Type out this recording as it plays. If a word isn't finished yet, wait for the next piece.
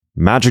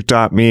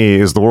Magic.me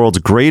is the world's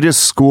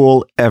greatest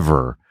school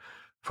ever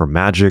for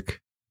magic,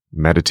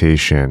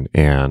 meditation,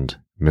 and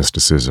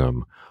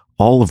mysticism.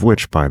 All of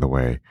which, by the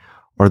way,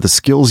 are the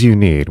skills you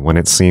need when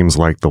it seems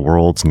like the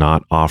world's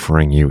not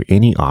offering you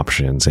any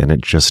options and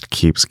it just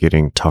keeps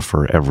getting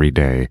tougher every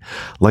day.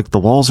 Like the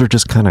walls are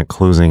just kind of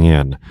closing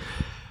in.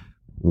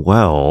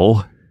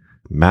 Well,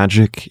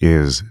 magic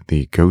is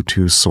the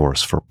go-to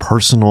source for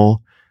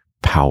personal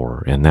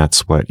power, and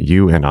that's what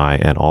you and I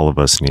and all of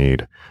us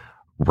need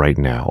right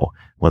now,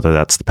 whether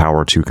that's the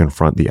power to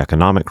confront the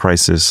economic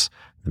crisis,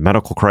 the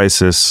medical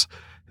crisis,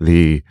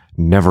 the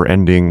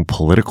never-ending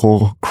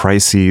political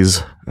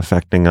crises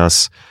affecting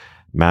us.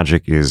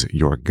 Magic is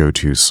your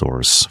go-to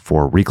source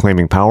for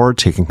reclaiming power,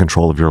 taking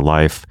control of your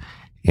life,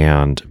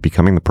 and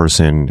becoming the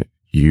person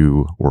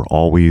you were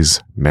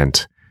always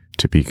meant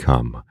to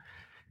become.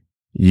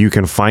 You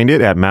can find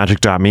it at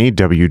magic.me,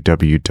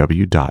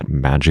 www.magic.me.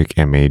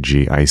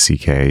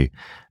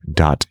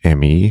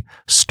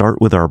 Start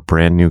with our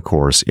brand new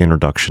course,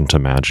 Introduction to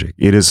Magic.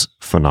 It is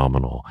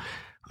phenomenal.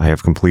 I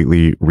have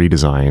completely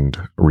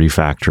redesigned,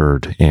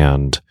 refactored,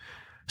 and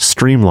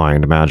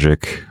streamlined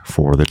magic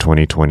for the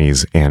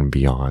 2020s and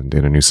beyond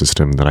in a new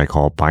system that I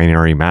call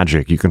Binary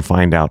Magic. You can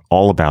find out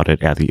all about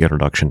it at the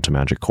Introduction to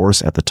Magic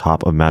course at the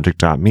top of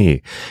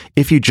magic.me.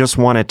 If you just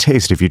want a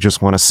taste, if you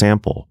just want a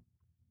sample,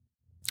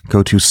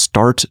 go to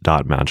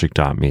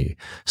start.magic.me,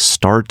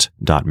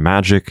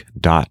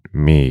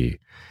 start.magic.me,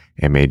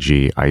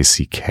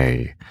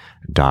 magic.me,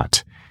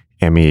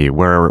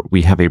 where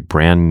we have a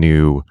brand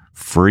new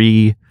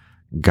free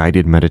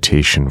guided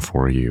meditation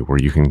for you, where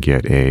you can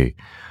get a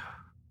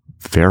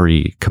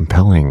very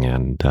compelling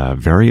and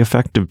very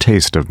effective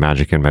taste of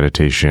magic and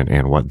meditation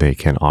and what they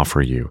can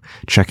offer you.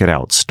 Check it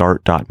out,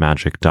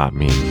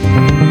 start.magic.me.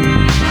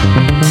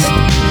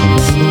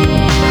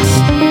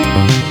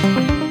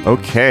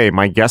 Okay,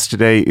 my guest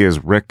today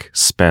is Rick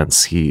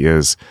Spence. He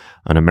is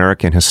an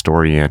American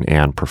historian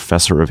and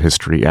professor of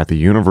history at the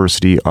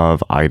University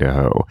of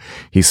Idaho.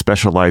 He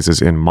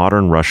specializes in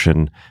modern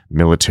Russian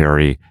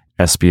military,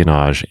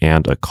 espionage,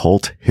 and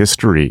occult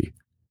history.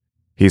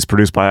 He's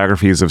produced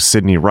biographies of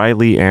Sidney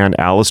Riley and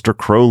Aleister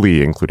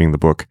Crowley, including the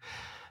book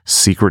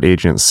Secret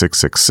Agent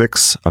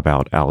 666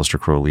 about Aleister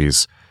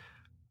Crowley's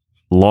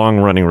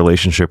long-running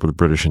relationship with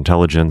British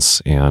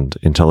intelligence and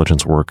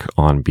intelligence work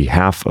on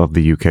behalf of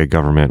the UK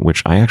government,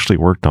 which I actually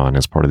worked on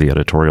as part of the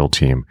editorial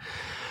team.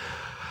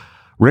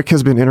 Rick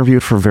has been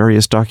interviewed for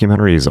various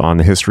documentaries on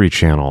the History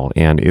Channel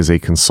and is a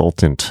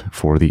consultant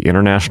for the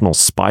International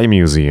Spy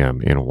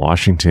Museum in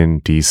Washington,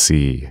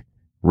 D.C.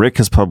 Rick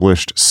has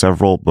published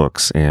several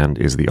books and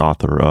is the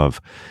author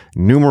of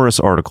numerous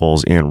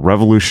articles in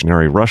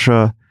Revolutionary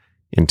Russia,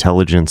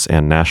 Intelligence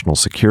and National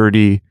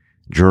Security,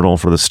 Journal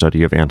for the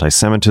Study of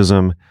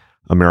Anti-Semitism,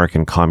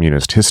 American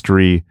Communist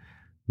History,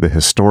 The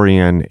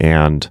Historian,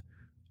 and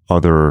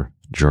other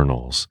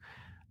journals.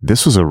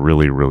 This was a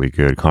really, really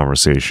good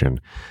conversation.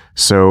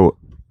 So,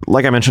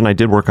 like I mentioned, I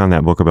did work on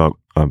that book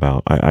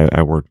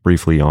I worked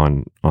briefly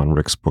on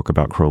Rick's book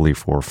about Crowley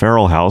for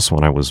Feral House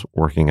when I was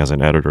working as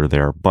an editor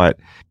there. But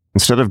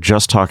instead of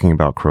just talking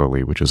about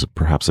Crowley, which is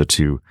perhaps a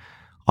too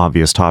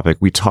obvious topic,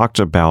 we talked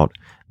about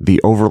the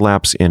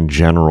overlaps in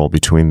general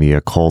between the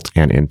occult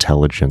and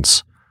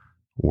intelligence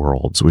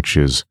worlds, which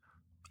is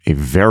a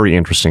very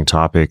interesting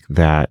topic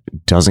that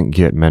doesn't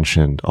get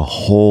mentioned a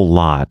whole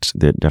lot,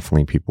 that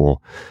definitely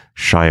people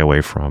shy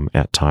away from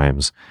at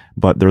times.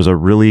 But there's a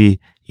really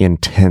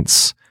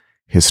intense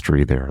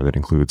history there that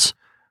includes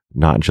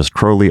not just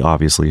Crowley,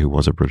 obviously, who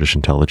was a British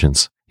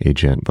intelligence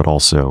agent, but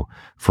also,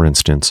 for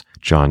instance,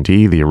 John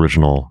Dee, the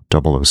original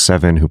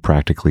 007, who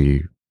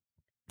practically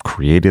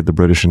created the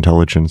British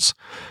intelligence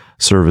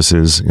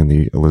services in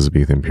the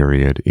Elizabethan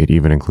period. It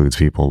even includes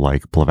people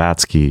like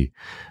Blavatsky,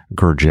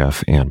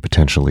 Gurdjieff, and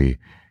potentially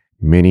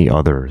many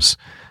others.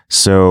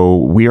 So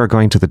we are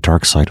going to the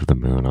dark side of the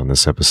moon on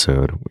this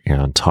episode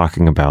and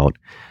talking about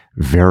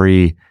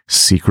very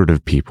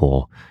secretive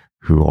people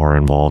who are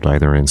involved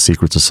either in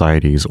secret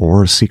societies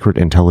or secret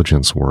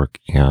intelligence work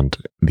and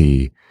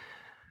the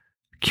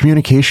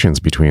communications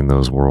between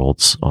those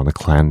worlds on the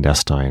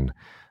clandestine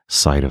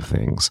side of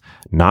things.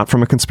 Not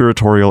from a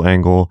conspiratorial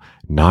angle,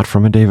 not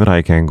from a David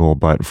Icke angle,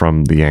 but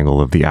from the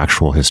angle of the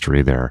actual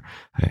history there.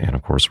 And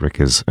of course, Rick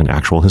is an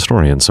actual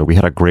historian. So we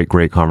had a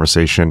great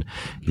conversation.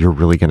 You're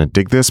really going to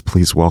dig this.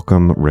 Please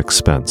welcome Rick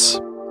Spence.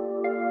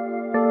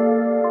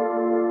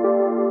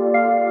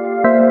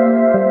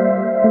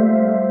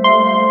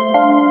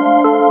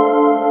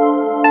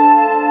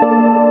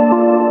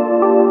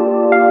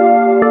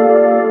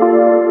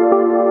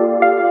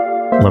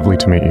 Lovely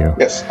to meet you.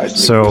 Yes,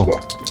 nice to meet you as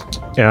well.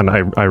 And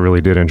I really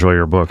did enjoy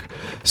your book.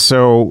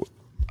 So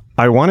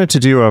I wanted to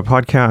do a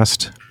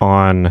podcast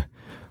on,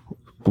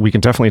 we can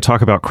definitely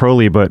talk about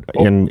Crowley, but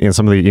in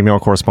some of the email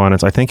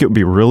correspondence, I think it would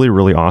be really,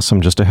 really awesome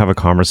just to have a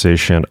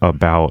conversation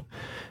about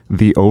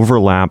the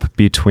overlap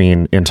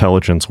between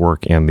intelligence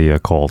work and the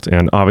occult.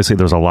 And obviously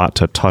there's a lot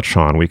to touch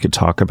on. We could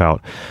talk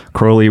about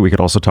Crowley. We could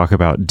also talk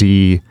about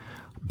Dee,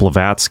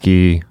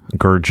 Blavatsky,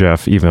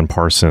 Gurdjieff, even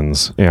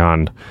Parsons.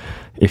 And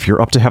if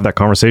you're up to have that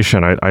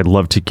conversation, I'd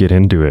love to get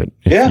into it.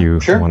 If you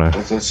sure. Wanna...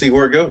 Let's see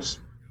where it goes.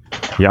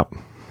 Yep.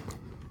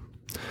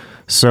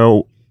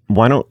 So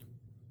why don't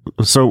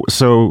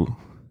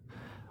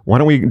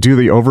we do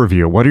the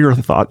overview? What are your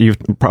thoughts? You've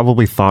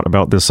probably thought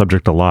about this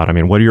subject a lot. I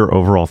mean, what are your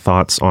overall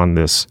thoughts on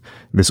this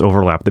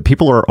overlap that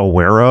people are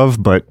aware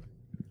of, but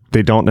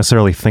they don't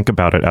necessarily think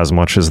about it as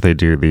much as they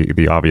do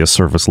the obvious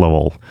surface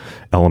level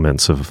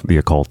elements of the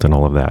occult and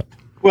all of that?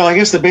 Well, I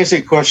guess the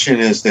basic question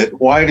is that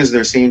why does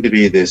there seem to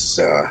be this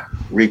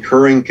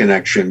recurring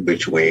connection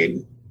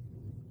between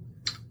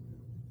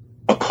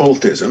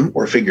occultism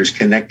or figures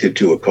connected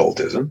to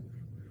occultism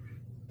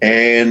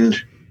and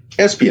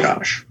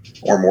espionage,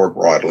 or more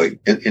broadly,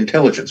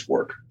 intelligence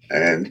work?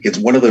 And it's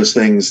one of those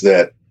things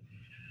that,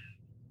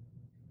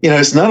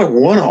 it's not a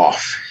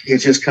one-off. It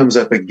just comes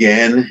up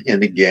again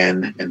and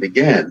again and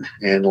again.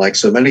 And like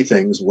so many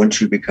things, once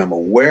you become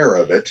aware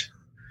of it,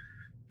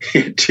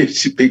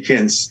 it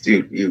begins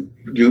to,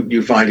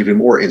 you find even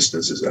more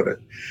instances of it.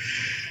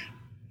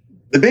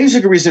 The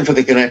basic reason for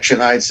the connection,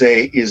 I'd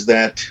say, is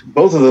that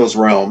both of those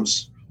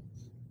realms,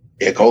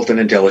 occult and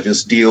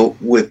intelligence, deal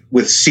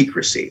with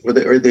secrecy,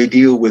 or they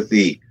deal with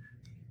the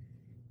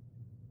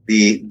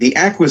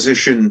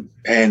acquisition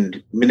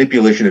and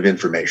manipulation of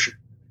information.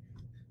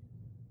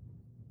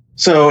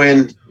 So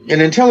in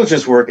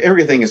intelligence work,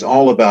 everything is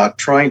all about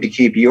trying to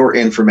keep your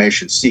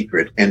information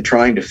secret and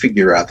trying to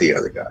figure out the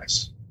other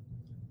guys.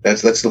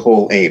 That's the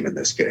whole aim in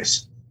this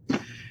case.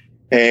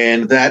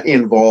 And that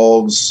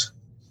involves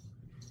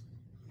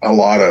a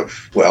lot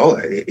of,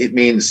 it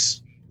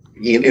means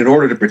in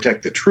order to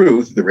protect the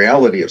truth, the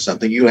reality of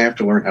something, you have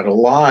to learn how to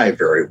lie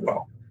very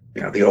well.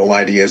 The whole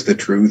idea is the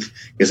truth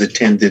is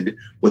attended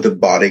with a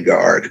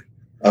bodyguard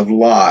of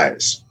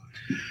lies.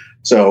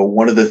 So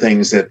one of the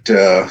things that,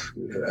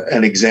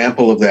 an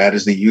example of that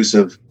is the use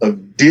of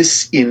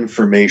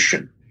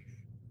disinformation.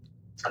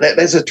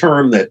 That's a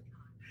term that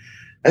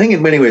I think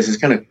in many ways is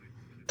kind of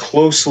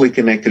closely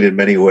connected in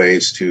many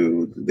ways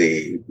to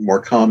the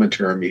more common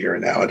term you hear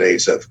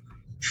nowadays of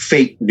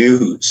fake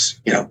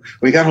news.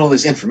 We got all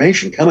this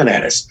information coming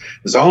at us.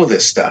 There's all of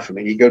this stuff. I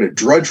mean, you go to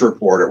Drudge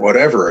Report or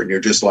whatever, and you're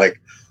just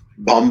like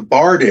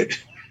bombarded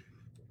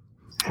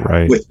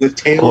with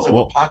tales of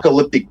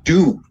apocalyptic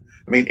doom.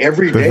 I mean,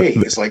 every day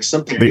is like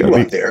something new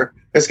out there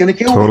that's going to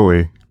kill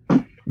totally.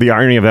 Me. The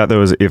irony of that,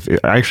 though, is if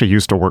I actually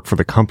used to work for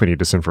the company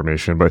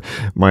Disinformation, but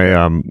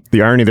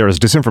the irony there is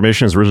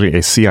disinformation is originally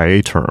a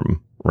CIA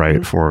term, right,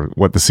 mm-hmm. for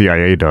what the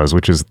CIA does,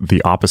 which is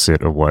the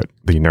opposite of what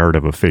the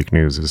narrative of fake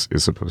news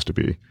is supposed to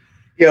be.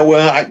 Yeah,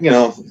 well,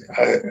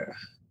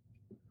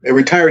 a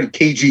retired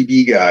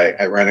KGB guy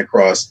I ran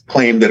across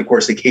claimed that, of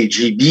course, the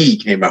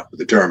KGB came up with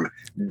the term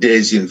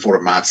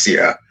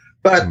desinformatia,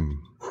 but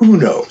who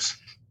knows?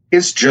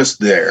 It's just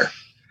there.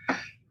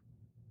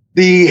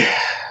 The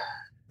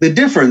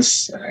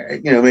difference,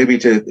 maybe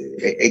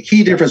a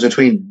key difference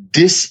between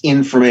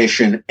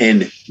disinformation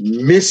and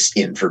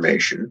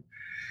misinformation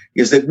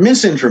is that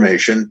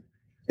misinformation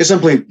is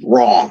simply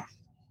wrong.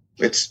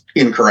 It's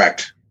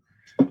incorrect.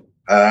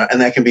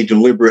 And that can be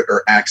deliberate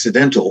or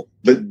accidental.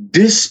 But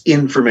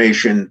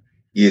disinformation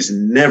is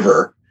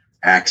never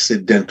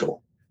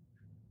accidental.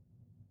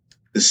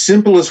 The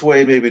simplest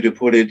way maybe to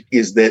put it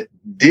is that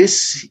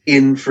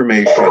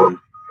disinformation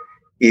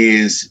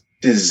is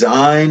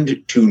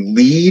designed to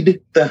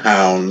lead the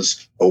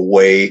hounds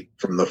away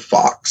from the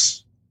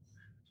fox.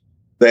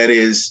 That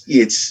is,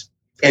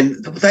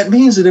 and that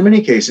means that in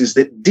many cases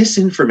that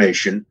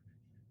disinformation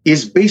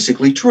is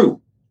basically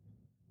true.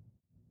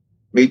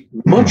 I mean,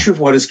 much of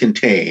what is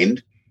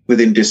contained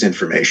within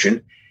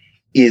disinformation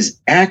is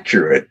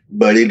accurate,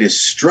 but it is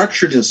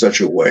structured in such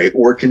a way,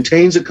 or it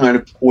contains a kind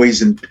of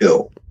poison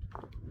pill.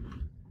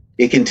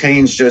 It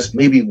contains just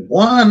maybe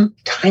one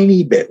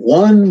tiny bit,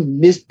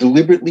 one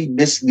deliberately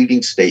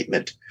misleading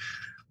statement,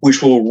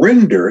 which will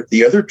render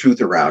the other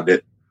truth around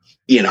it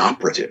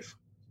inoperative.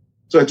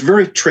 So it's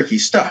very tricky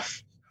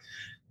stuff.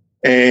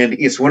 And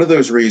it's one of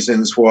those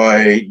reasons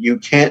why you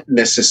can't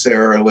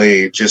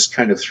necessarily just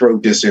kind of throw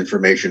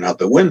disinformation out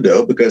the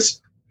window,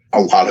 because a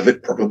lot of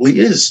it probably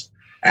is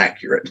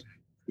accurate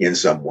in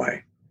some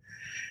way.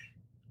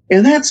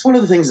 And that's one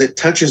of the things that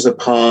touches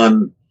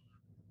upon,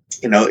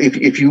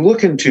 if you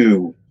look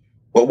into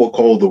what we'll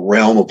call the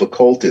realm of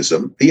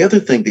occultism, the other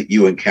thing that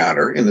you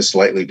encounter in a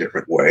slightly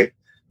different way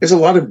is a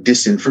lot of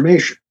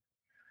disinformation.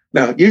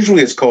 Now,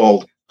 usually it's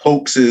called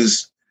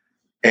hoaxes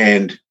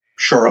and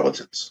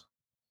charlatans,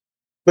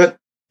 but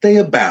they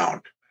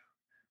abound.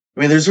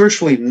 I mean, there's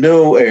virtually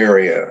no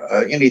area,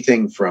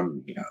 anything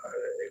from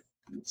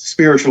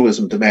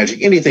spiritualism to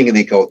magic, anything in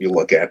the occult you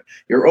look at,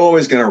 you're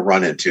always going to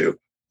run into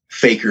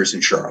fakers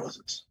and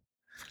charlatans.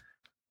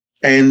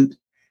 And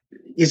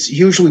it's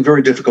usually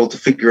very difficult to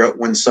figure out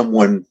when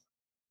someone,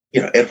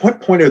 at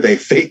what point are they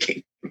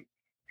faking?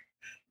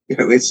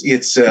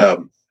 It's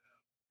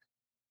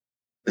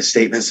the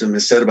statements have been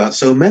said about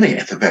so many.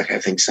 In fact, I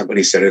think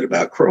somebody said it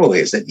about Crowley,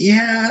 is that,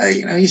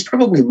 he's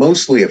probably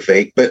mostly a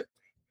fake, but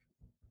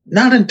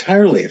not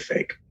entirely a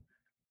fake.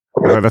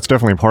 That's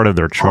definitely part of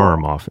their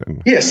charm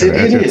often. Yes, it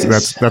is.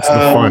 That's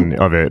the fun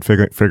of it,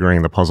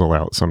 figuring the puzzle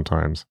out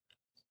sometimes.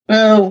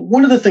 Well,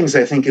 one of the things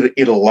I think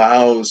it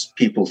allows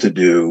people to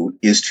do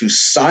is to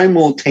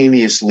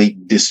simultaneously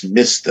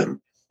dismiss them.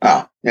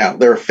 Oh, yeah,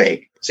 they're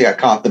fake. See, I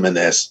caught them in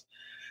this.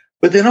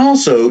 But then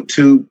also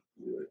to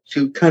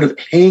kind of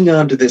hang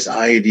on to this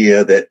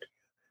idea that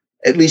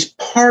at least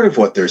part of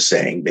what they're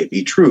saying may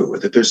be true, or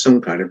that there's some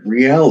kind of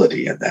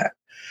reality in that.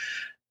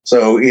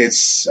 So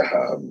it's,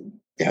 to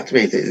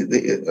me,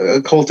 the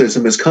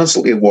occultism is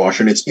constantly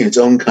awash in its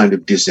own kind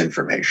of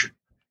disinformation.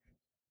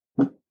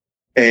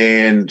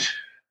 And,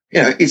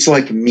 it's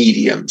like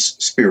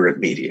mediums, spirit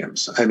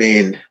mediums. I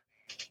mean,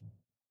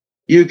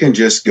 you can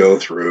just go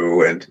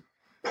through and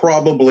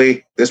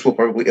this will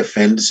probably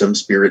offend some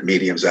spirit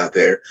mediums out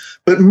there,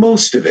 but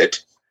most of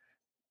it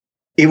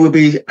would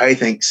be, I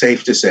think,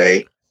 safe to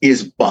say,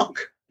 is bunk.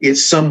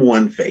 It's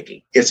someone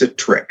faking. It's a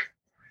trick.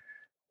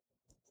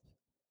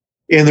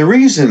 And the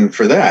reason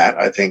for that,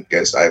 I think,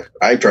 as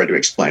I've tried to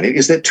explain it,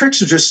 is that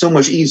tricks are just so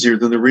much easier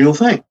than the real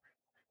thing.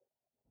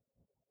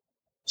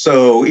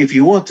 So if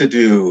you want to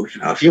do,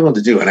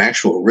 an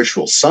actual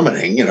ritual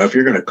summoning, if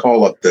you're going to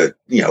call up the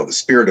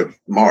spirit of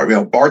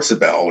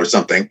Barzabel or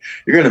something,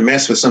 you're going to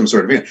mess with some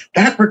sort of,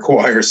 that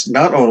requires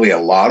not only a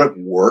lot of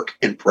work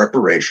and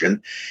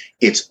preparation,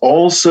 it's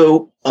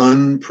also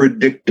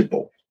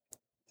unpredictable.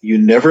 You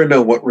never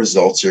know what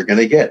results you're going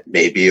to get.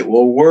 Maybe it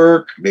will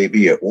work.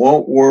 Maybe it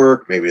won't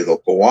work. Maybe they'll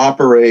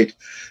cooperate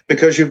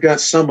because you've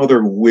got some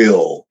other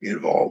will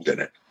involved in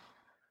it.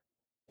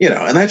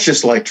 And that's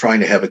just like trying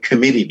to have a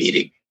committee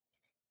meeting.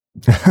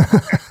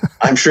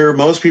 I'm sure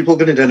most people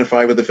can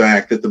identify with the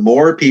fact that the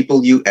more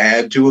people you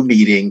add to a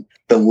meeting,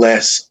 the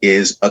less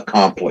is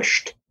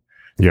accomplished.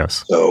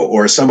 Yes. So,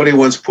 or somebody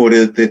once put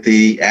it that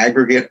the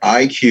aggregate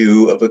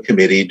IQ of a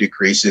committee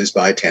decreases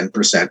by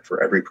 10%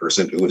 for every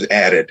person who is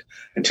added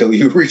until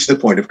you reach the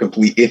point of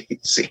complete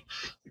idiocy.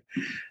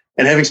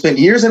 And having spent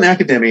years in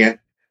academia,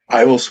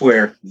 I will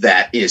swear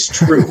that is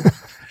true.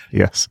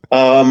 Yes.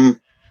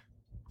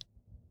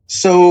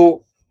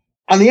 So,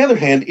 on the other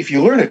hand, if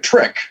you learn a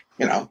trick,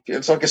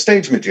 it's like a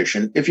stage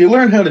magician. If you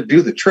learn how to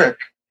do the trick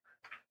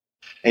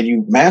and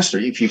you master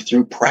it, if you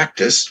through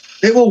practice,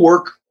 it will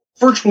work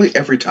virtually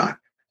every time.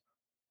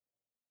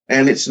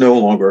 And it's no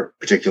longer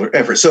particular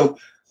effort. So,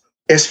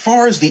 as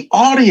far as the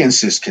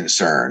audience is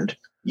concerned,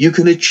 you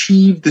can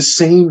achieve the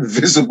same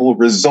visible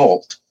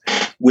result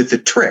with the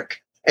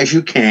trick as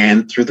you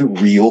can through the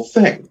real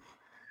thing.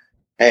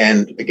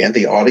 And again,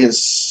 the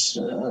audience,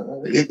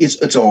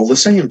 it's all the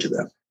same to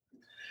them.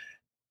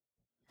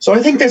 So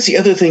I think that's the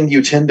other thing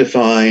you tend to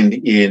find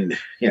in,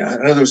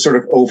 another sort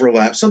of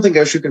overlap. Something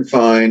else you can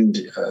find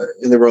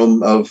in the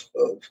realm of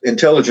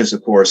intelligence,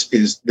 of course,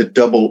 is the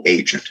double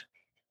agent.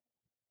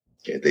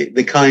 Okay,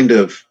 the kind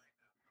of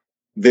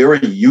very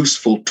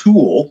useful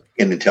tool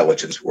in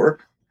intelligence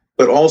work,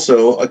 but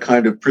also a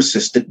kind of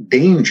persistent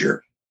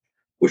danger,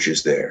 which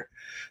is there.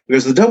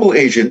 Because the double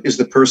agent is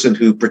the person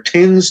who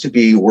pretends to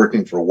be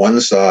working for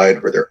one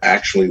side where they're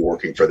actually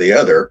working for the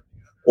other,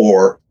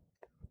 or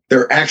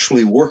they're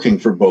actually working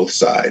for both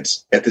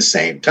sides at the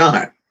same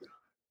time.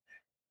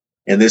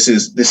 And this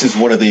is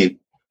one of the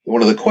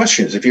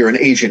questions, if you're an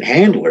agent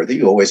handler, that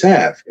you always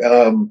have.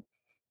 Let's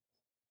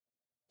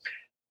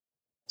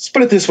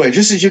put it this way,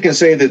 just as you can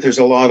say that there's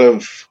a lot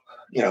of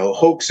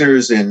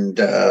hoaxers and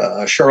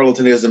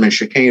charlatanism and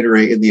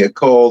chicanery in the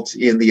occult,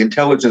 in the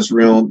intelligence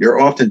realm,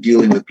 you're often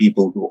dealing with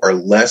people who are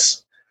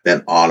less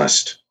than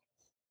honest.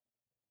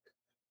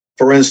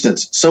 For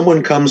instance,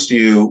 someone comes to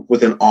you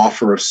with an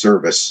offer of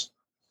service.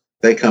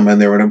 They come in,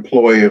 they're an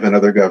employee of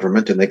another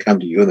government, and they come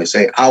to you and they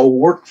say, I'll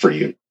work for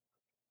you.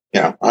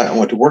 I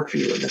want to work for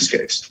you in this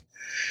case.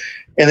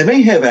 And they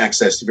may have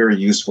access to very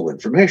useful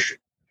information.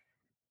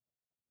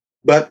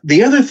 But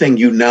the other thing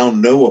you now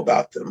know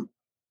about them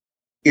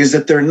is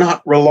that they're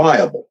not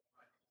reliable.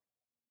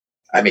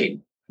 I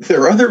mean,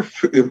 their other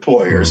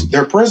employers,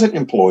 their present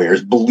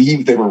employers,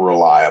 believe they were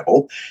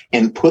reliable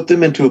and put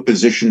them into a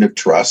position of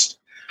trust,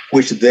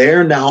 which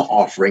they're now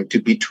offering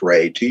to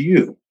betray to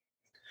you.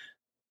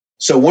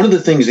 So one of the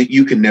things that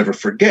you can never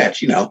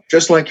forget,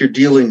 just like you're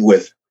dealing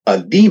with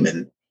a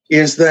demon,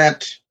 is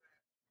that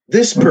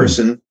this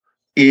person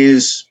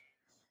is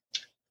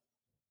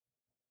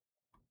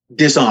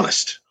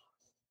dishonest.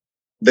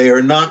 They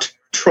are not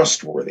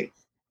trustworthy.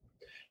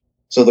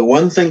 So the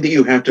one thing that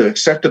you have to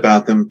accept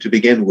about them to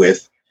begin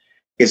with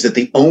is that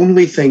the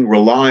only thing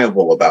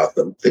reliable about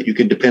them that you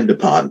can depend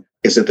upon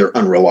is that they're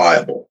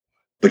unreliable.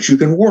 But you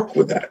can work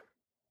with that.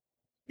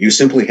 You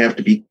simply have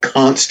to be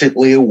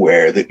constantly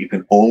aware that you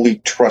can only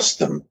trust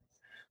them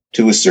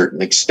to a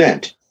certain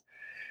extent.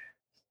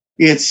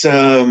 It's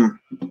there's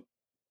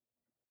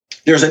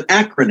an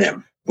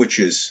acronym which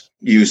is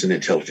used in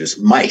intelligence,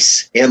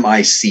 MICE,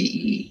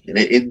 M-I-C-E, and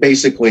it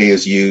basically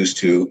is used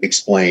to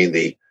explain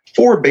the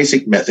 4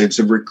 basic methods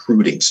of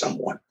recruiting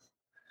someone,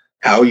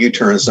 how you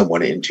turn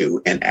someone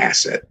into an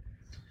asset.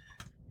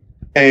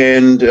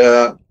 And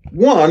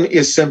one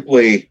is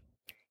simply,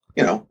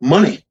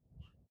 money.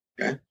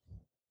 Okay,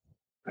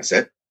 I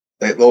said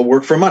They'll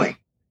work for money.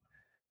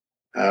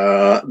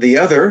 The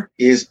other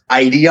is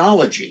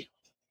ideology.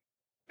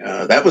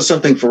 That was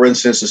something, for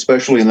instance,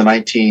 especially from the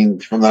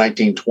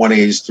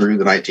 1920s through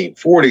the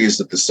 1940s,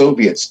 that the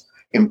Soviets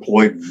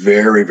employed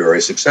very,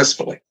 very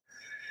successfully.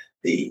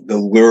 The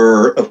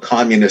lure of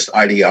communist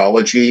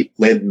ideology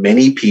led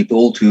many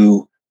people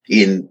to,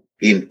 in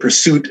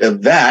pursuit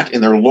of that,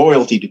 in their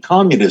loyalty to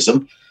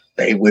communism,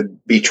 they would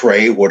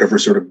betray whatever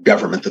sort of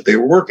government that they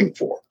were working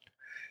for.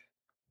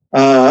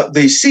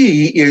 The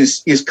C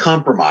is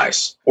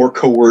compromise or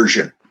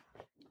coercion.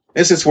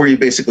 This is where you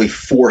basically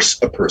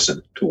force a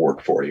person to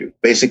work for you,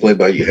 basically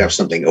by you have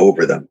something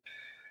over them.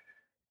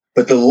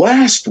 But the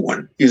last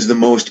one is the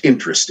most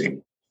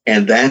interesting,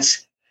 and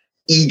that's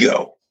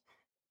ego.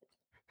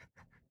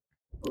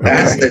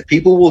 That's that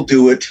people will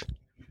do it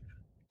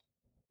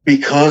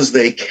because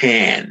they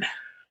can.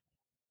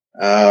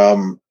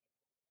 And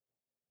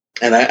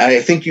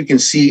I think you can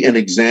see an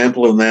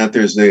example of that.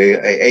 There's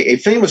a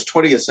famous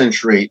 20th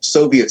century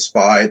Soviet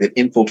spy that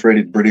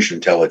infiltrated British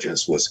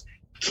intelligence was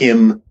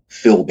Kim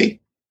Philby.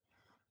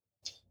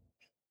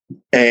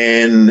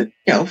 And,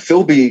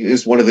 Philby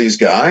is one of these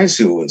guys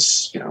who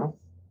was,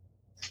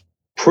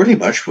 pretty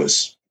much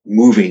was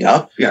moving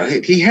up.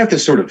 He had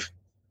this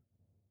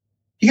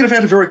he could have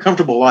had a very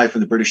comfortable life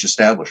in the British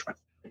establishment.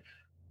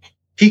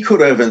 He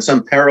could have, in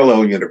some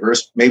parallel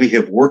universe, maybe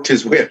have worked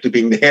his way up to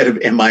being the head of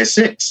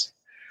MI6.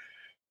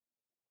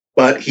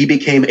 But he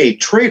became a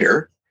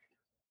traitor,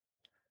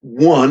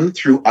 one,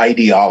 through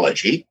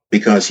ideology,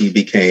 because he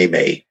became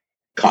a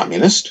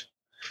communist.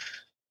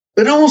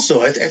 But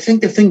also, I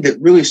think the thing that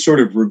really sort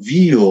of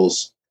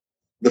reveals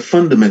the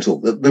fundamental,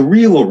 the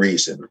real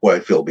reason why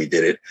Philby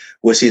did it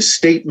was his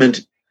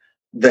statement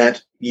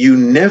that you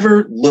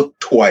never look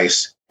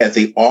twice at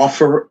the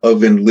offer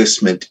of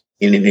enlistment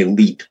in an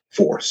elite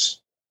force.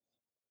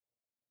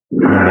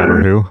 No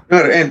matter who.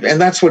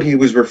 And that's what he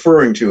was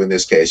referring to in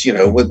this case.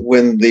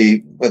 When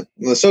the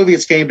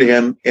Soviets came to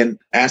him and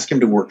asked him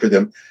to work for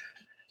them,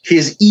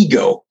 his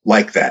ego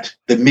liked that,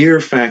 the mere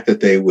fact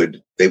that they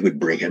would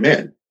bring him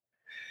in.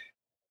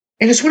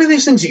 And it's one of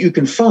these things that you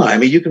can find. I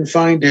mean, you can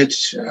find it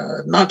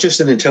not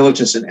just in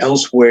intelligence and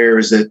elsewhere,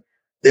 is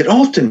that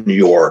often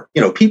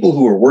people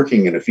who are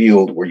working in a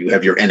field where you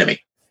have your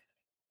enemy,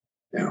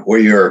 where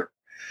you're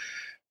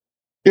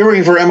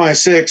working for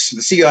MI6,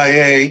 the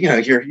CIA,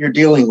 you're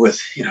dealing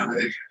with,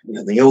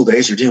 in the old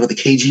days, you're dealing with the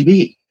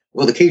KGB.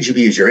 Well, the KGB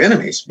is your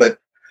enemies. But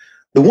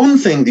the one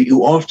thing that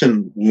you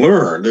often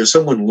learn,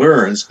 someone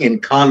learns in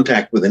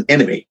contact with an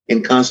enemy,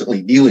 in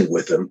constantly dealing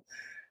with them,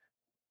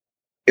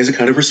 is a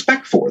kind of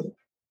respect for them.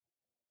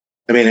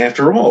 I mean,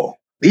 after all,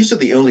 these are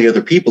the only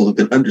other people who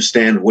can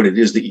understand what it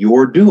is that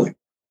you're doing.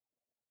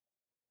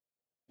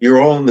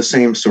 You're all in the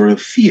same sort of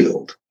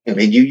field. I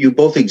mean, you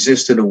both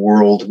exist in a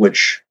world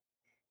which,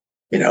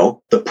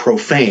 the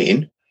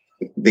profane,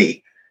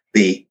 the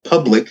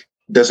public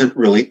doesn't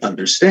really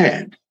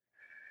understand.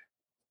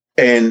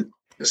 And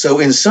so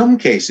in some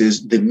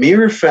cases, the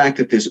mere fact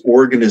that this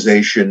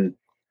organization,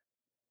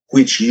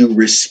 which you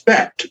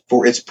respect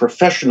for its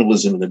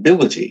professionalism and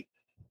ability,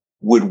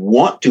 would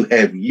want to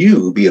have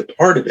you be a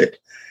part of it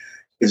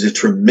is a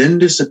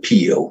tremendous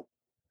appeal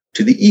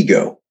to the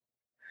ego.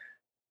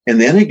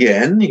 And then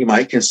again, you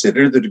might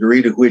consider the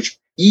degree to which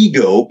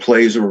ego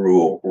plays a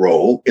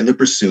role in the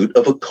pursuit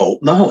of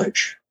occult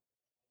knowledge.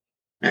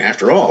 And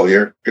after all,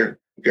 you're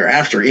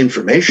after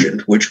information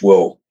which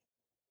will,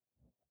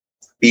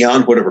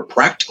 beyond whatever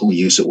practical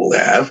use it will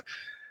have,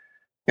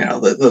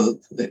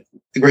 the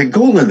great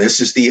goal in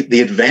this is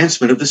the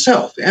advancement of the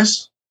self,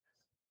 yes?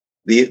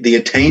 The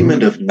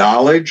attainment of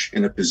knowledge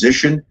in a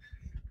position.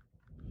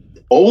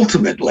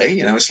 Ultimately,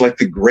 it's like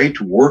the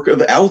great work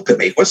of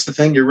alchemy. What's the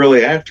thing you're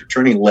really after?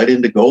 Turning lead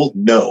into gold?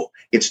 No,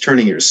 it's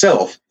turning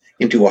yourself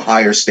into a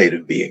higher state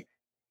of being.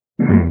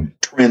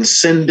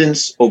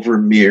 Transcendence over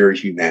mere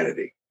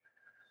humanity.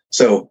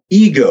 So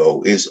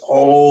ego is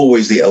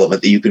always the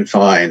element that you can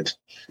find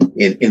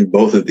in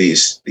both of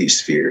these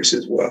spheres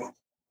as well.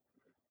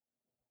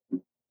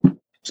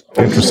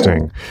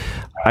 Interesting.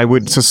 I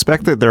would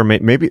suspect that there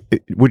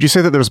would you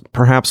say that there's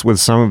perhaps with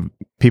some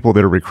people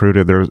that are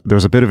recruited,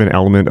 there's a bit of an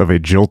element of a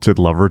jilted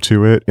lover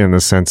to it, in the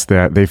sense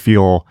that they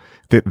feel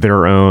that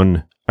their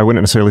own, I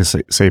wouldn't necessarily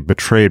say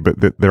betrayed,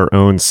 but that their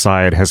own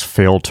side has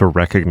failed to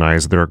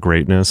recognize their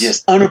greatness.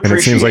 Yes, unappreciated. And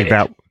it seems like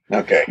that.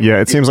 Okay. Yeah,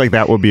 it seems like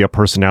that would be a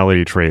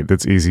personality trait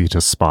that's easy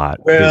to spot.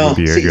 Well,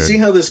 see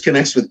how this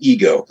connects with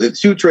ego. The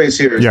two traits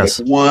here is yes.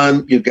 Like,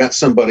 one, you've got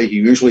somebody who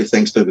usually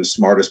thinks they're the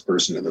smartest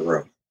person in the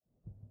room.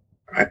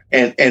 Right?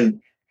 And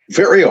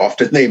very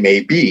often they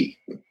may be,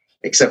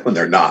 except when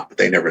they're not, but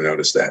they never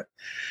notice that.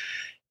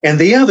 And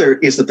the other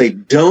is that they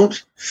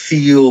don't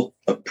feel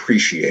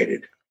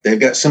appreciated. They've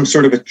got some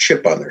sort of a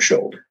chip on their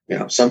shoulder.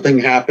 Something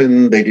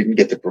happened. They didn't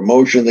get the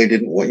promotion. They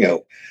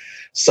didn't,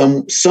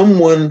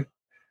 someone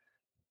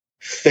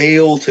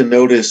failed to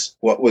notice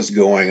what was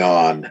going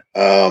on.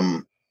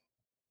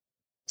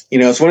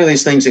 It's one of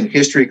these things in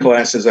history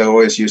classes. I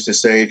always used to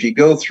say, if you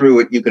go through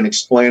it, you can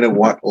explain a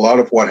lot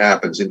of what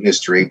happens in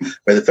history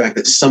by the fact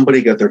that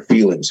somebody got their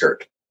feelings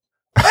hurt.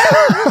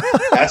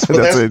 That's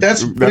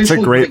a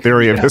great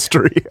theory of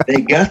history.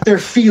 They got their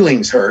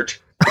feelings hurt,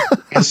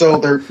 and so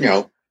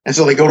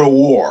they go to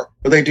war,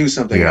 but they do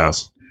something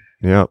else.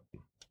 Yeah.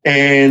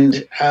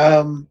 And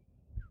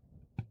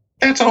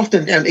that's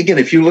often, and again,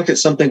 if you look at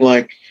something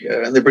like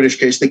in the British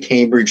case, the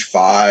Cambridge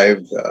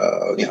Five,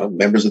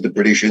 members of the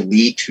British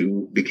elite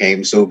who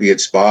became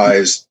Soviet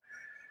spies.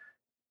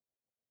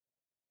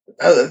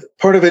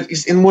 Part of it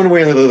is, in one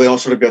way or another, they all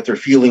sort of got their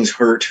feelings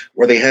hurt,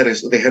 or they had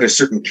a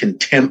certain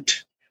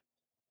contempt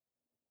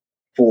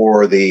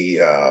for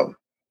the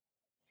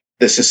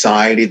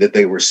society that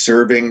they were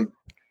serving.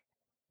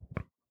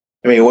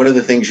 I mean, one of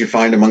the things you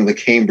find among the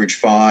Cambridge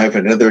Five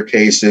and other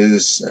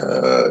cases,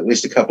 at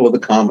least a couple of the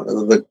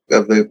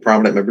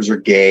prominent members are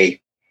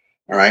gay.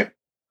 All right,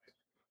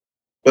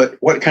 but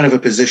what kind of a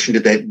position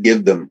did that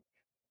give them?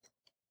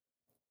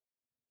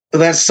 So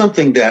that's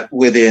something that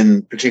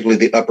within particularly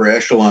the upper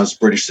echelons of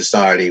British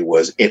society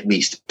was at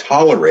least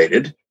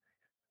tolerated.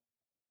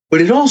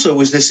 But it also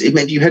was this, it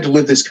meant you had to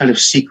live this kind of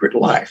secret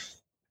life.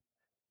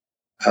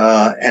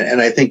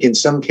 And I think in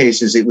some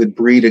cases it would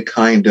breed a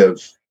kind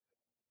of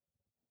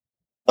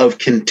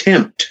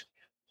contempt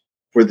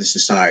for the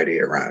society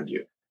around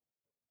you.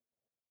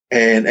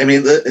 And I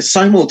mean,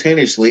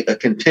 simultaneously, a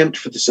contempt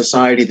for the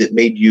society that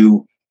made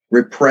you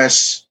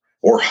repress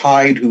or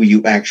hide who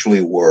you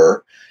actually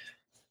were,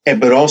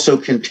 but also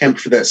contempt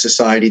for that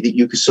society that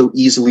you could so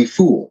easily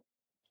fool.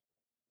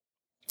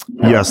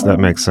 Yes, that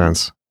makes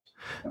sense.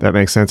 That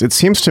makes sense. It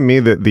seems to me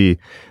that the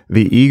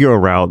ego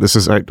route, this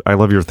is, I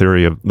love your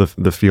theory of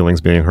the feelings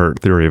being hurt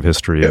theory of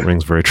history. It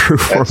rings very true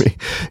for me.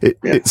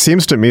 It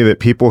seems to me that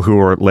people who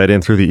are led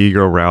in through the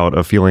ego route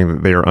of feeling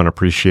that they are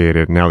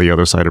unappreciated, now the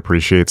other side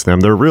appreciates them,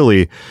 they're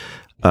really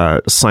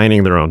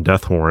signing their own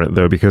death warrant,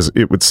 though, because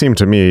it would seem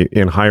to me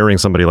in hiring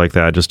somebody like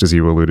that, just as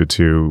you alluded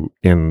to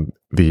in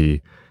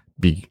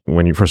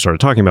when you first started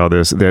talking about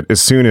this, that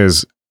as soon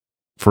as,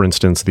 for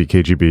instance, the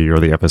KGB or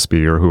the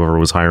FSB or whoever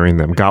was hiring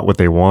them got what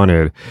they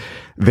wanted,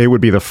 they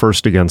would be the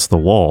first against the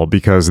wall,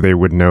 because they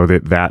would know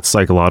that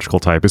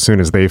psychological type, as soon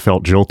as they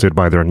felt jilted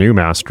by their new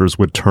masters,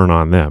 would turn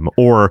on them.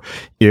 Or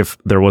if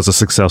there was a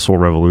successful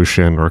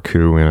revolution or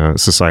coup in a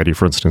society,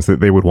 for instance,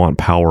 that they would want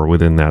power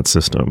within that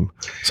system.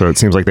 So it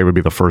seems like they would be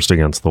the first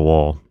against the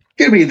wall.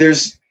 I mean,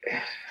 there's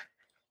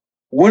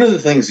one of the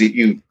things that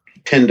you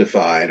tend to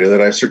find, or that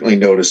I've certainly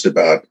noticed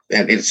about,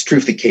 and it's true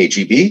for the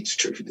KGB, it's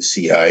true for the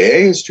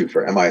CIA, it's true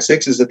for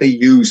MI6, is that they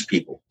use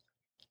people.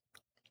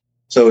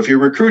 So if you're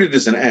recruited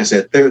as an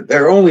asset,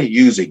 they're only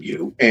using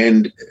you,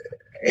 and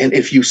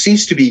if you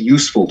cease to be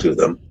useful to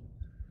them,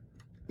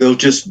 they'll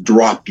just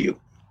drop you.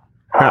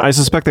 I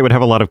suspect they would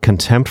have a lot of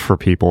contempt for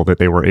people that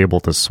they were able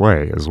to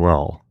sway as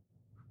well.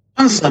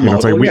 On some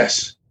level,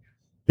 yes.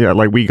 Yeah,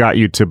 like we got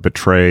you to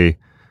betray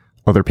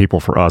other people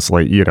for us,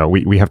 like,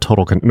 we have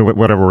total,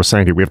 whatever we're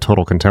saying to you, we have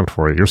total contempt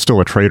for you. You're still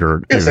a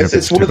traitor. Yes,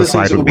 it's one of the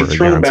things that will be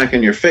thrown back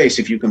in your face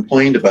if you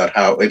complained about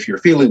if your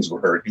feelings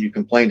were hurt and you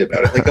complained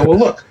about it. They go, well,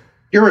 look,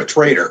 you're a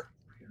traitor.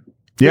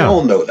 Yeah. We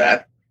all know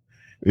that.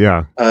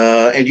 Yeah.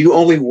 And you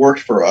only worked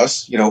for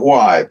us.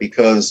 Why?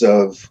 Because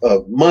of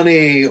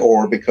money,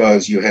 or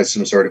because you had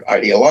some sort of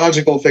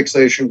ideological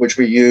fixation, which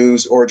we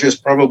use, or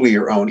just probably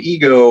your own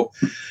ego.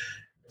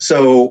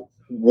 So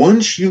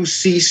once you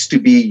cease to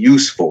be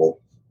useful,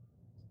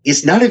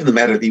 it's not even the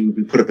matter that you would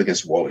be put up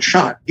against a wall and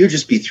shot. You'd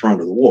just be thrown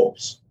to the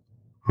wolves.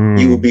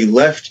 You would be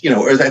left,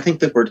 or I think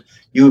the word,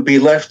 you would be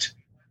left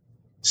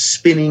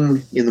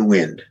spinning in the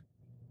wind.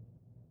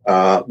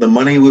 The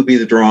money would be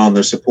withdrawn,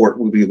 the support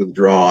would be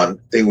withdrawn.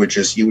 You would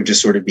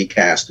just sort of be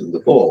cast into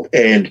the fold.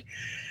 And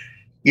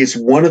it's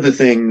one of the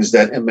things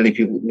that many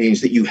people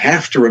means that you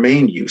have to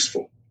remain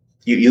useful.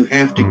 You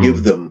have to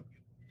give them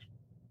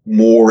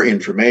more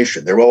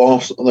information. There will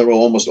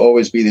almost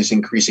always be this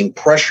increasing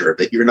pressure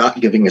that you're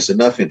not giving us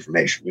enough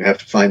information. You have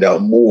to find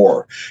out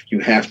more. You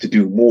have to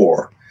do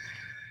more.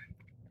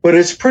 But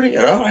it's pretty,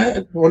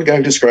 one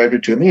guy described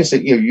it to me, is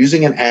that,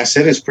 using an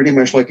asset is pretty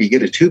much like you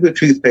get a tube of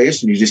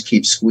toothpaste and you just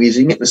keep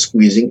squeezing it and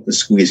squeezing it and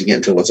squeezing it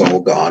until it's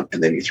all gone,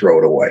 and then you throw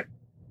it away.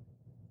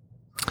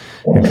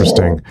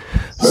 Interesting.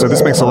 So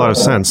this makes a lot of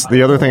sense.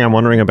 The other thing I'm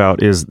wondering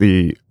about is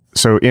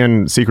so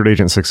in Secret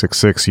Agent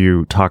 666,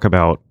 you talk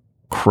about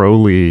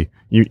Crowley.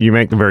 You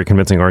make the very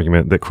convincing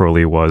argument that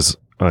Crowley was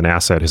an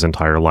asset his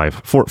entire life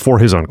for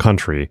his own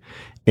country.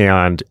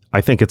 And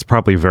I think it's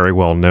probably very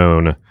well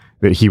known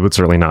that he would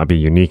certainly not be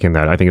unique in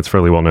that. I think it's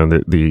fairly well known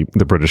that the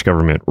British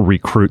government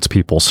recruits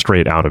people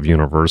straight out of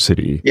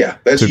university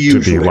that's to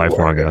be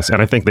lifelong assets.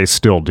 And I think they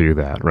still do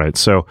that, right?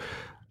 So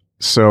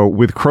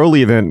with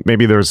Crowley, then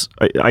maybe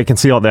I can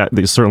see all that,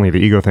 certainly the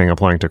ego thing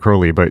applying to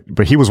Crowley, but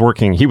he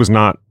was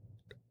not,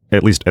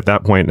 at least at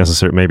that point,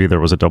 necessarily. Maybe there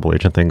was a double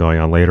agent thing going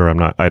on later.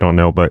 I don't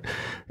know, but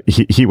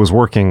he was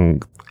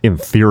working in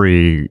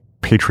theory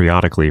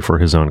patriotically for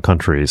his own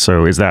country.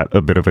 So is that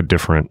a bit of a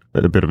different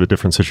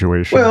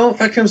situation? Well,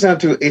 that comes down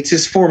to, it's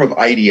his form of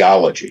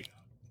ideology,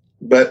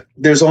 but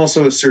there's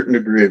also a certain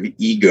degree of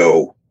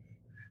ego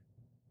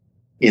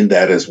in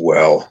that as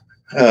well.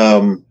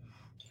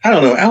 I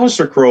don't know.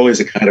 Aleister Crowley is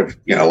a kind of,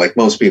 like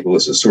most people,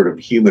 is a sort of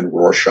human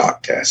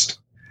Rorschach test.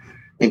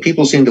 And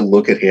people seem to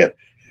look at him.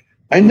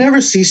 I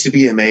never cease to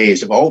be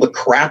amazed of all the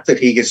crap that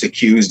he gets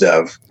accused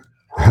of.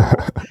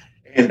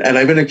 and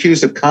I've been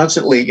accused of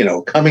constantly,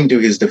 coming to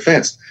his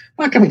defense.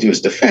 Not coming to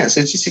his defense.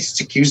 It's just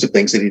he's accused of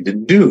things that he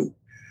didn't do.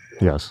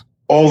 Yes.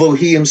 Although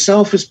he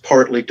himself is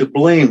partly to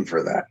blame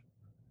for that.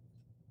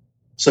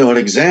 So an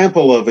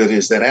example of it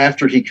is that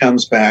after he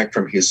comes back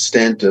from his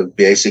stint of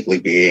basically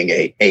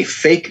being a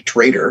fake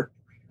traitor,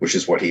 which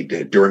is what he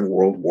did during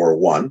World War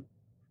I. I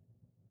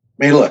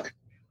mean, look,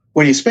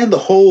 when you spend the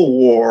whole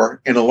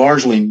war in a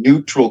largely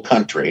neutral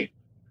country,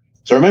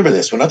 so remember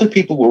this, when other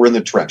people were in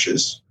the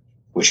trenches,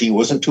 which he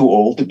wasn't too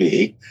old to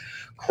be,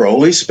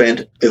 Crowley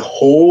spent the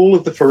whole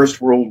of the First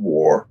World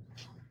War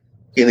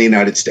in the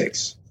United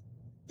States.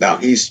 Now,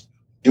 he's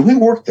doing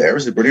work there,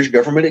 as the British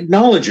government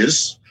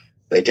acknowledges.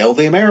 They tell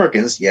the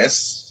Americans,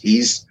 yes,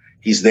 he's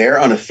there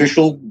on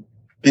official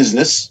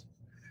business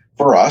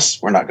for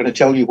us. We're not going to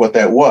tell you what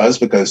that was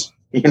because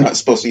you're not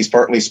supposed to. He's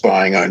partly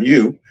spying on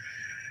you.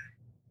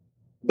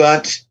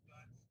 But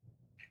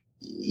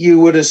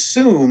you would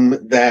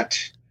assume that,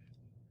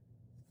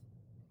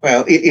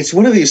 well, it's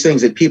one of these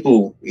things that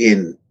people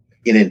in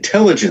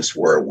intelligence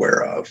were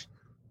aware of,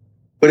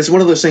 but it's one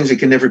of those things that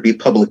can never be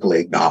publicly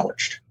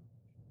acknowledged.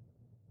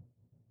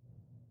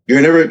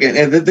 You're never again,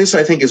 and this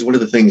I think is one of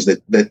the things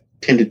that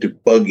tended to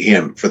bug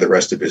him for the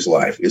rest of his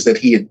life, is that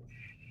he had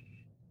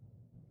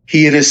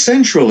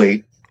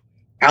essentially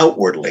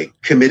outwardly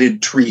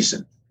committed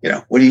treason.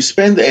 When you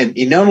spend, and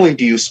not only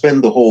do you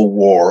spend the whole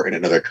war in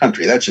another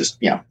country, that's just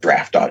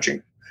draft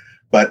dodging,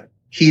 but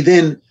he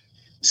then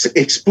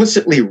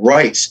explicitly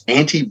writes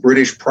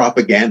anti-British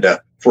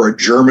propaganda for a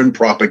German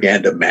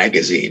propaganda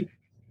magazine.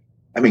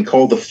 I mean,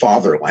 called The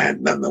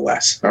Fatherland,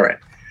 nonetheless. All right.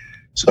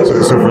 So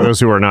for those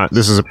who are not,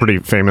 this is a pretty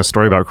famous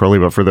story about Crowley,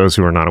 but for those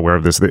who are not aware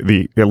of this,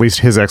 at least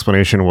his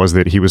explanation was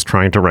that he was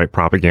trying to write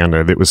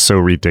propaganda that was so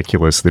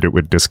ridiculous that it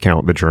would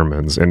discount the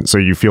Germans. And so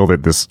you feel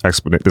that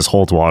this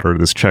holds water,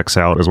 this checks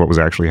out as what was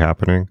actually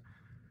happening?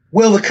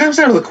 Well, it comes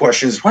down to the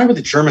question is, why were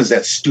the Germans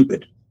that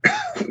stupid?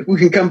 We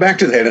can come back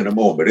to that in a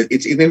moment.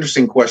 It's an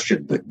interesting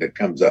question that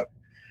comes up.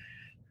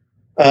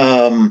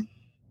 I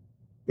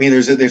mean,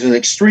 there's an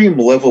extreme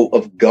level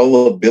of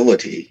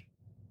gullibility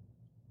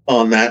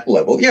on that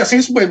level. Yes,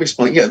 here's a way of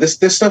explaining. Yeah, this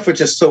stuff was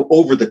just so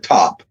over the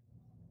top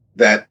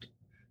that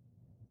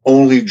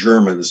only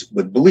Germans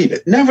would believe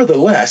it.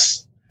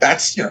 Nevertheless,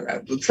 that's,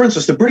 for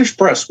instance, the British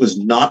press was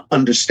not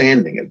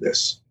understanding of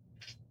this.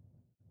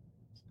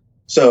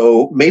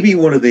 So maybe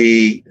one of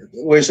the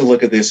ways to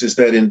look at this is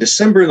that in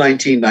December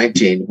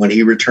 1919, when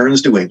he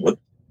returns to England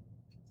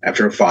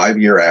after a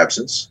 5-year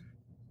absence,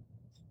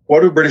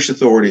 what do British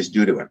authorities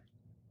do to him?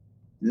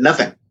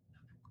 Nothing.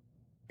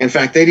 In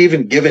fact, they'd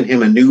even given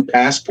him a new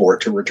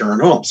passport to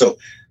return home. So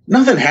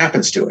nothing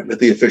happens to him at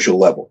the official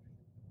level.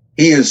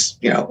 He is,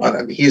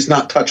 he is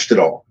not touched at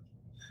all.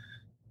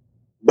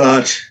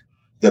 But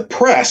the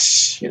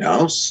press,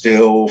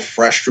 still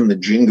fresh from the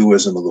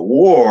jingoism of the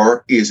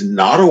war, is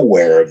not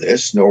aware of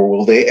this, nor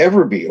will they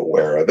ever be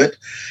aware of it.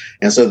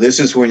 And so this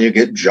is when you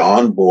get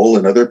John Bull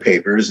and other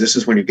papers. This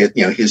is when you get,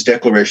 his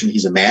declaration,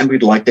 he's a man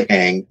we'd like to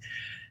hang.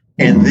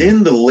 And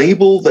then the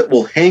label that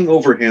will hang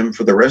over him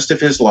for the rest of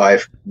his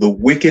life, the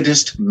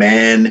wickedest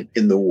man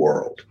in the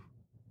world.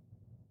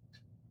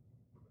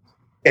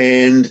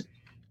 And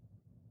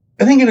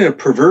I think in a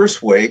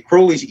perverse way,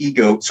 Crowley's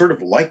ego sort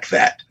of liked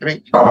that. I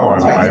mean, he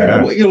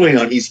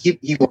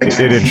likes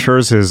it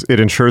ensures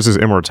his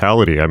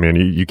immortality. I mean,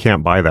 you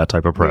can't buy that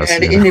type of press.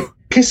 And it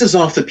pisses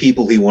off the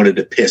people he wanted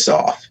to piss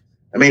off.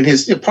 I mean,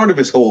 part of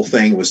his whole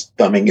thing was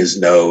thumbing his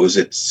nose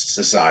at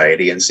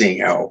society and seeing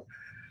how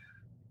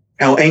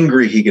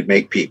angry he could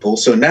make people.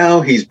 So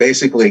now he's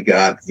basically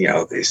got,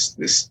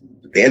 the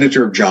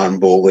editor of John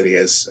Bull that he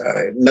has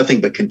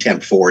nothing but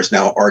contempt for is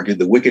now argued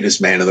the wickedest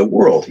man in the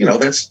world.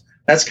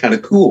 That's kind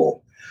of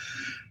cool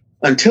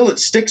until it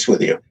sticks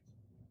with you.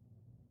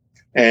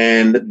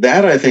 And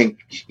that, I think,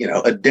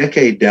 a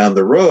decade down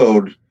the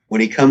road,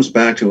 when he comes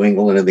back to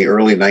England in the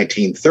early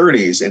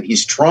 1930s and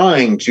he's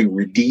trying to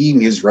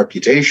redeem his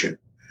reputation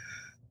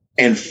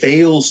and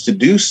fails to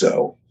do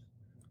so,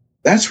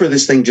 that's where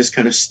this thing just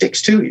kind of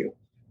sticks to you.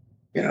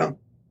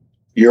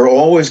 You're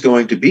always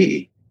going to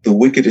be the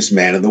wickedest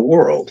man in the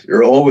world.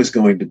 You're always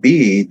going to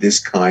be this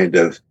kind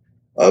of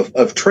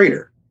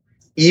traitor,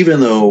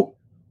 even though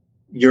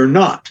you're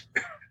not.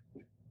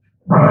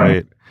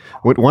 Right.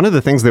 One of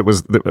the things that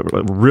was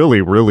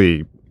really,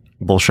 really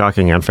both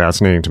shocking and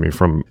fascinating to me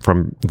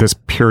from this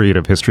period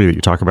of history that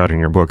you talk about in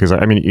your book is,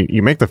 I mean,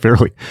 you make the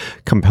fairly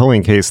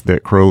compelling case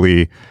that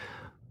Crowley,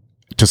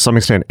 to some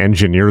extent,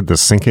 engineered the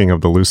sinking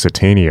of the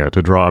Lusitania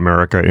to draw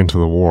America into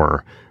the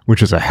war,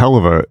 which is a hell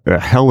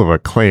of a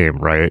claim,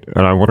 right?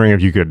 And I'm wondering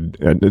if you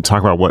could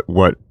talk about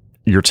what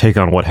your take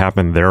on what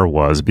happened there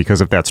was,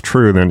 because if that's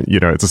true, then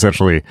it's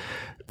essentially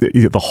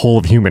the whole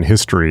of human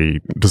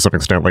history to some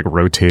extent like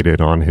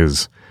rotated on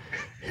his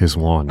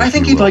wand. I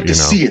think you'd like to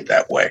see it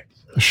that way.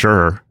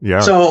 Sure. Yeah.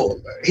 So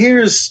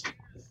here's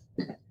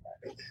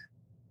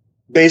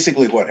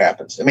basically what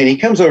happens. I mean, he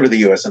comes over to the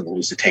U.S. in the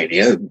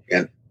Lusitania,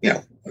 and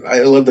I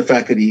love the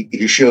fact that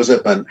he shows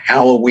up on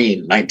Halloween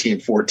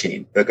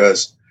 1914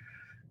 because,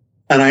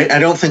 and I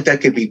don't think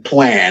that could be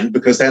planned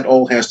because that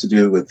all has to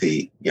do with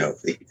the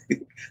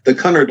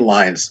Cunard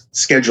Line's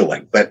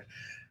scheduling. But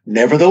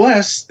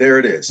nevertheless, there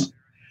it is.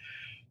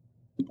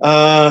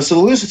 So the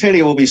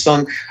Lusitania will be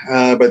sunk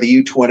by the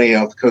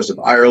U-20 off the coast of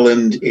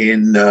Ireland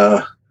in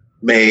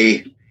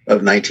May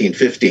of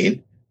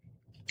 1915.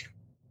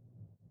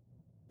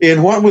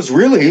 In what was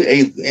really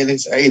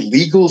a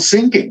legal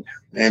sinking.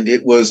 And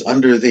it was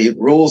under the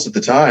rules at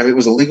the time, it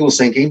was a legal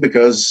sinking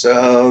because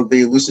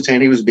the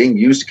Lusitania was being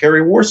used to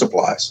carry war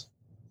supplies,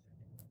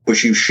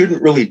 which you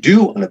shouldn't really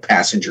do on a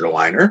passenger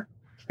liner.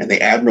 And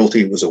the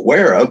Admiralty was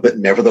aware of, but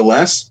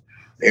nevertheless,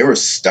 they were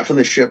stuffing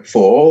the ship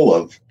full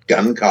of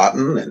gun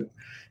cotton and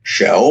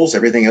shells,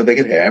 everything that they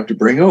could have to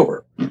bring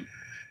over.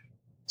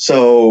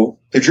 So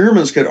the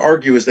Germans could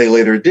argue, as they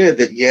later did,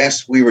 that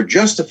yes, we were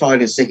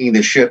justified in sinking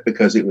the ship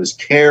because it was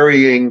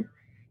carrying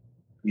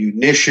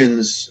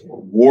munitions,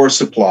 war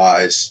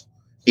supplies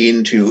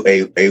into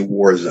a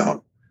war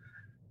zone.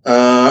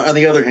 On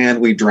the other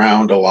hand, we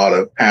drowned a lot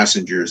of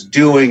passengers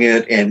doing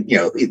it, and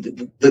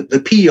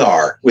the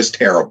PR was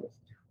terrible.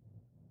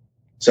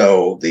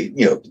 So the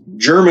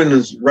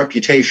Germans'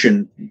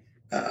 reputation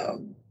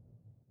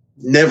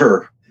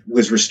never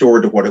was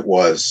restored to what it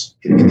was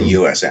in the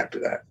U.S. after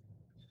that.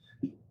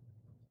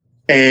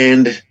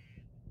 And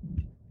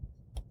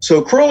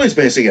so Crowley's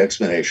basic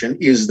explanation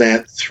is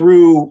that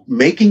through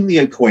making the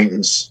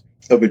acquaintance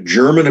of a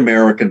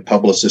German-American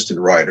publicist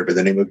and writer by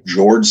the name of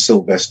George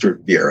Sylvester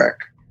Viereck,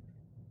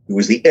 who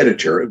was the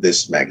editor of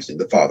this magazine,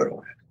 The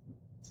Fatherland,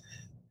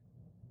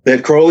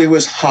 that Crowley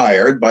was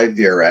hired by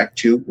Viereck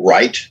to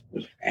write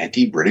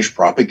anti-British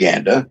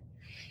propaganda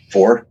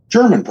for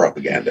German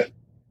propaganda.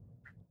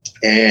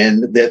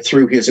 And that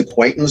through his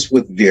acquaintance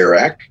with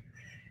Viereck,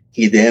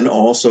 he then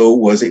also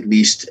was at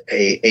least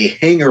a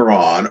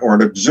hanger-on or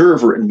an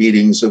observer in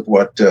meetings of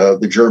what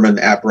the German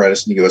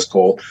apparatus in the U.S.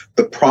 called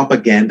the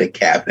propaganda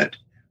cabinet.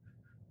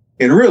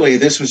 And really,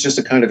 this was just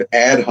a kind of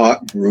ad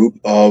hoc group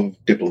of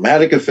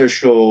diplomatic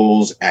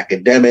officials,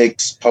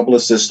 academics,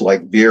 publicists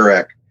like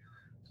Viereck,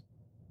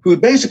 who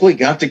basically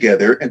got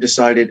together and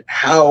decided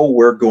how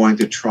we're going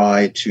to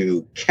try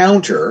to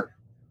counter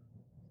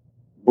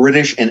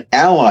British and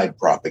Allied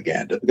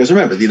propaganda. Because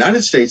remember, the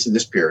United States in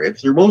this period,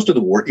 through most of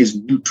the war, is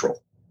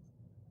neutral.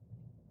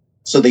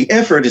 So the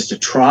effort is to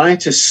try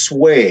to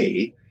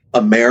sway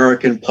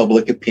American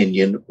public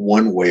opinion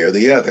one way or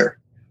the other.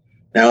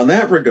 Now, in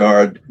that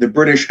regard, the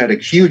British had a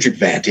huge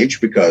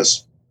advantage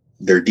because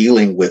they're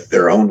dealing with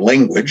their own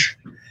language.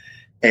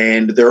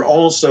 And they're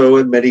also,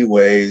 in many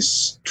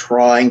ways,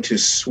 trying to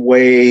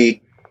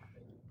sway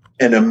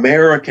an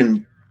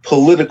American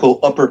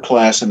political upper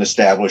class and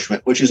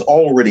establishment, which is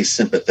already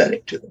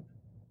sympathetic to them.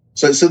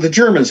 So the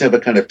Germans have a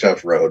kind of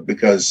tough road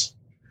because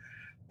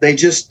they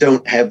just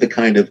don't have the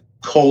kind of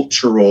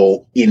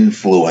cultural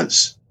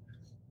influence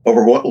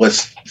over what,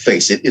 let's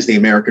face it, is the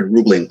American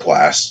ruling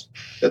class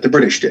that the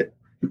British did.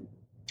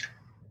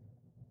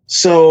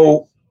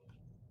 So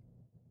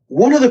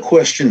one of the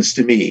questions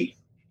to me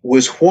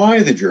was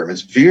why the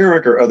Germans,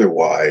 Viereck or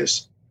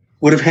otherwise,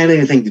 would have had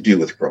anything to do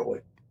with Crowley.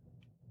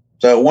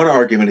 So one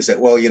argument is that,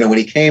 well, when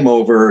he came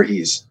over,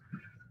 he's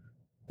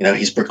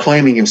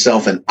proclaiming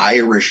himself an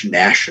Irish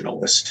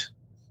nationalist.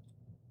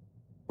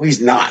 Well, he's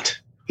not.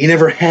 He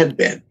never had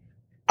been.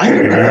 I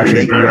don't know.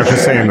 You actually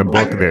say in the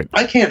book that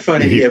I can't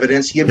find any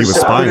evidence he was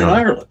spying in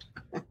Ireland.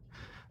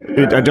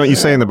 Don't you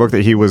say in the book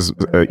that he was,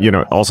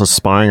 also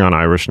spying on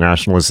Irish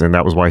nationalists, and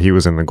that was why he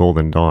was in the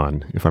Golden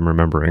Dawn, if I'm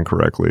remembering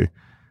correctly?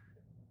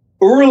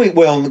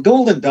 The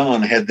Golden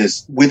Dawn had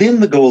this.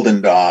 Within the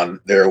Golden Dawn,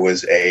 there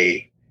was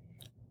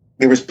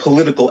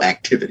political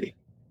activity,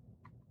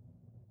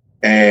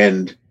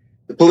 and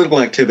the political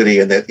activity,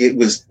 and that it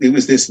was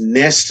this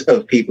nest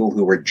of people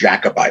who were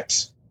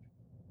Jacobites,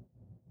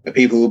 the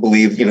people who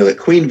believed, that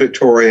Queen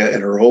Victoria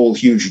and her whole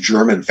huge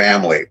German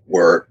family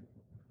were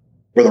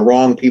the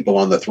wrong people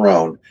on the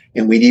throne,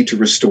 and we need to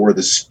restore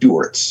the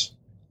Stuarts,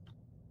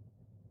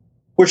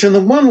 which on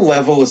the one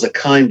level is a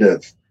kind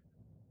of,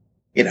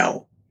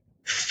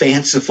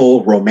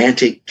 fanciful,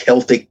 romantic,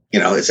 Celtic,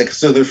 it's like,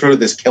 so there's sort of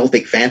this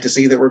Celtic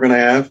fantasy that we're going to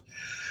have,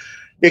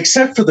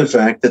 except for the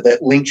fact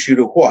that links you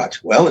to what?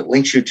 Well, it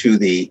links you to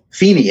the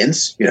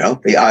Fenians,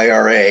 the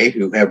IRA,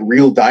 who have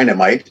real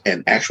dynamite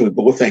and actually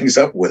blow things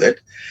up with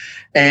it.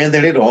 And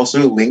then it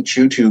also links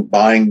you to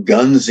buying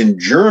guns in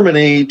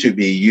Germany to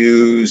be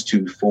used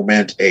to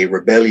foment a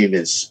rebellion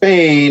in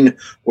Spain,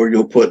 where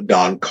you'll put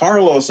Don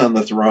Carlos on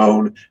the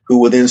throne, who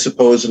will then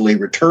supposedly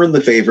return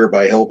the favor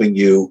by helping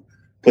you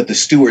put the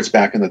Stuarts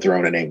back on the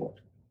throne in England.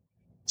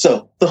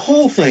 So the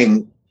whole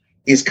thing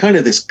is kind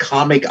of this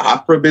comic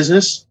opera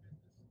business,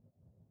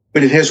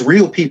 but it has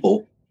real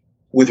people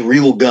with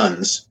real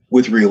guns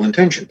with real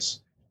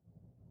intentions.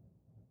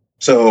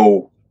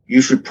 So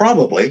you should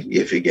probably,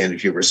 if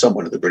you were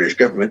someone of the British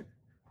government,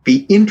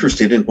 be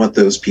interested in what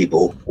those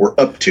people were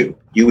up to.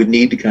 You would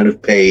need to kind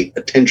of pay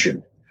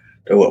attention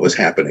to what was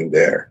happening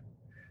there.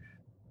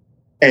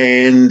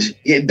 And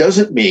it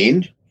doesn't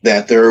mean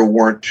that there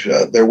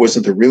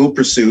wasn't the real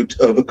pursuit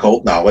of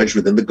occult knowledge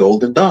within the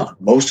Golden Dawn.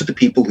 Most of the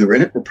people who were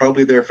in it were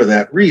probably there for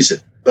that reason.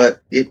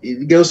 But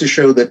it goes to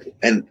show that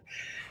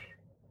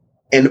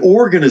an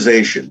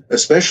organization,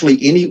 especially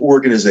any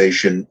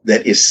organization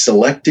that is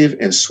selective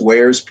and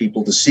swears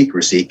people to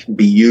secrecy, can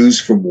be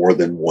used for more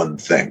than one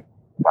thing.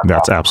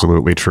 That's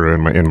absolutely true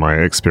in my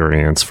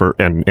experience, for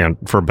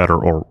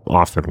better or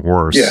often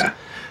worse. Yeah.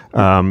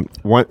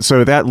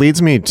 So that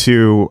leads me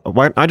to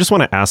I just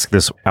want to ask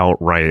this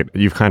outright.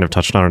 You've kind of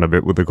touched on it a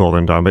bit with the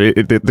Golden Dawn, but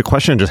the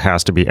question just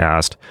has to be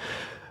asked.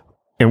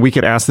 And we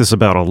could ask this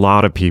about a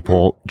lot of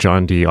people,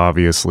 John Dee,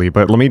 obviously,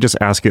 but let me just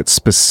ask it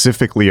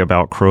specifically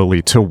about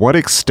Crowley. To what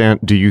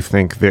extent do you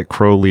think that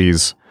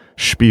Crowley's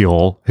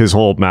spiel, his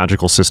whole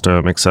magical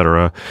system,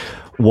 etc.,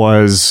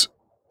 was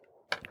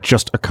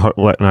just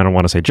and I don't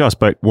want to say just,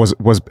 but was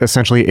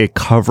essentially a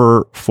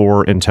cover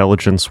for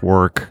intelligence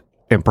work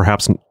and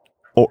perhaps,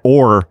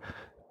 or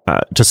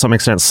to some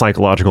extent,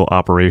 psychological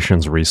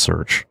operations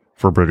research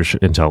for British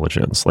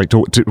intelligence? Like,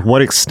 to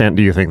what extent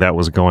do you think that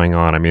was going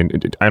on? I mean,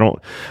 I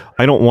don't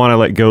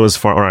want to go as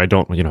far, or I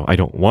don't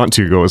want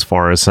to go as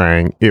far as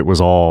saying it was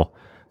all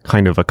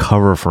kind of a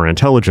cover for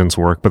intelligence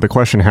work, but the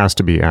question has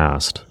to be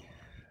asked.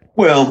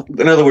 Well,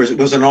 in other words, it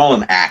wasn't all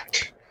an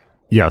act.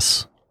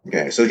 Yes.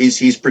 Okay, so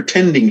he's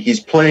pretending, he's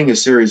playing a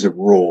series of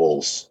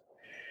roles.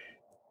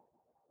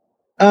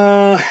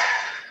 My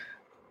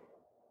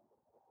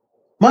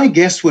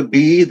guess would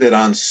be that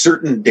on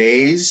certain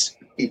days,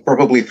 he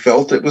probably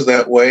felt it was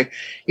that way.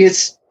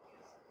 It's,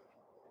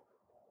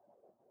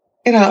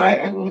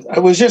 I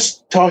was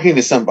just talking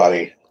to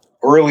somebody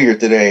earlier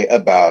today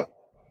about,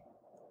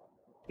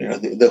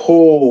 the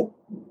whole,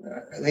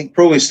 I think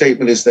Crowley's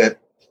statement is that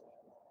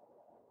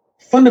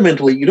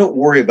fundamentally, you don't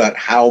worry about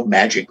how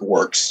magic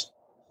works.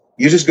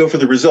 You just go for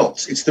the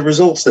results. It's the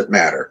results that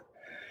matter.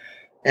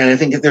 And I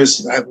think that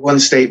there's one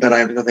statement,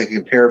 I don't think I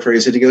can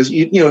paraphrase it. He goes,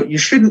 you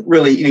shouldn't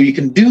really, you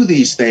can do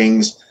these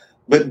things,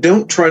 but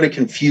don't try to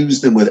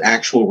confuse them with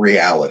actual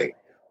reality.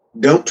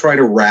 Don't try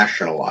to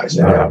rationalize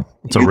it. Yeah,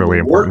 it's a really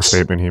important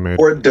statement he made.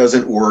 Or it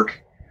doesn't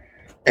work.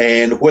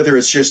 And whether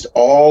it's just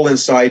all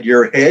inside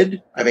your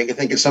head, I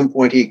think at some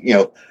point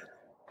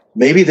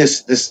maybe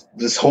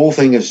this whole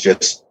thing is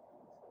just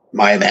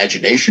my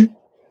imagination.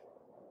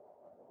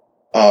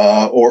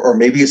 Or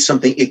maybe it's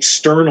something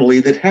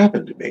externally that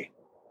happened to me.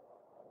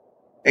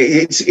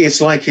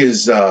 It's like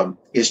his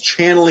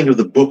channeling of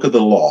the Book of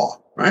the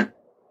Law, right?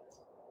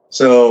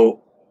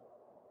 So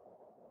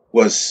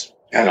was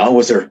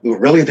there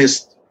really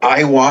this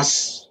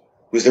was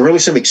there really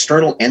some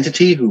external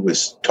entity who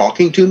was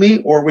talking to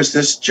me, or was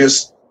this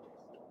just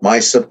my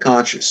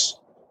subconscious?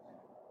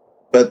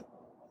 But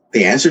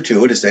the answer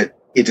to it is that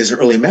it doesn't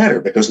really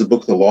matter, because the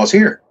Book of the Law is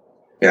here.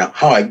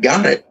 How I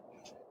got it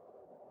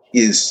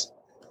is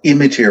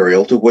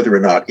immaterial to whether or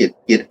not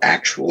it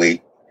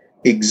actually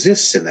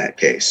exists in that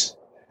case.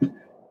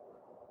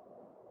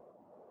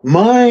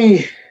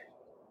 My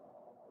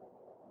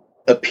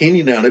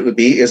opinion on it would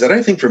be is that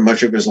I think for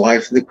much of his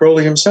life that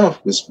Crowley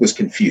himself was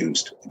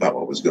confused about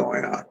what was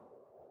going on.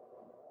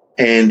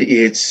 And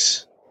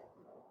it's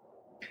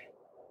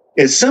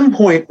at some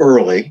point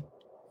early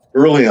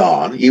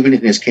on, even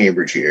in his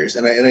Cambridge years,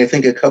 and I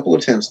think a couple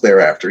of attempts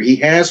thereafter, he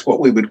has what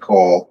we would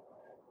call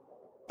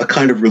a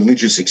kind of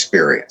religious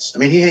experience. I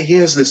mean, he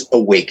has this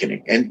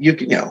awakening, and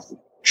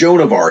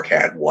Joan of Arc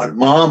had one,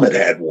 Muhammad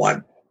had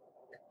one.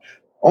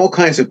 All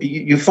kinds of,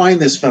 you find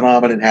this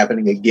phenomenon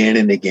happening again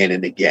and again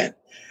and again.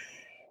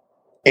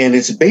 And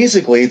it's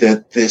basically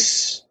that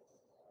this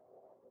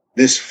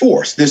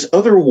force, this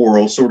other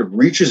world sort of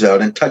reaches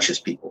out and touches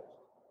people.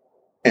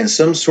 And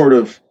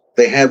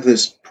they have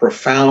this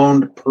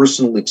profound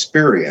personal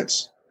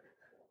experience.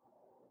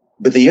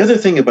 But the other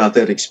thing about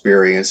that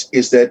experience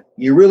is that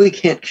you really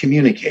can't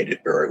communicate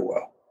it very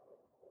well.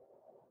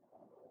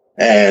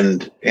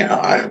 And,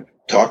 I've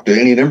talked to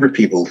any number of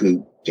people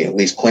who at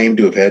least claim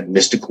to have had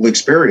mystical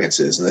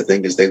experiences. And the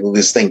thing is,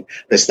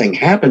 this thing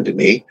happened to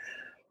me.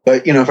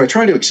 But, if I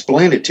try to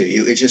explain it to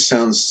you, it just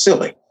sounds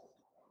silly.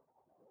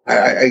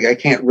 I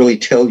can't really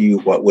tell you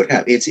what would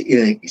happen. It's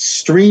an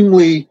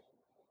extremely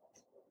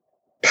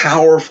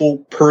powerful,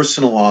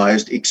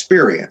 personalized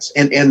experience.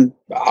 And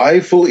I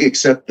fully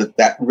accept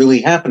that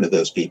really happened to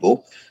those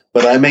people,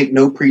 but I make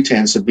no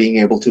pretense of being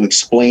able to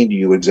explain to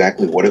you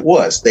exactly what it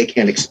was. They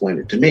can't explain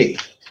it to me.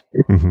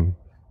 Mm-hmm.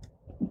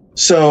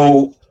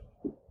 So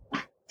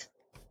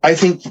I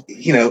think,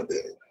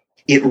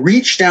 it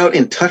reached out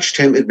and touched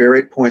him at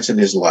various points in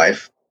his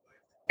life,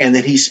 and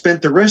that he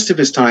spent the rest of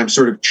his time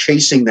sort of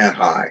chasing that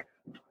high.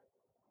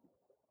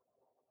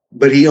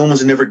 But he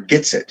almost never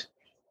gets it.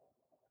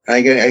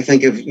 I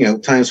think of,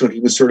 times when he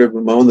would sort of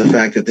bemoan the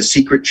fact that the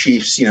secret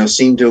chiefs,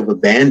 seem to have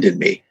abandoned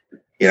me.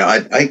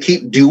 I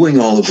keep doing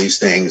all of these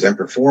things. I'm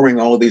performing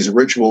all of these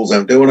rituals.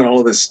 I'm doing all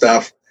of this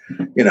stuff,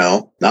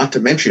 not to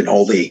mention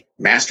all the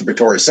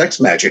masturbatory sex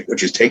magic,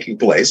 which is taking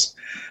place.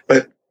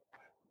 But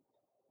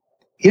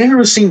he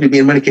never seemed to be,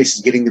 in many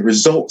cases, getting the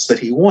results that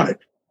he wanted.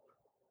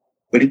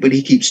 but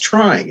he keeps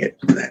trying it.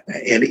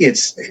 And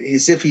it's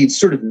as if he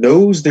sort of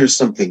knows there's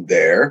something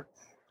there,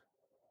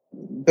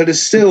 but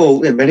is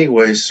still in many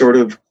ways sort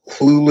of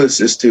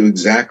clueless as to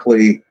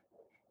exactly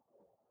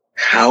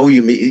how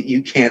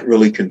you can't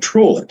really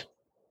control it.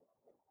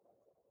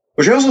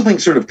 Which I also think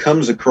sort of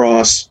comes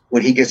across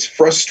when he gets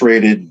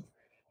frustrated,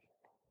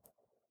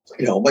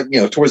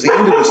 towards the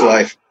end of his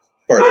life.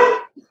 Pardon.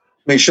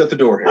 Let me shut the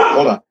door here.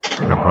 Hold on.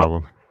 No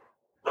problem.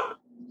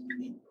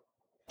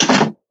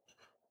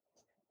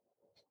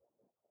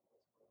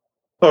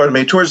 Pardon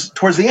me. Towards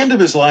the end of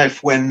his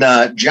life, when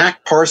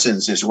Jack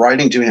Parsons is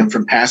writing to him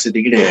from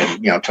Pasadena,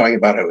 and talking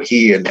about how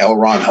he and L.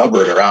 Ron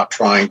Hubbard are out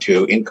trying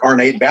to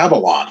incarnate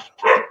Babylon,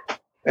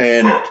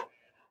 and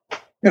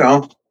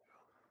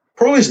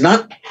Crowley's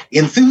not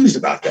enthused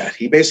about that.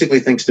 He basically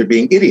thinks they're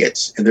being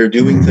idiots and they're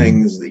doing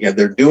things.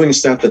 They're doing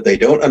stuff that they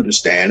don't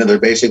understand, and they're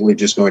basically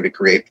just going to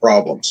create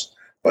problems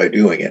by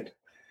doing it.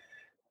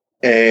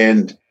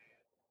 And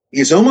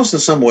it's almost in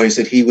some ways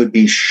that he would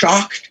be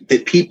shocked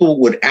that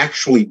people would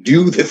actually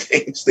do the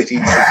things that he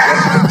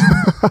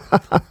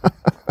suggested.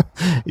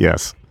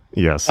 Yes,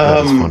 that's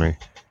funny.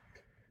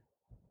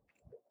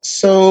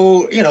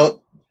 So,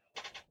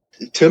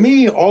 to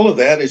me, all of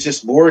that is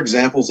just more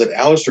examples that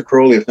Aleister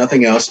Crowley, if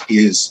nothing else,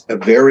 is a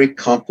very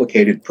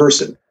complicated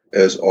person,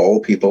 as all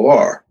people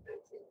are.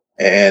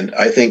 And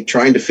I think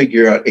trying to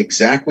figure out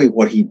exactly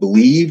what he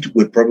believed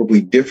would probably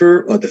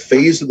differ on the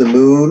phase of the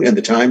moon and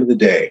the time of the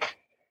day.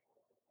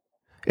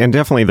 And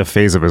definitely the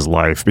phase of his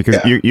life, because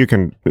you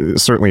can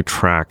certainly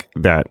track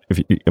that.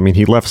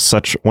 He left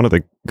one of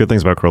the good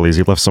things about Crowley is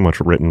he left so much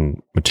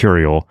written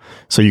material,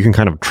 so you can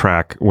kind of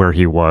track where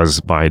he was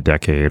by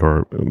decade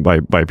or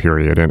by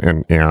period.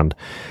 And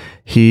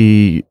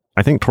he,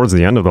 I think towards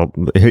the end of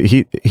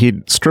he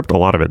stripped a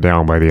lot of it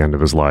down by the end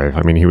of his life.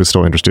 I mean, he was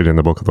still interested in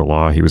the Book of the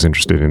Law. He was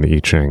interested in the I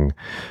Ching,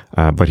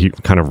 but he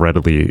kind of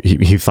readily,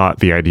 he thought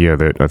the idea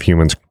of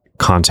humans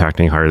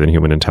contacting higher than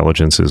human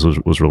intelligences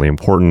was really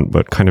important,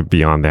 but kind of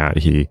beyond that,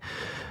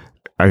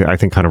 I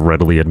think kind of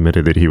readily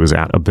admitted that he was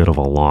at a bit of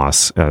a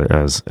loss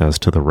as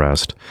to the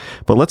rest.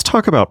 But let's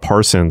talk about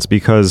Parsons,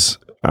 because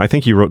I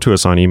think you wrote to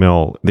us on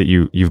email that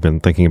you've been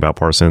thinking about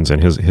Parsons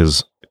and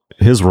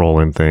his role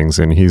in things,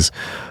 and he's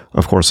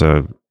of course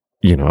a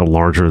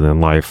larger than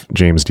life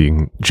James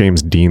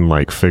Dean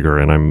like figure,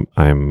 and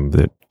I'm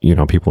that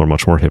people are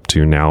much more hip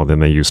to now than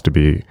they used to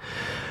be.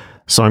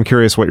 So I'm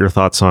curious what your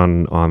thoughts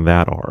on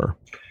that are.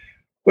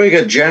 Well, you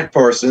got Jack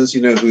Parsons,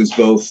 who's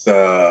both,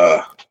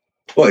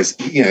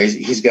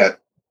 he's got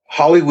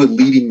Hollywood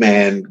leading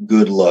man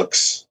good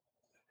looks.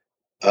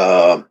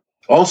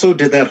 Also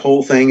did that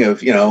whole thing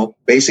of,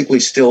 basically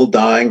still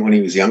dying when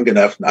he was young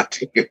enough not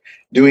to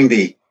doing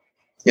the,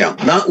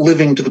 not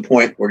living to the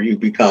point where you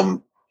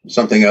become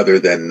something other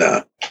than,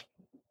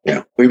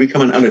 where you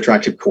become an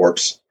unattractive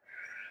corpse.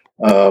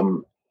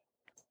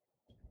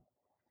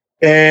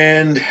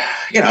 And,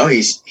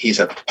 he's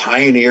a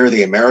pioneer of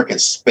the American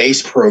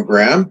space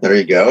program. There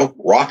you go.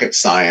 Rocket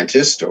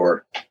scientist,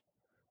 or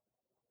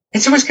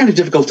it's always kind of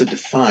difficult to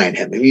define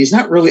him. I mean, he's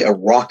not really a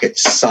rocket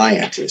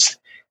scientist.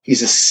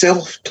 He's a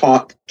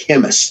self-taught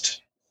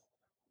chemist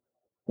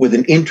with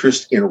an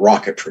interest in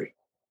rocketry,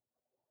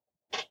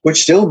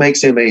 which still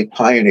makes him a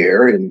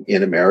pioneer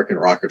in American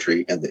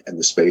rocketry and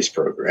the space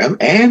program.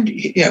 And,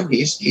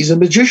 he's a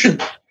magician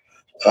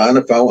and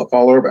a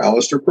follower of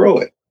Aleister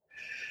Crowley.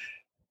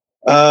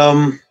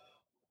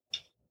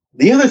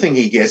 The other thing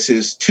he gets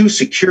is 2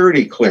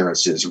 security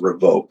clearances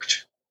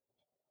revoked.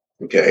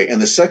 Okay.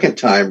 And the second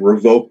time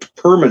revoked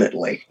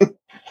permanently.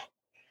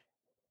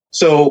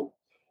 So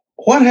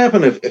what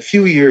happened a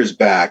few years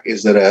back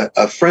is that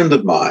a friend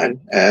of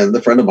mine, and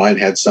the friend of mine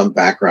had some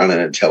background in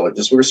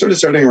intelligence. We were sort of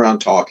starting around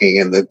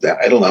talking, and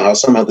I don't know how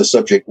somehow the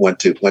subject went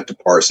to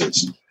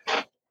Parsons.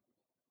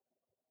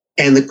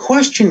 And the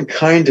question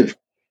kind of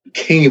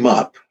came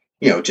up,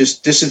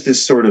 just this is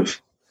this sort of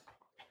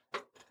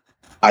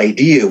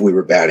idea we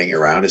were batting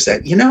around, is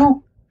that,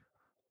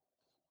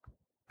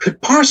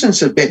 could Parsons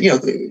have been,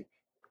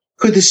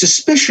 could the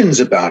suspicions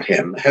about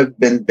him have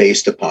been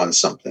based upon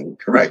something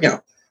correct?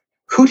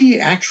 Could he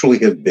actually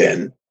have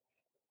been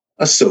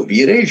a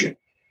Soviet agent?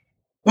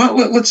 Well,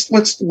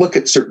 let's look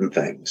at certain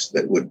things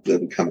that would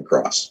come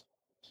across.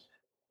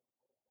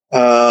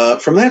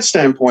 From that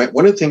standpoint,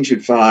 one of the things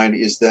you'd find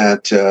is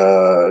that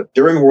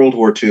during World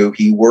War II,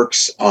 he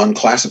works on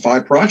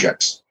classified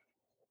projects.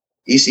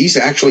 He's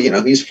actually,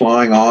 he's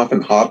flying off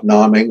and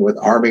hobnobbing with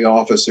Army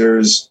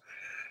officers.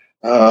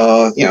 He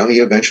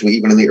eventually,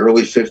 even in the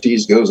early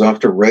 50s, goes off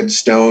to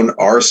Redstone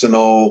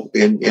Arsenal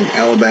in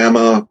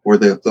Alabama, where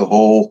the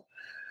whole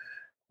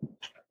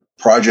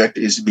project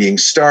is being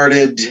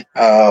started. He's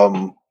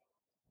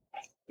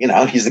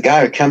the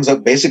guy who comes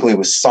up basically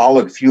with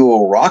solid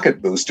fuel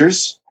rocket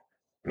boosters.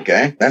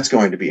 Okay, that's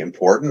going to be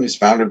important. He's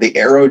founded the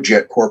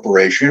Aerojet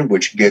Corporation,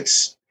 which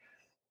gets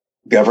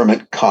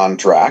government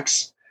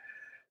contracts.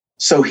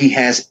 So he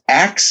has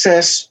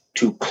access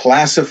to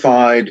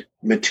classified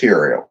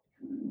material,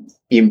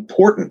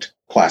 important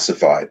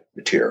classified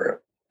material.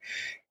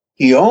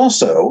 He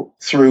also,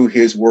 through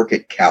his work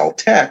at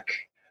Caltech,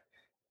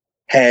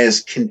 has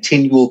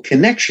continual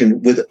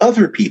connection with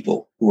other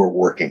people who are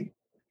working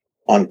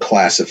on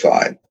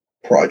classified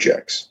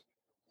projects.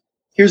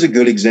 Here's a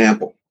good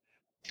example.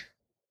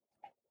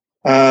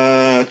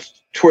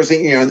 Towards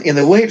the, in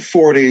the late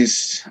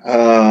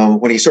 40s,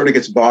 when he sort of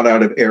gets bought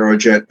out of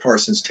Aerojet,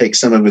 Parsons takes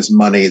some of his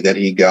money that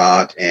he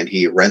got and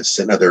he rents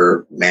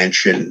another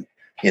mansion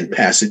in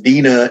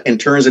Pasadena and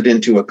turns it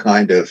into a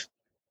kind of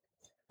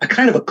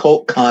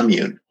occult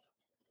commune.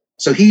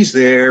 So he's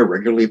there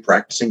regularly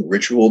practicing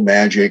ritual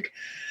magic,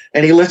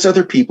 and he lets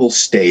other people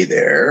stay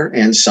there.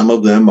 And some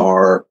of them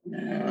are,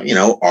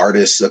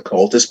 artists,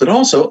 occultists, but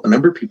also a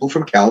number of people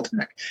from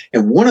Caltech.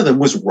 And one of them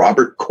was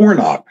Robert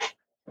Cornog.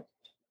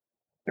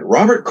 And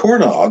Robert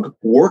Cornog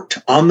worked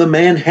on the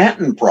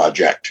Manhattan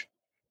Project.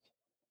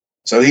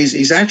 So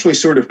he's actually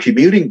sort of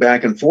commuting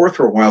back and forth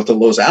for a while to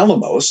Los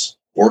Alamos,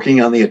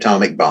 working on the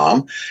atomic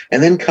bomb,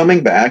 and then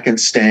coming back and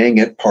staying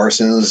at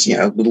Parsons,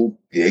 little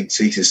gigs.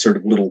 He's a sort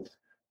of little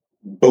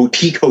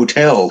boutique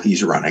hotel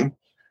he's running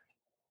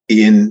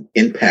in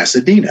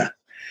Pasadena.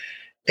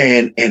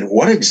 And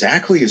what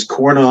exactly is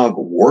Cornog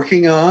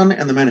working on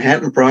in the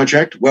Manhattan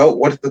Project? Well,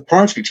 what the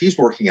project he's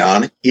working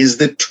on is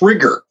the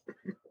trigger.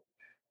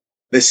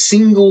 The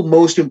single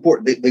most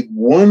important, the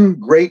one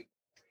great,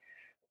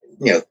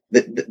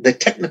 the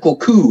technical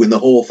coup in the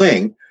whole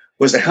thing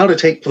was how to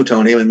take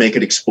plutonium and make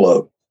it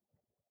explode.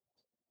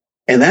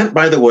 And that,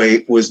 by the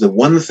way, was the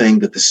one thing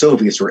that the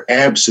Soviets were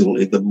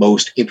absolutely the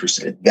most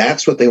interested in.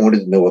 That's what they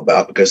wanted to know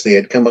about because they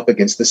had come up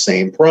against the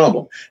same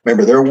problem.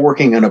 Remember, they're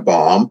working on a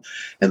bomb,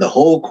 and the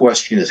whole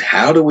question is,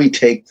 how do we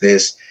take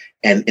this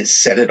and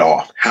set it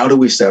off? How do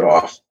we set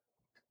off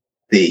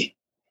the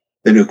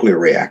nuclear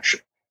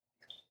reaction?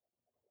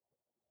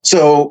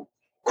 So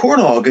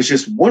Cornog is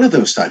just one of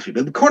those types of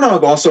people.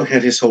 Cornog also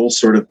had his whole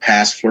sort of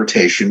past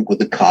flirtation with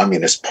the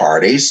Communist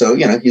Party. So,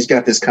 he's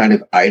got this kind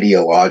of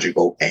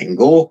ideological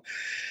angle.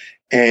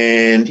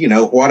 And,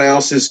 what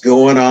else is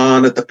going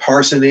on at the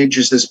Parsonage,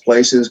 as this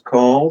place is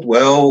called?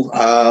 Well,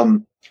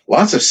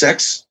 lots of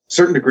sex,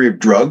 certain degree of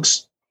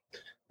drugs,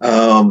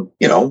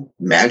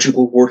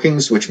 magical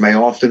workings, which may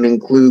often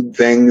include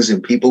things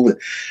and people.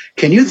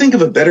 Can you think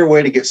of a better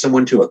way to get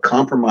someone to a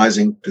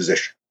compromising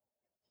position?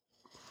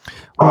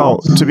 Well,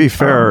 to be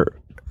fair,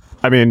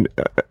 I mean,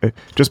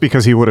 just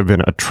because he would have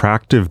been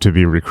attractive to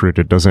be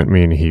recruited doesn't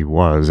mean he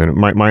was. And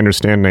my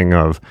understanding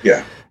of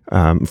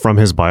from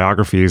his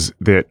biographies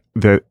that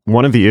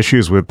one of the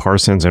issues with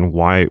Parsons and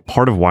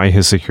part of why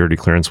his security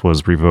clearance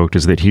was revoked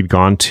is that he'd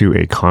gone to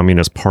a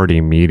Communist Party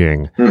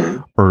meeting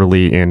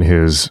early in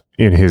his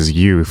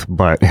youth,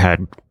 but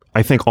had,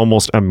 I think,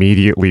 almost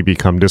immediately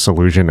become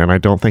disillusioned, and I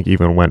don't think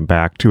even went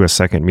back to a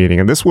second meeting.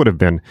 And this would have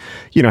been,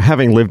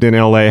 having lived in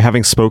LA,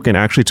 having spoken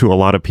actually to a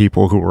lot of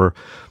people who were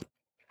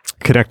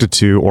connected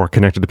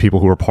to people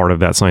who were part of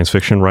that science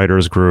fiction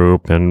writers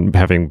group, and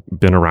having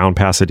been around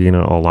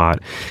Pasadena a lot,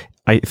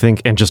 I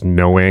think, and just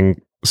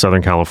knowing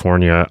Southern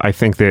California, I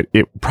think that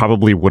it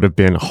probably would have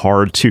been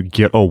hard to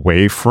get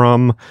away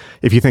from,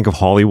 if you think of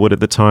Hollywood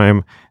at the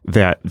time,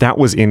 that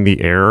was in the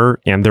air,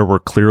 and there were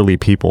clearly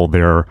people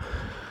there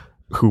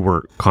who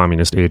were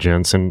communist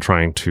agents and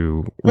trying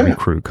to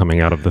recruit coming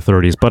out of the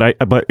 30s.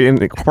 But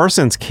in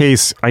Parsons'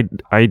 case,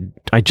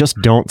 I just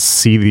don't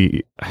see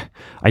the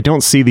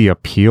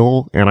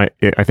appeal. And I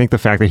think the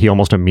fact that he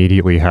almost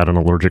immediately had an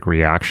allergic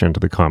reaction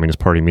to the Communist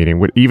Party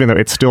meeting, even though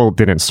it still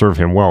didn't serve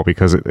him well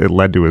because it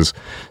led to his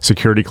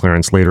security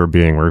clearance later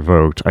being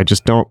revoked. I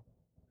don't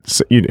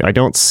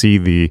see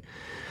the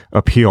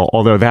appeal.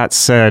 Although that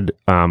said,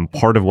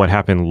 part of what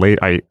happened late,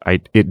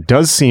 it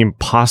does seem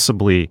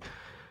possibly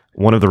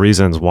one of the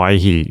reasons why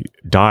he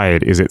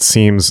died is it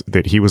seems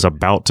that he was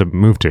about to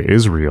move to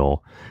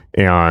Israel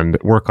and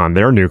work on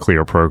their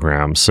nuclear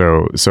program.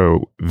 So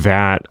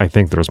that, I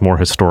think there's more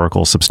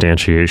historical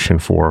substantiation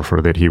for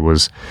that he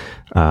was,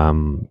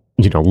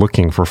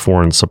 looking for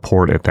foreign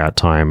support at that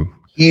time.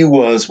 He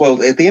was,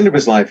 well, at the end of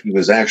his life, he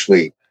was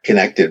actually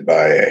connected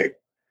by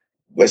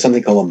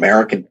something called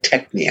American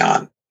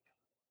Technion.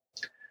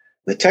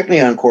 The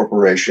Technion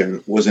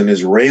Corporation was an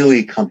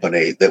Israeli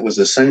company that was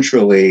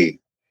essentially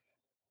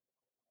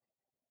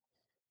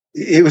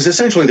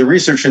the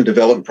research and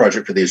development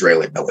project for the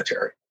Israeli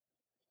military.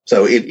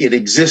 So it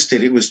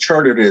existed. It was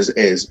chartered as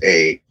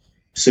a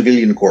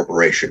civilian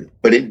corporation,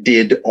 but it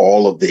did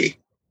all of the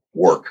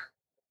work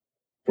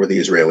for the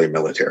Israeli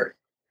military.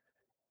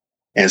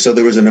 And so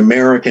there was an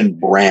American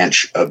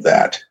branch of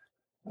that.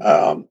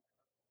 I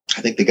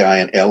think the guy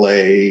in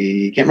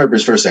LA, can't remember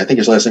his first name, I think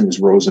his last name was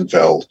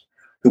Rosenfeld,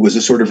 who was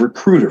a sort of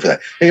recruiter for that.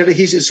 And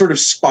he's a sort of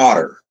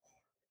spotter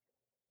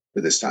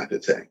for this type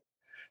of thing.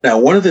 Now,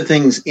 one of the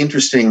things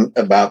interesting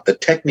about the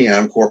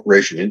Technion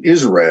Corporation in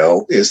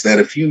Israel is that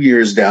a few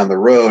years down the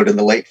road, in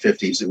the late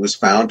 50s, it was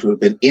found to have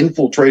been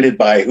infiltrated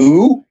by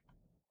who?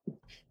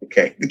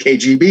 Okay, the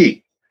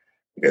KGB.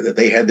 That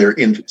they had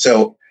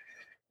so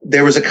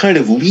there was a kind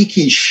of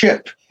leaky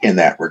ship in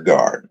that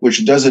regard,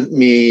 which doesn't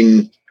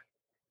mean,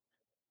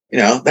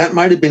 that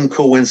might have been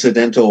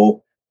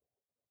coincidental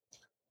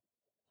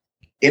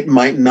it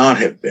might not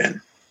have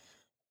been.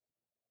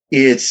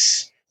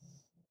 Let's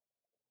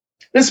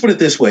put it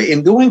this way.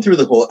 In going through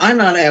the whole, I'm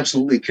not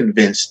absolutely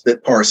convinced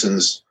that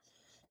Parsons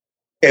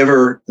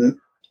ever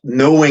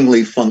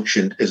knowingly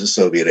functioned as a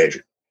Soviet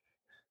agent.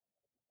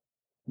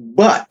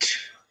 But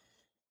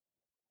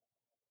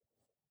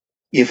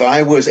if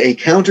I was a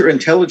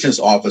counterintelligence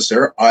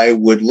officer,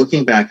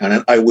 looking back on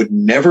it, I would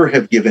never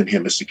have given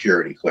him a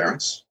security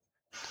clearance.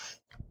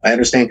 I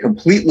understand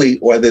completely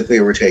why that they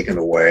were taken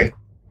away.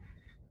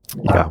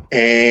 Yeah.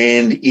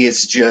 And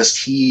it's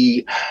just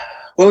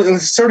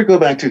let's sort of go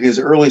back to his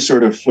early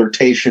sort of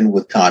flirtation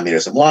with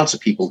communism. Lots of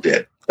people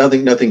did.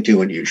 Nothing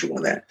too unusual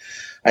in that.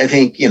 I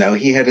think,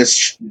 he had a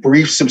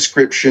brief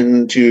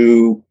subscription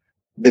to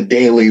the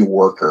Daily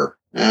Worker.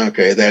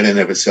 Okay, that in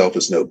of itself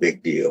is no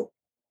big deal.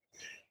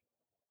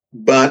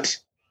 But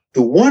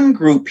the one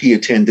group he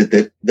attended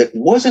that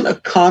wasn't a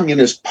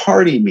Communist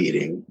Party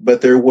meeting,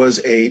 but there was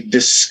a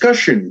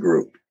discussion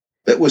group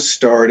that was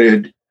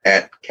started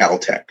at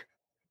Caltech.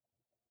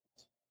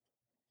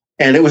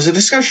 And it was a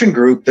discussion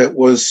group that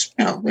was,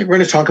 we were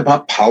going to talk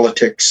about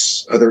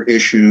politics, other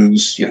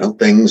issues,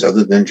 things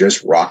other than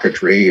just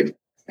rocketry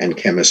and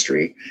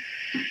chemistry.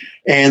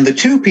 And the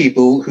two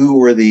people who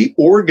were the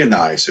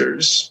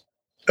organizers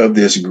of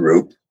this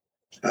group,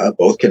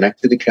 both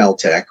connected to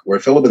Caltech, were a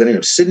fellow by the name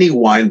of Sidney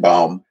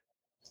Weinbaum,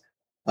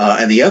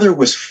 and the other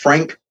was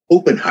Frank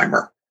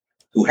Oppenheimer,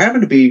 who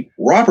happened to be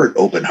Robert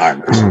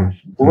Oppenheimer's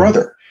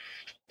brother.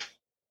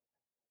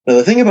 Now,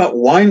 the thing about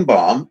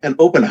Weinbaum and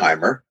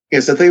Oppenheimer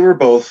is that they were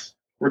both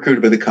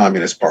recruited by the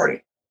Communist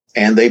Party,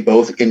 and they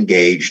both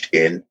engaged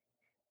in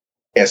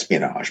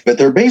espionage. But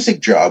their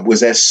basic job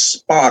was as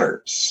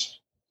spotters,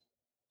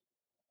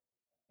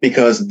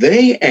 because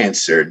they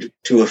answered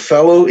to a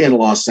fellow in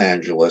Los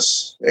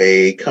Angeles,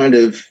 a kind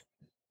of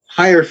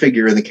higher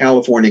figure in the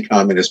California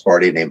Communist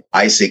Party named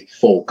Isaac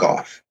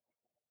Volkov.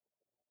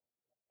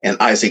 And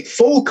Isaac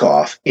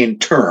Volkov, in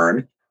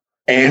turn,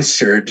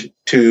 answered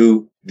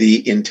to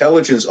the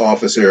intelligence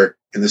officer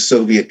in the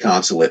Soviet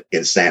consulate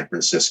in San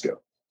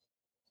Francisco.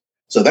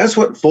 So that's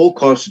what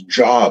Volkov's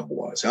job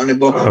was.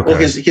 Well,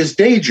 his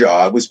day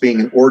job was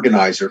being an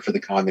organizer for the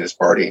Communist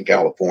Party in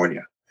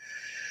California.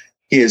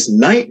 His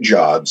night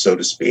job, so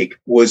to speak,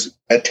 was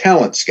a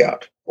talent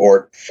scout,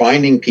 or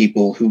finding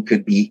people who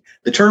could be,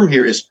 the term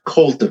here is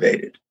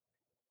cultivated.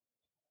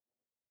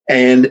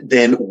 And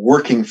then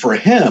working for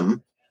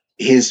him,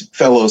 his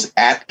fellows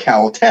at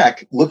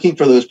Caltech, looking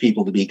for those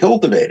people to be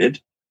cultivated,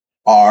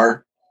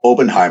 are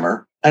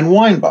Oppenheimer and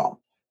Weinbaum.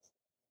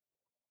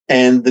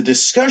 And the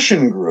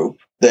discussion group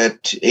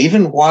that,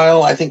 even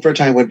while I think for a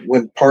time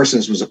when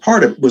Parsons was a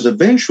part of, was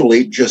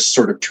eventually just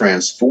sort of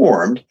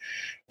transformed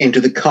into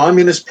the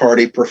Communist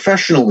Party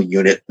Professional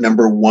Unit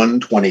number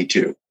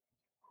 122.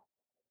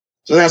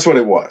 So that's what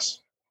it was.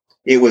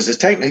 It was a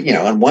technical,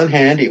 on one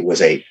hand, it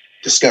was a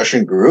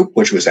discussion group,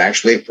 which was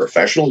actually a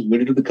professional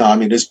unit of the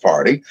Communist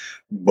Party.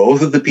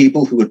 Both of the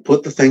people who would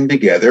put the thing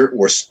together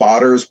were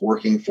spotters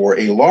working for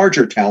a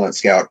larger talent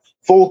scout,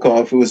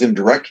 Volkov, who was in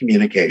direct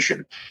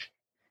communication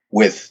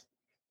with,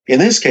 in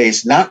this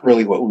case, not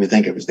really what we would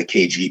think of as the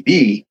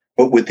KGB,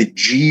 but with the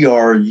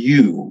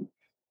GRU.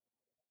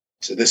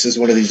 So this is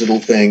one of these little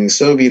things.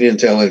 Soviet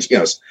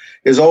intelligence,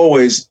 is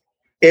always,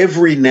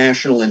 every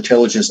national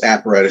intelligence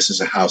apparatus is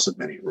a house of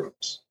many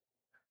rooms.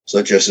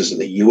 So just as in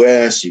the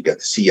US, you've got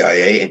the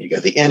CIA and you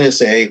got the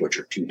NSA, which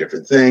are two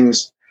different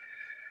things.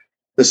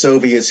 The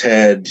Soviets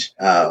had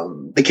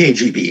the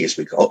KGB, as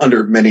we call it,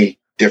 under many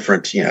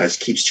different, it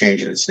keeps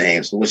changing its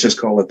names, but let's just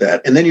call it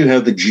that. And then you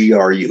have the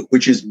GRU,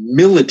 which is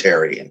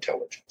military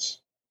intelligence.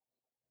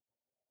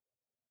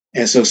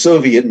 And so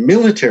Soviet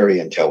military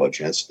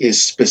intelligence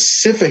is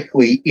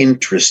specifically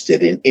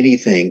interested in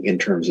anything in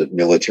terms of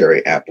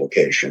military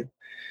application.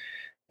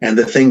 And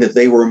the thing that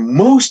they were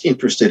most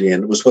interested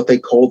in was what they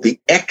called the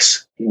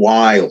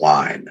XY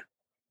line,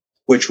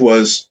 which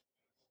was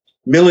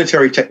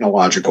military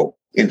technological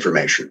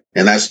information.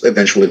 And that's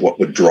eventually what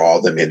would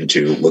draw them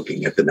into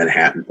looking at the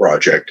Manhattan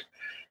Project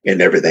and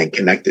everything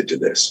connected to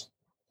this.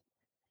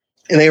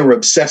 And they were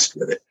obsessed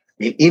with it.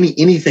 I mean,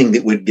 anything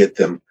that would get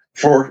them,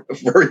 for a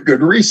very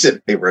good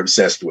reason, they were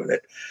obsessed with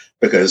it,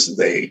 because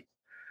they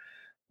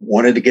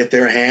wanted to get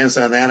their hands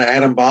on that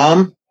atom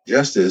bomb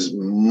just as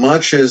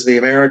much as the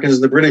Americans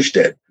and the British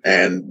did,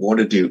 and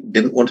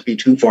didn't want to be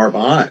too far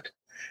behind.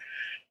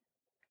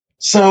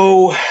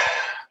 So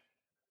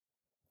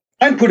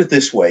I'd put it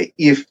this way.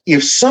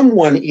 If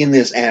someone in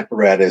this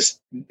apparatus,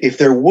 if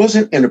there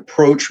wasn't an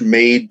approach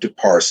made to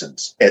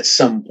Parsons at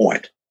some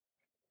point,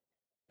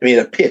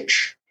 a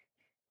pitch,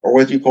 or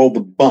what you call the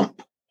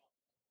bump,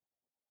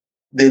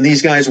 then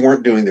these guys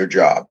weren't doing their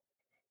job.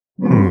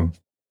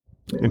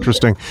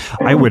 Interesting.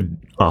 I would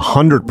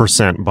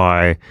 100%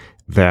 buy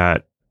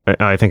that.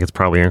 I think it's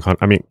probably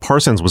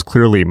Parsons was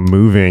clearly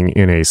moving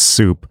in a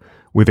soup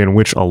within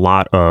which a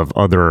lot of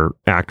other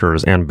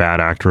actors and bad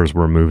actors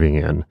were moving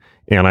in.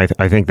 And I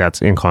think that's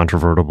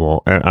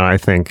incontrovertible. And I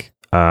think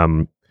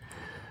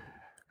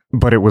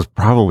But it was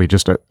probably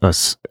just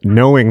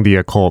knowing the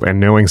occult and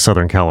knowing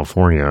Southern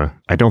California.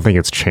 I don't think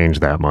it's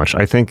changed that much.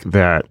 I think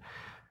that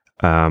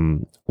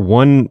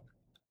one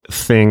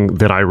thing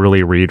that I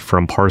really read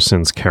from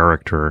Parsons'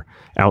 character,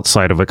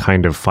 outside of a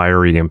kind of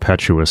fiery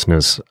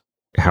impetuousness,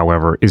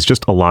 however, is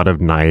just a lot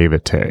of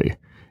naivete.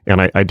 And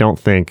I don't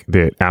think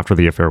that after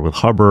the affair with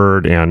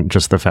Hubbard and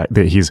just the fact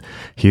that he's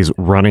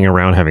running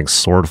around having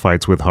sword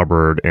fights with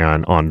Hubbard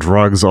and on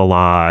drugs a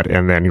lot,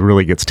 and then he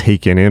really gets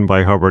taken in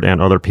by Hubbard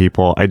and other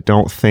people, I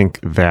don't think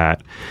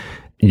that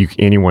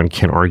anyone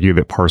can argue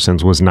that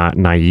Parsons was not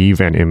naive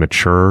and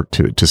immature,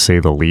 to say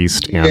the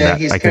least. And yeah,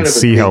 that he's I kind can of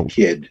see a how big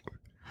kid.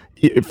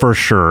 For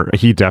sure,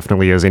 he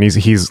definitely is, and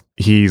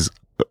he's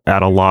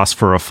at a loss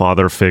for a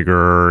father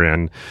figure,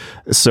 and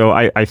so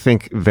I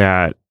think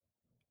that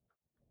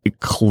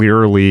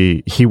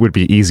clearly he would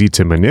be easy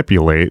to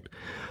manipulate,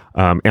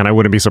 and I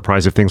wouldn't be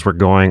surprised if things were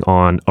going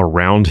on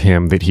around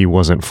him that he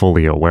wasn't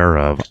fully aware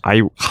of.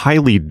 I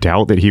highly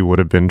doubt that he would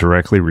have been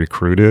directly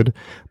recruited,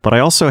 but I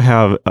also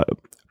have,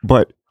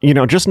 but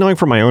just knowing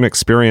from my own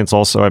experience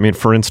also, I mean,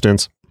 for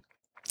instance,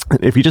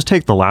 if you just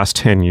take the last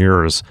 10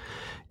 years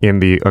in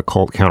the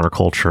occult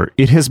counterculture,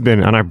 it has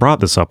been, and I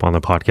brought this up on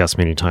the podcast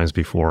many times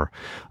before,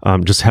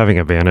 just having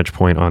a vantage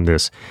point on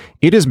this,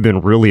 it has been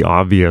really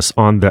obvious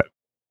on the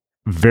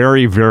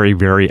very, very,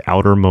 very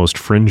outermost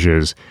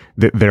fringes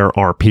that there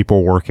are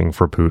people working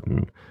for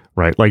Putin,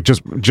 right? Like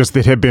just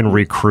that have been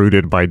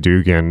recruited by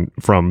Dugin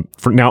from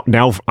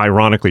now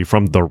ironically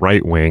from the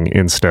right wing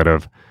instead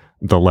of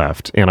the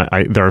left. And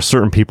there are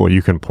certain people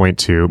you can point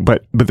to,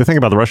 but the thing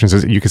about the Russians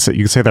is you can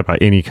say that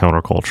about any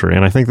counterculture.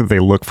 And I think that they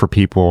look for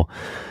people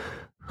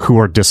who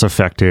are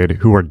disaffected,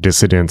 who are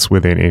dissidents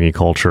within any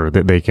culture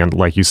that they can,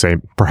 like you say,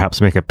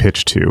 perhaps make a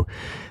pitch to.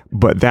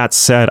 But that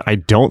said, I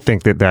don't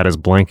think that is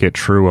blanket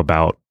true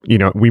about,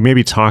 we may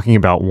be talking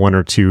about one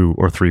or two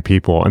or three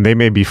people, and they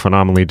may be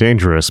phenomenally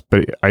dangerous,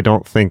 but I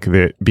don't think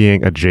that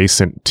being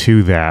adjacent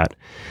to that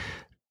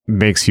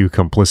makes you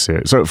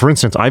complicit. So, for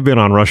instance, I've been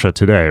on Russia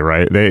Today,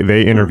 right?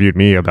 They interviewed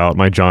me about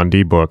my John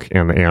Dee book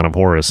and the Anne of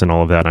Horus and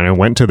all of that, and I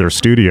went to their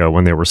studio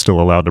when they were still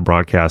allowed to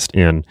broadcast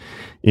on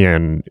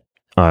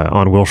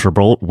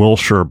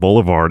Wilshire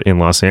Boulevard in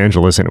Los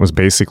Angeles, and it was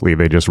basically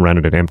they just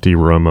rented an empty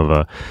room of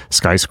a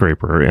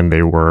skyscraper, and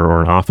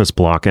or an office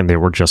block, and they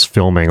were just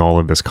filming all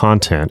of this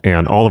content.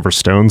 And Oliver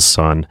Stone's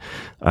son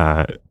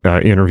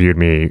interviewed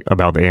me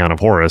about the Anne of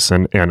Horus,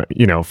 and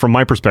from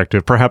my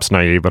perspective, perhaps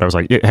naive, but I was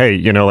like, hey,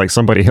 like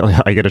somebody,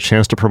 I get a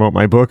chance to promote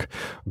my book,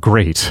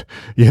 great,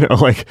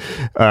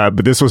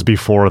 but this was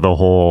before the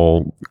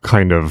whole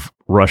kind of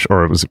rush,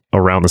 or it was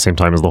around the same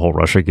time as the whole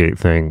Russiagate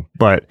thing,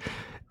 but.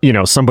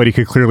 Somebody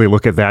could clearly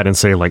look at that and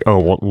say like,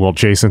 oh, well,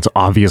 Jason's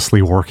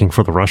obviously working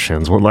for the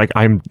Russians. Well, like,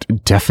 I'm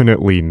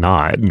definitely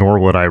not, nor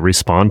would I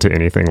respond to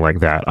anything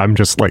like that. I'm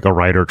just like a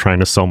writer trying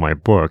to sell my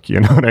book. You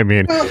know what I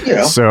mean?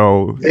 Well,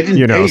 so, they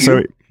didn't pay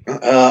you.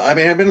 I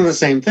mean, I've been in the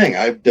same thing.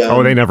 I've done.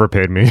 Oh, they never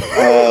paid me.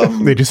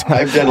 They just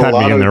I've done had a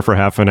lot me in of there for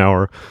half an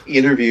hour.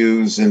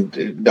 Interviews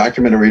and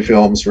documentary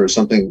films for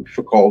something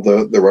called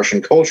the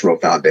Russian Cultural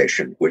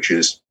Foundation, which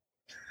is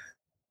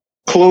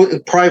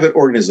private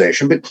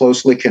organization, but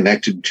closely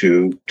connected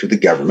to the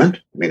government.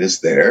 I mean, it's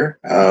there.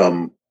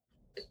 I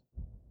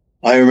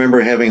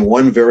remember having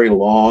one very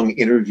long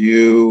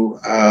interview.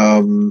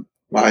 I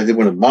did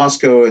one in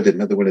Moscow. I did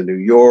another one in New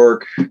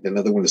York.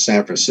 Another one in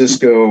San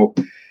Francisco.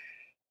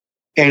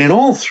 And in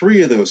all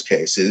three of those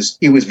cases,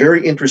 it was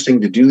very interesting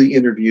to do the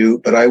interview.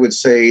 But I would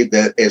say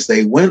that as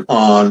they went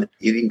on,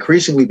 it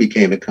increasingly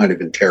became a kind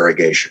of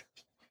interrogation.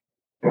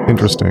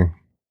 Interesting.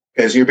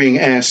 Because you're being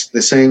asked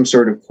the same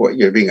sort of,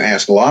 you're being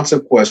asked lots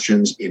of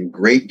questions in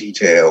great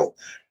detail,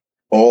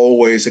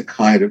 always a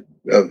kind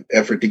of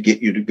effort to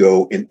get you to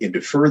go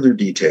into further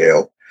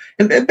detail.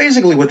 And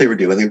basically what they were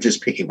doing, they were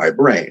just picking my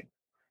brain.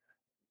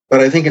 But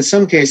I think in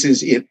some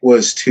cases it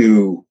was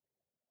to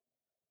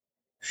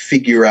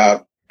figure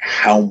out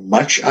how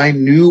much I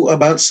knew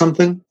about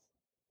something.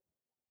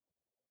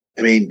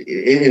 I mean,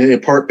 in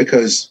part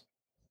because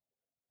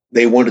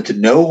they wanted to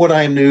know what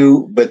I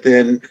knew, but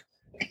then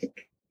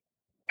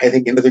I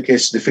think in other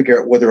cases to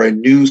figure out whether I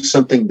knew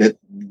something that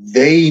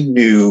they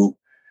knew.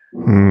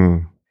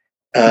 And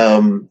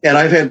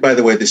I've had, by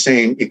the way, the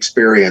same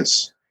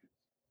experience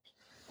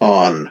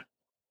on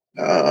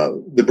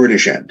the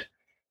British end.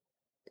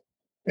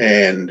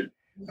 And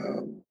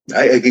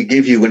I could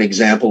give you an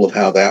example of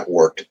how that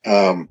worked.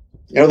 The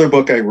other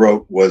book I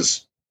wrote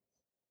was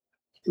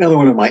another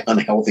one of my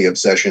unhealthy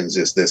obsessions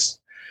is this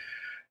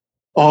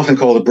often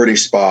called a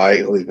British spy,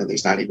 even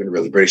he's not even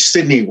really British,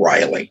 Sidney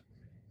Riley.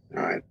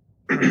 All right.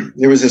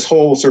 There was this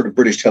whole sort of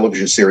British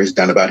television series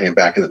done about him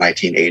back in the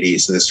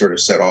 1980s, and this sort of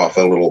set off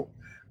a little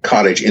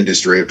cottage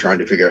industry of trying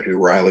to figure out who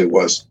Riley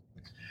was.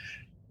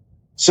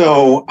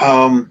 So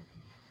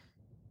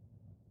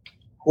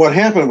what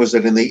happened was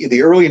that in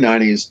the early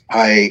 90s,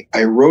 I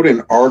wrote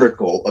an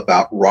article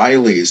about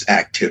Riley's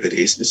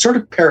activities. It sort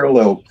of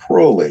paralleled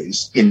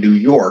Crowley's in New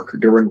York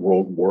during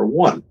World War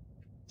I.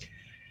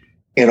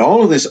 And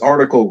all of this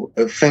article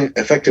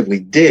effectively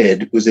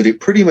did was that it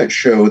pretty much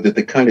showed that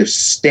the kind of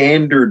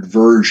standard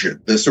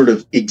version, the sort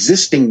of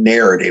existing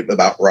narrative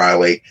about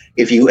Riley,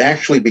 if you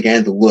actually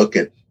began to look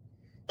at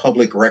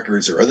public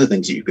records or other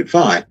things that you could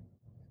find,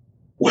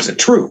 wasn't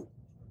true.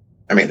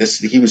 I mean,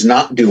 he was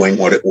not doing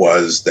what it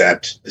was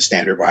that the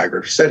standard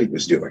biographer said he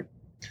was doing.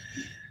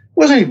 It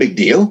wasn't any big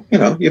deal.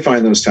 You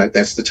find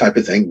that's the type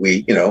of thing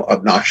we,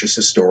 obnoxious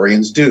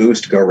historians do,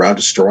 is to go around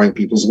destroying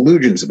people's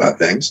illusions about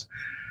things.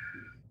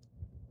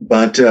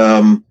 But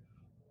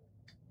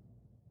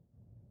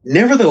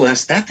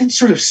nevertheless, that thing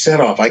sort of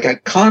set off. I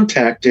got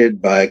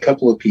contacted by a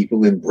couple of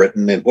people in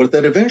Britain, and what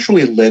that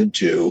eventually led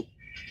to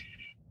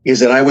is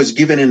that I was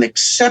given an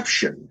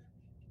exception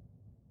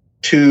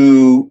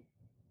to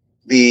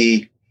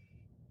the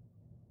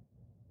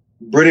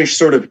British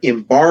sort of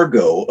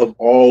embargo of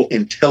all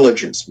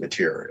intelligence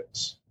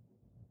materials.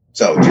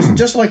 So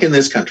just like in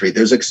this country,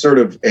 there's a sort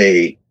of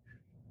a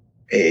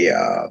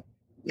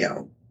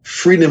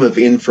Freedom of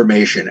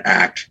Information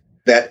Act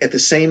that at the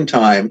same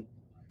time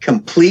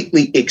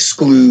completely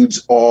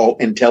excludes all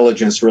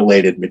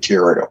intelligence-related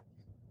material.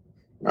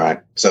 All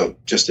right. So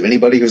just if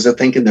anybody who's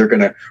thinking they're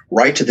going to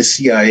write to the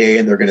CIA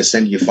and they're going to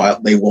send you a file,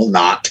 they will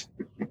not.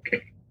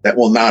 Okay. That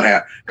will not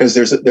happen, because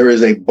there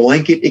is a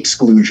blanket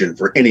exclusion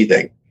for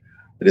anything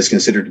that is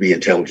considered to be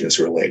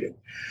intelligence-related.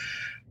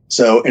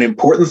 So an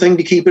important thing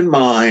to keep in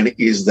mind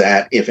is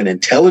that if an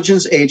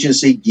intelligence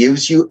agency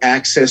gives you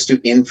access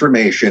to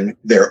information,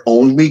 they're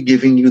only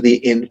giving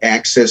you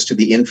access to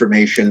the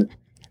information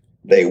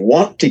they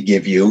want to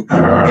give you,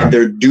 and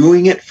they're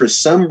doing it for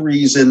some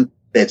reason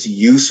that's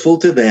useful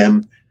to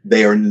them.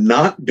 They are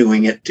not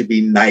doing it to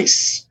be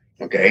nice.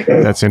 Okay,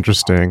 that's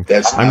interesting.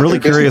 I'm really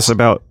curious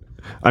about.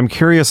 I'm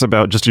curious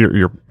about just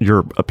your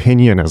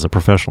opinion as a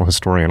professional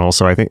historian.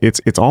 Also, I think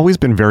it's always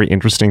been very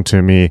interesting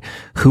to me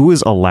who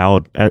is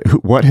allowed,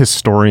 what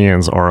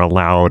historians are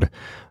allowed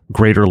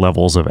greater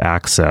levels of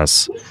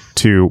access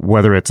to,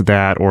 whether it's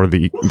that or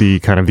the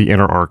kind of the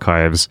inner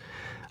archives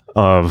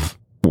of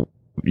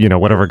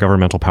whatever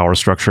governmental power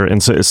structure.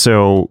 And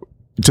so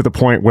to the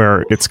point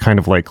where it's kind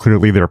of like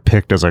clearly they're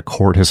picked as a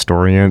court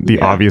historian.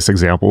 The obvious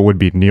example would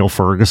be Neil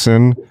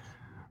Ferguson.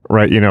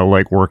 Right,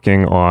 like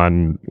working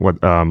on what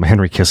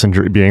Henry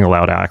Kissinger, being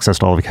allowed access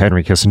to all of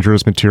Henry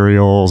Kissinger's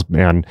materials,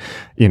 and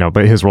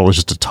but his role is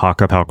just to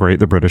talk up how great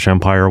the British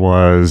Empire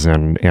was,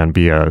 and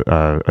be a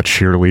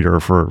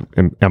cheerleader for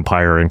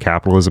empire and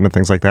capitalism and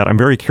things like that. I'm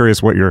very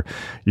curious what your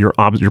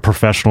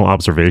professional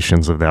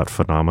observations of that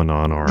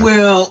phenomenon are.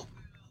 Well,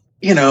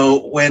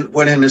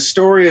 when an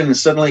historian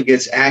suddenly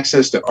gets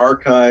access to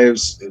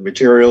archives and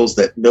materials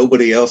that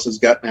nobody else has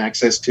gotten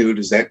access to,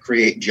 does that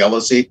create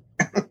jealousy?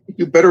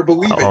 You better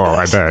believe it. Oh,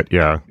 I bet,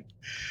 yeah.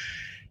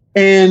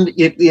 And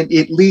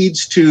it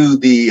leads to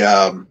the,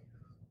 I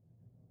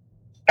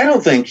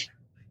don't think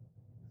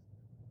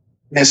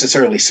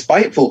necessarily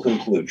spiteful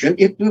conclusion.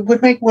 It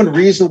would make one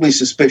reasonably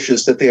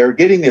suspicious that they are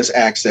getting this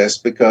access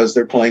because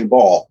they're playing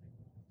ball.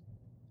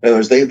 In other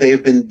words, they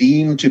have been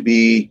deemed to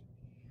be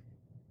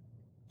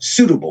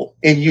suitable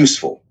and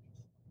useful.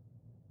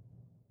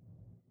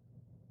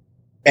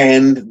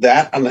 And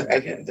that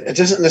it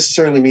doesn't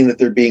necessarily mean that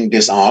they're being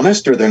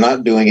dishonest or they're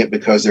not doing it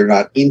because they're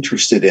not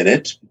interested in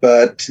it.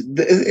 But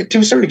to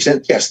a certain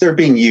extent, yes, they're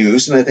being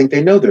used, and I think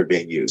they know they're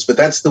being used. But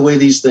that's the way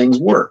these things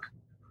work.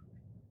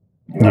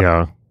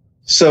 Yeah.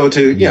 So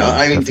to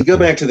go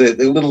back to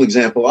the little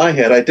example I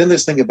had, I'd done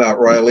this thing about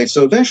Riley.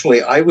 So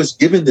eventually, I was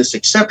given this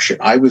exception.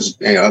 I would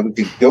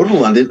go to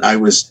London. I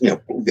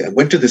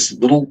went to this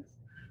little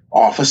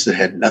office that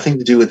had nothing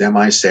to do with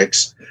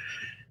MI6,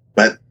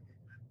 but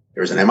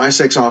there was an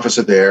MI6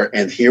 officer there,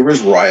 and here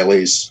was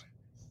Riley's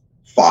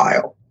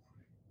file,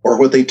 or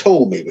what they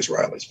told me was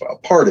Riley's file,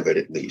 part of it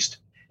at least.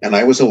 And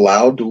I was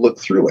allowed to look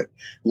through it,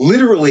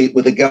 literally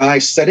with a guy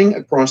sitting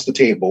across the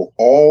table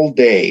all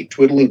day,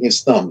 twiddling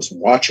his thumbs,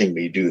 watching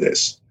me do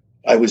this.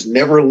 I was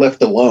never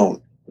left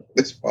alone with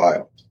this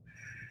file.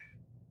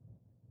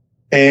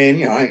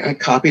 And, I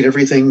copied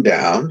everything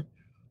down.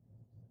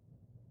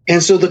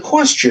 And so the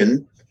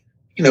question,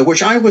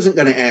 which I wasn't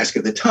going to ask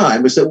at the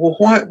time, was that, well,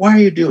 why are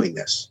you doing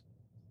this?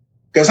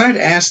 Because I'd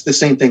asked the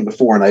same thing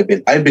before, and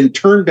I'd been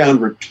turned down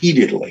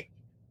repeatedly.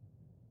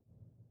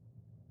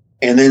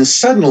 And then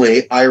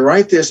suddenly I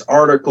write this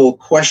article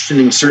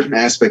questioning certain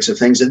aspects of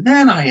things, and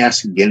then I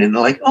ask again, and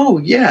they're like, oh,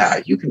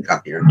 yeah, you can come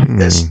here and do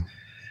this.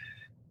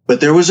 But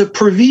there was a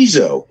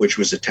proviso which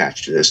was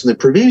attached to this, and the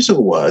proviso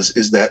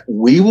is that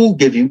we will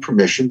give you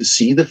permission to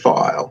see the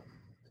file,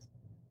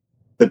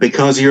 but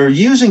because you're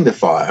using the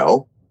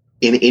file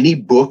in any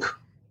book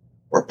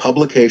or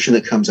publication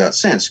that comes out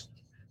since,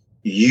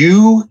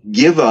 you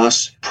give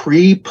us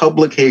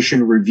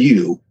pre-publication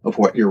review of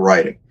what you're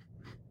writing.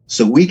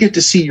 So we get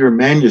to see your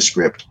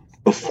manuscript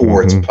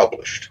before it's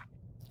published.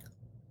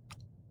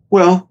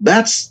 Well,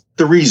 that's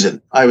the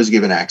reason I was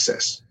given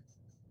access.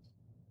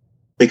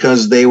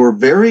 Because they were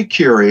very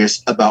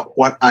curious about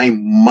what I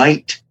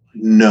might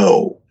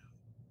know.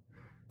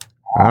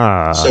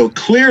 So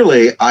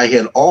clearly, I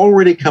had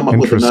already come up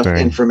with enough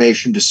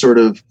information to sort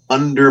of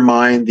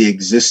undermine the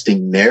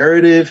existing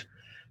narrative.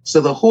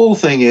 So the whole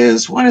thing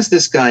is, what does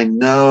this guy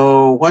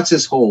know? What's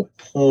his whole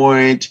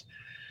point?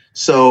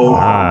 So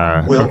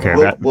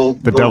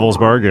the devil's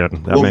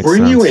bargain. We'll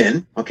bring you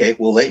in. Okay,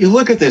 we'll let you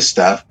look at this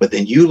stuff, but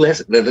then you let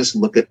us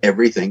look at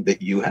everything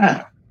that you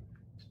have.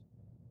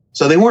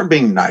 So they weren't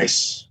being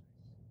nice.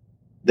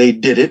 They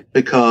did it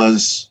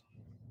because,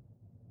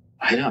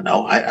 I don't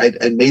know, I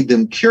made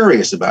them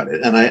curious about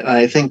it. And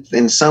I think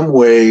in some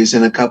ways,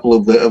 in a couple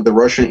of the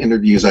Russian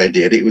interviews I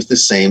did, it was the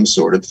same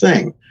sort of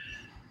thing.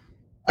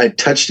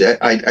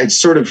 I'd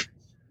sort of,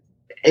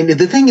 and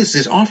the thing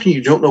is often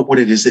you don't know what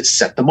it is that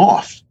set them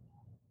off.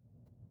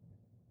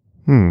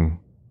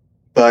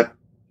 But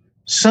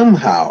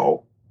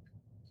somehow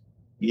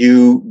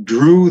you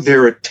drew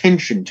their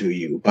attention to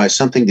you by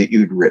something that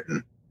you'd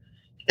written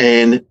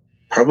and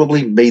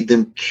probably made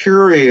them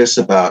curious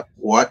about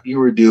what you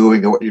were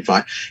doing or what you'd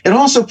find. It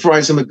also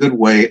provides them a good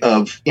way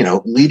of,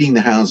 leading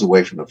the hounds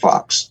away from the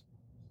fox.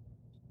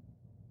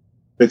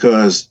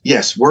 Because,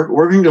 yes, we're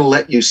going to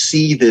let you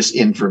see this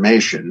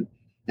information.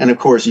 And, of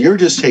course, you're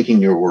just taking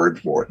their word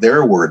for it,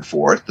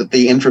 that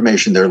the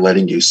information they're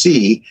letting you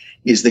see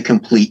is the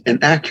complete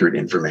and accurate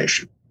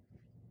information.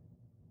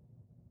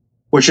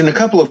 Which in a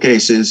couple of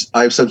cases,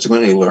 I've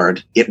subsequently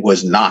learned it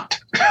was not.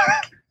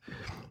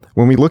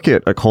 When we look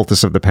at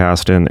occultists of the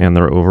past and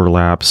their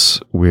overlaps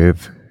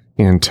with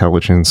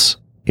intelligence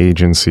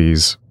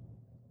agencies,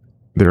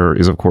 there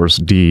is, of course,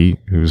 Dee,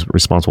 who's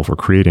responsible for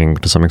creating,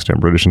 to some extent,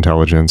 British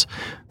intelligence.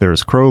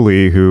 There's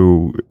Crowley,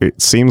 who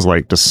it seems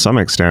like, to some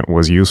extent,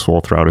 was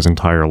useful throughout his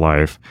entire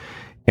life.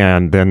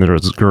 And then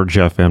there's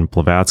Gurdjieff and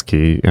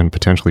Blavatsky and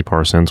potentially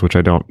Parsons, which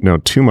I don't know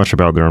too much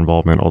about their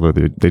involvement, although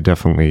they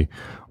definitely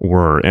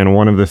were. And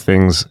one of the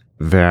things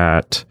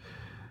that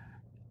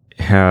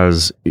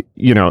has,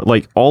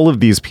 like all of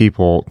these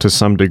people to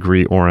some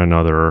degree or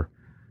another,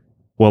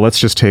 well, let's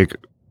just take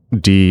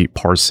Dee,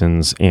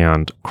 Parsons,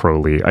 and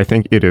Crowley. I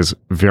think it is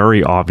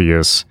very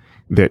obvious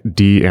that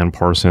Dee and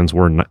Parsons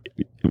were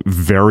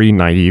very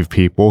naive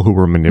people who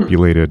were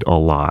manipulated a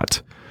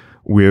lot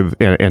with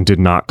and did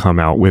not come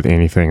out with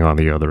anything on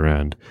the other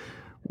end.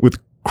 With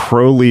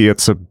Crowley,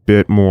 it's a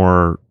bit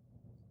more,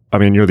 I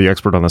mean, you're the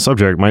expert on the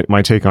subject.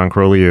 My take on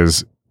Crowley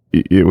is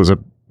he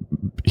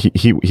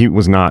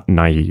was not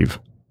naive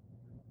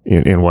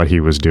in what he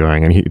was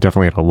doing, and he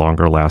definitely had a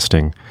longer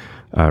lasting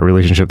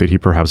relationship that he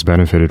perhaps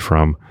benefited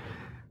from.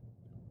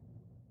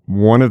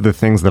 One of the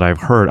things that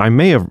I've heard,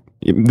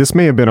 this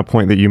may have been a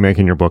point that you make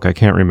in your book, I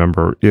can't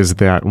remember, is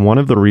that one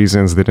of the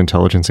reasons that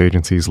intelligence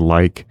agencies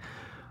like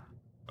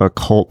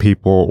occult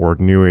people or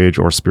New Age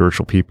or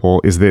spiritual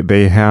people is that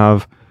they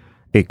have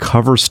a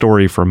cover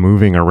story for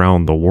moving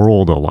around the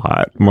world a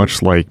lot,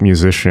 much like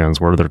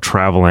musicians, where they're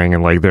traveling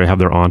and like they have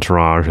their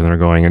entourage and they're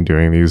going and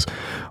doing these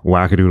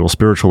wackadoodle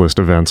spiritualist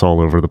events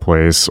all over the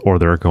place, or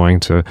they're going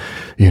to,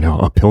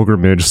 a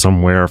pilgrimage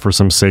somewhere for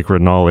some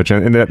sacred knowledge.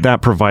 And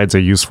that provides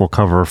a useful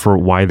cover for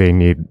why they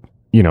need,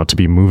 to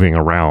be moving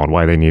around,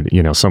 why they need,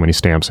 so many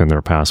stamps in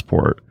their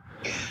passport.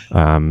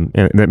 And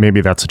that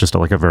maybe that's just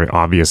a very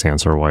obvious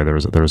answer why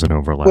there's an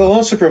overlap. Well, it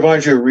also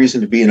provides you a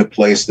reason to be in a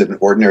place that an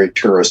ordinary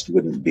tourist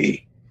wouldn't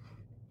be.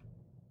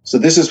 So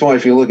this is why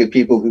if you look at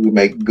people who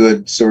make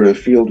good sort of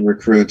field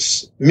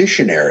recruits,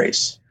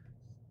 missionaries,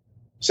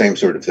 same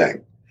sort of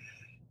thing.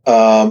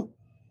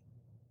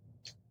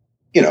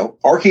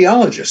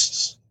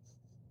 Archaeologists,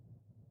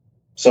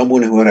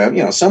 someone who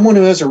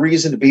has a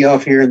reason to be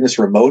off here in this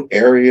remote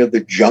area of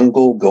the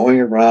jungle, going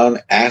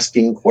around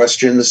asking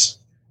questions.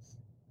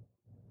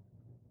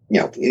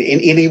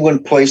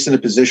 Anyone placed in a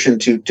position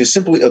to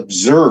simply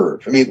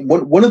observe. I mean,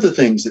 one of the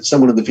things that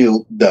someone in the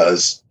field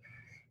does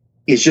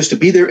is just to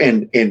be there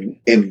and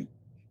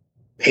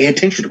pay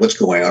attention to what's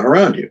going on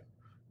around you.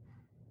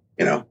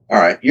 All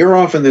right, you're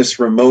off in this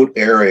remote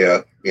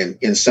area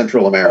in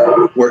Central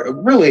America where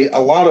really a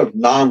lot of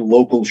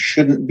non-locals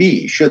shouldn't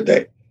be, should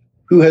they?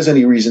 Who has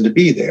any reason to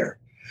be there?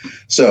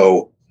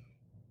 So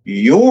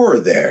you're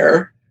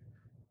there.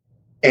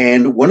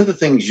 And one of the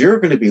things you're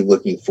going to be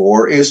looking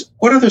for is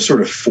what other sort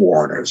of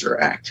foreigners are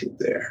active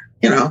there?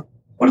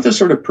 What other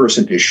sort of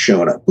person has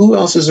shown up? Who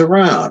else is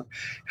around?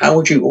 How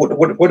would you,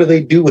 what are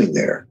they doing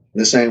there? In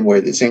the same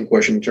way, the same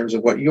question in terms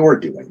of what you're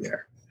doing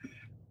there.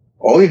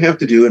 All you have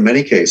to do in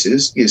many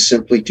cases is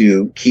simply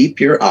to keep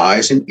your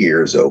eyes and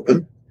ears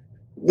open,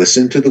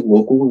 listen to the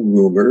local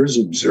rumors,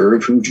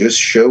 observe who just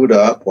showed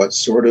up, what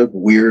sort of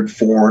weird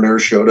foreigner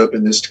showed up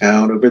in this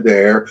town over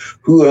there,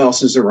 who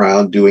else is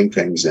around doing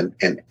things and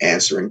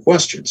answering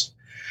questions.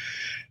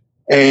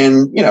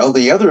 And,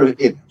 the other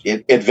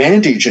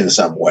advantage in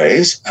some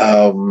ways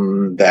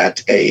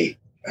that a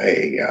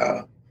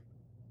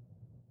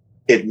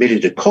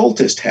admitted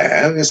occultist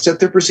have is that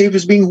they're perceived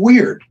as being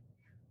weird,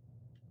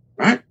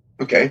 right?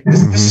 Okay,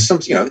 this is some,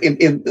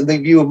 in the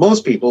view of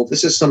most people,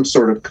 this is some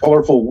sort of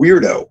colorful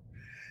weirdo.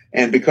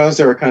 And because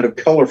they're a kind of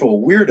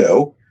colorful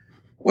weirdo,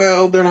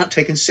 well, they're not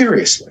taken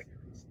seriously.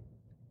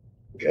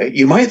 Okay?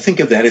 You might think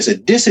of that as a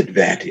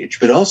disadvantage,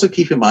 but also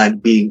keep in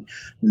mind being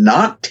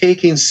not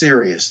taken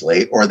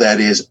seriously, or that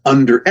is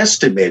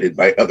underestimated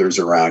by others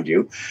around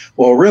you.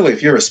 Well, really,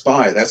 if you're a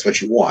spy, that's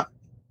what you want.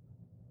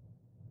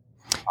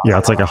 Yeah,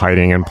 it's like a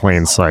hiding in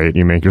plain sight.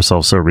 You make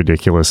yourself so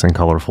ridiculous and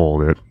colorful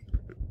that,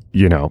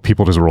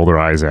 people just roll their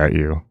eyes at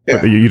you. Yeah.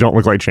 But you don't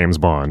look like James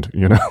Bond,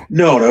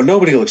 No,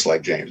 nobody looks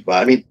like James Bond.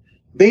 I mean,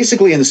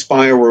 basically in the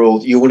spy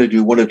world, you want to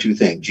do one of two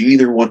things. You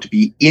either want to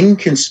be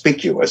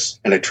inconspicuous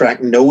and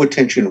attract no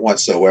attention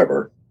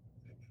whatsoever,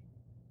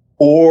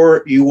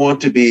 or you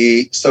want to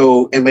be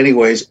so, in many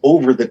ways,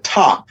 over the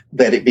top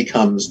that it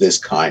becomes this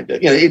kind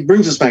of, it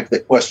brings us back to the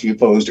question you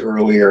posed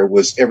earlier: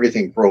 was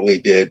everything Crowley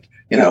did,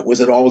 was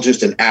it all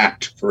just an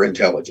act for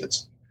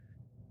intelligence?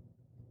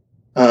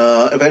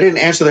 If I didn't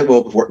answer that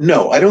well before,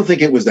 no, I don't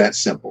think it was that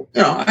simple.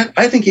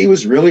 I think he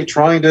was really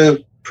trying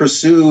to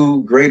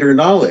pursue greater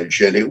knowledge,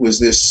 and it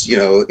was this,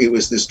 it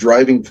was this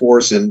driving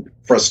force and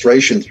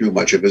frustration through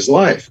much of his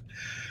life.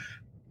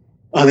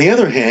 On the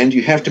other hand,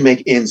 you have to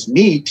make ends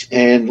meet,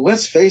 and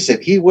let's face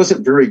it, he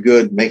wasn't very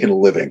good making a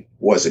living,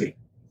 was he?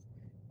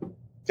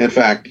 In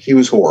fact, he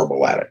was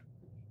horrible at it.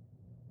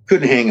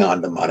 Couldn't hang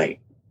on to money.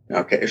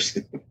 Okay.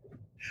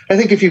 I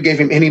think if you gave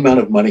him any amount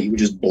of money, he would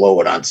just blow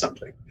it on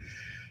something.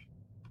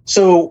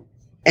 So,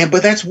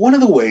 but that's one of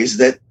the ways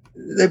that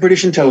the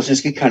British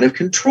intelligence could kind of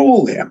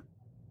control him.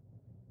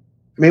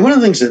 I mean, one of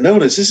the things to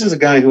notice, this is a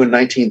guy who in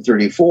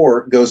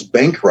 1934 goes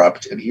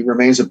bankrupt, and he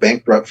remains a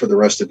bankrupt for the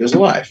rest of his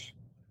life.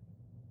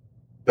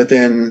 But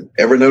then,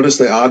 ever notice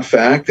the odd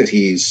fact that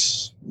he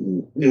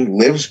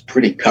lives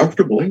pretty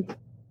comfortably,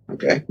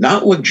 okay?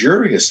 Not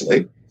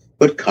luxuriously,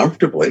 but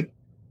comfortably.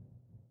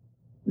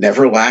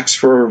 Never lacks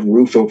for a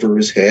roof over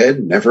his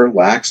head, never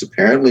lacks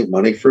apparently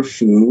money for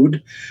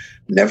food,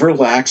 never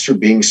lacks for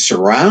being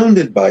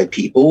surrounded by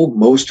people,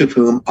 most of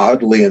whom,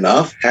 oddly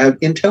enough, have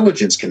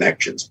intelligence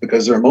connections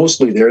because they're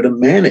mostly there to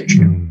manage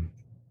him.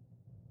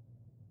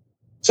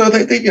 So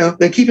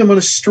they keep him on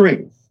a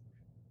string.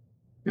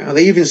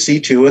 They even see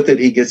to it that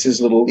he gets his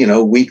little,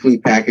 weekly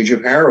package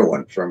of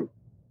heroin from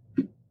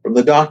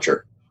the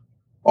doctor.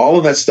 All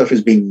of that stuff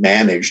is being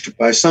managed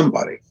by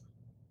somebody.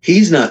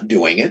 He's not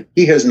doing it.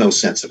 He has no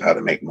sense of how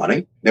to make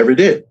money. Never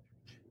did.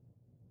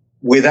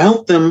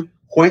 Without them,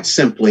 quite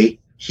simply,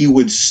 he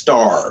would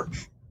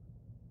starve.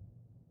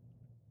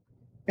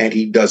 And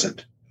he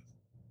doesn't.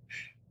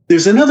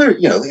 There's another,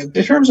 in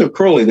terms of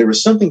Crowley, there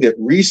was something that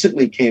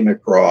recently came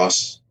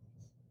across,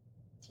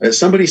 that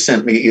somebody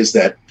sent me, is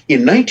that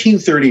in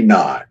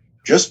 1939,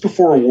 just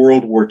before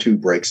World War II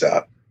breaks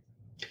out,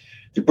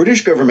 the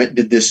British government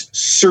did this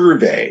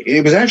survey.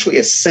 It was actually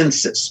a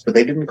census, but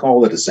they didn't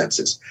call it a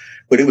census.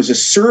 But it was a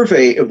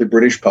survey of the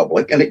British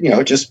public, and it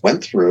just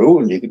went through,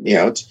 and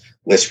it's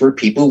lists where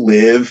people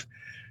live,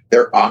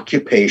 their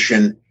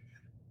occupation.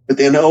 But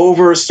then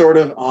over sort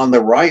of on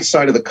the right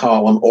side of the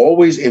column,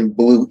 always in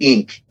blue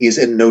ink, is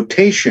a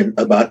notation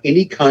about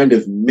any kind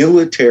of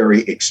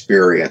military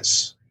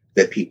experience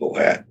that people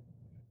had.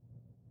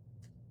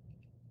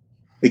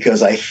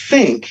 Because I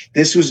think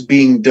this was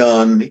being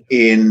done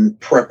in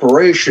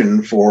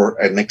preparation for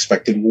an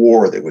expected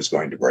war that was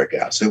going to break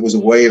out. So it was a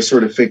way of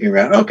sort of figuring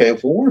out, okay,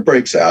 if a war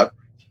breaks out,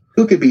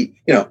 who could be,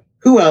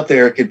 who out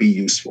there could be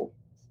useful?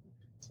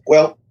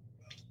 Well,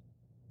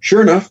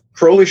 sure enough,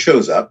 Crowley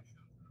shows up.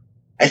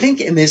 I think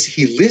in this,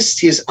 he lists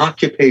his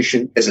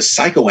occupation as a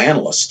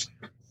psychoanalyst.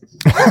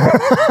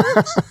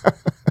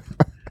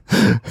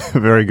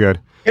 Very good.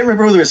 I can't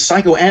remember whether it's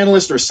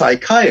psychoanalyst or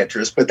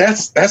psychiatrist, but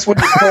that's what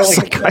he's calling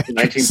it in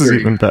 1930. This is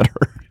even better.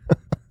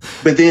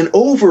 But then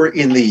over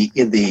in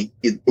the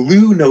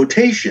blue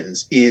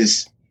notations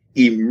is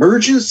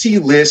emergency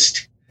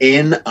list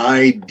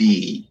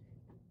NID.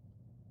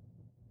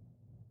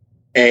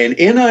 And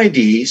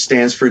NID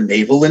stands for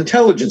Naval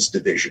Intelligence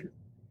Division.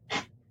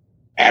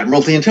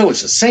 Admiralty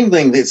Intelligence, same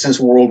thing that since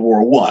World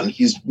War I,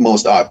 he's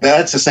most odd.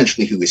 That's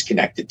essentially who he's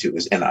connected to,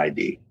 is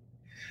NID.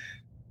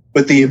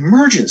 But the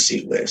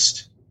emergency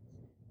list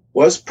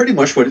was pretty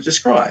much what it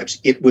describes.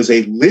 It was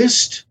a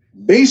list,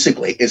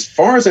 basically, as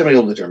far as I'm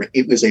able to determine,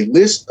 it was a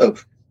list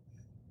of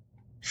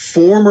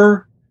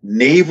former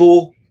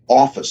naval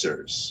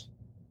officers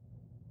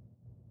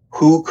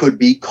who could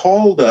be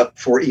called up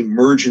for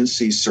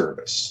emergency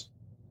service.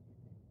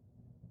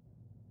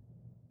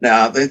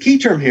 Now, the key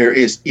term here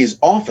is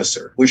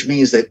officer, which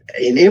means that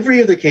in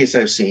every other case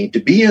I've seen, to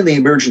be on the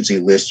emergency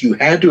list, you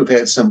had to have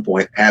at some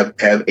point have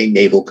a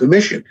naval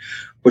commission,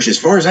 which, as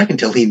far as I can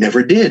tell, he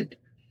never did.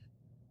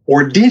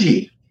 Or did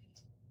he?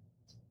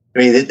 I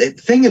mean, the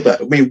thing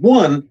about,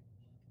 one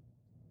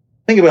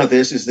thing about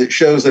this is that it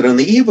shows that on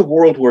the eve of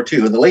World War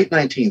II, in the late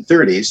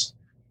 1930s,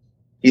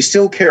 he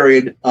still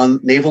carried on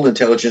Naval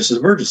Intelligence's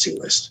emergency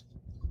list.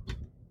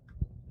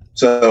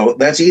 So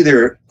that's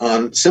either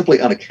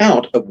simply on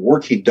account of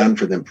work he'd done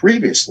for them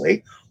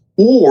previously,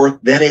 or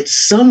that at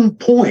some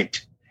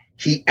point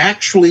he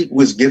actually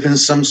was given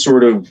some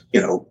sort of,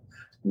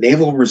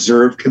 Naval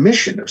Reserve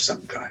commission of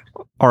some kind.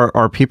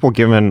 Are people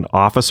given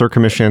officer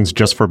commissions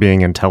just for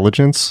being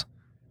intelligence?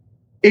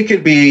 It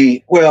could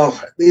be, well,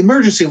 the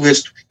emergency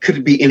list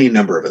could be any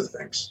number of other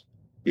things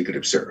you could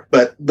observe.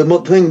 But the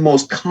thing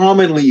most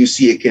commonly you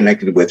see it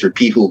connected with are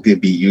people who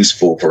could be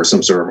useful for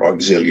some sort of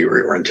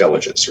auxiliary or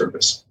intelligence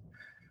service.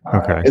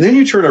 Okay. And then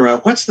you turn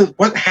around,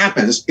 what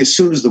happens as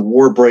soon as the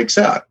war breaks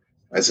out?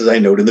 As I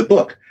note in the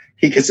book,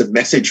 he gets a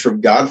message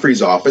from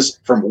Godfrey's office.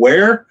 From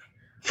where?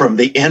 From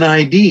the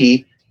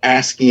NID,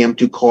 asking him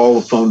to call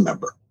a phone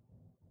number,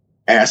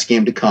 asking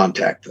him to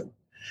contact them.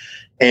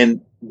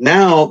 And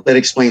now that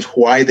explains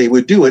why they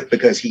would do it,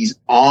 because he's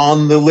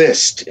on the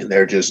list and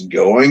they're just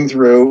going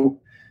through,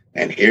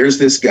 and here's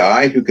this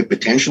guy who could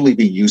potentially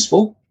be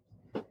useful.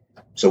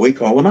 So we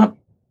call him up.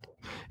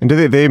 And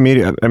did they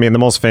immediately, I mean, the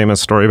most famous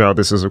story about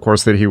this is, of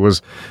course, that he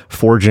was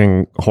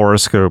forging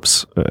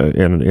horoscopes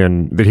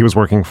in that he was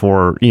working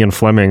for Ian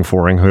Fleming,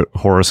 forging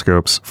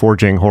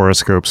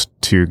horoscopes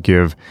to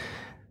give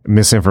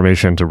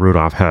misinformation to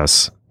Rudolf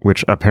Hess,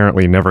 which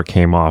apparently never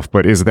came off.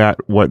 But is that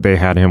what they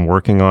had him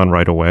working on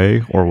right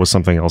away, or was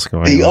something else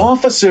going on? The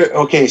officer,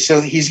 okay,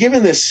 so he's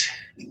given this,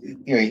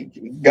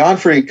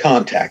 Godfrey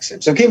contacts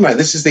him. So keep in mind,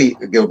 this is the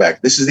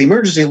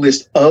emergency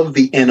list of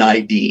the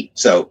NID.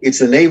 So it's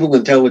the Naval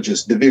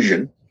Intelligence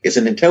Division. It's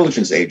an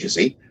intelligence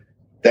agency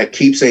that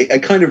keeps a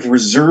kind of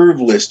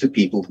reserve list of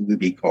people who would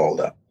be called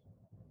up.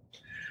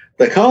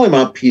 They call him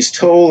up. He's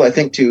told, I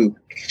think,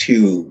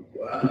 to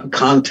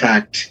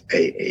contact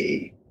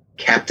a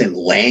Captain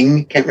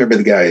Lang. Can't remember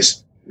the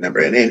guy's number,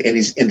 and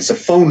it's a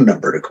phone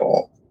number to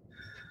call.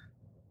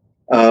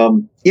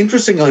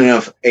 Interestingly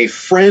enough, a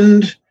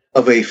friend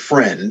of a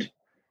friend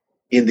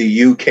in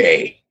the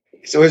UK.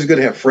 It's always good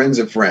to have friends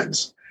of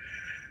friends.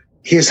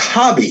 His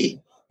hobby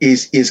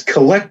is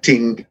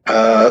collecting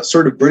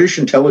sort of British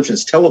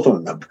intelligence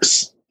telephone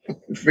numbers,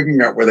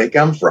 figuring out where they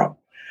come from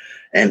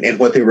and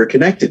what they were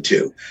connected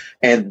to.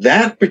 And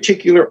that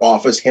particular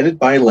office, headed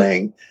by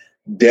Lang,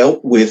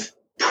 dealt with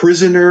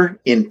prisoner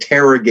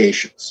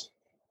interrogations.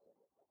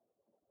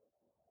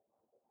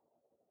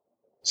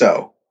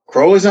 So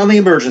Crowley's on the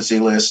emergency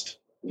list.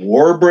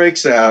 War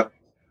breaks out.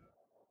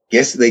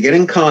 Yes, they get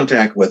in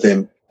contact with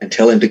him and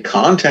tell him to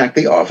contact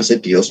the office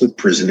that deals with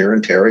prisoner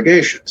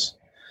interrogations.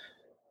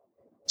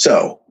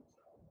 So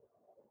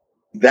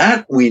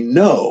that we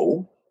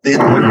know.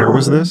 What year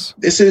was this?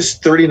 This is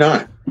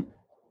 39.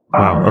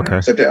 Wow. Okay.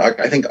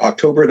 I think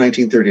October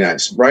 1939,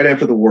 right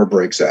after the war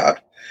breaks out.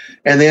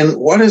 And then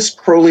what is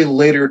Crowley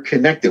later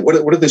connected? What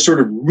are the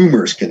sort of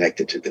rumors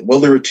connected to them? Well,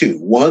 there are two.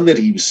 One, that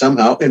he was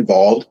somehow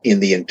involved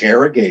in the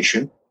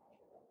interrogation,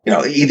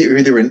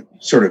 either in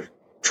sort of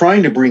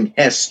trying to bring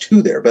Hess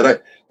to there.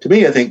 But to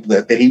me, I think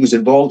that he was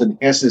involved in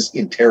Hess's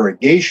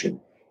interrogation.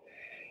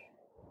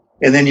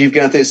 And then you've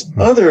got this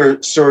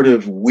other sort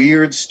of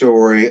weird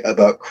story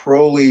about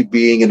Crowley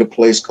being in a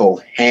place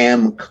called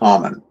Ham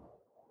Common.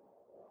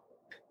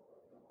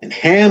 And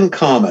Ham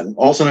Common,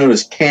 also known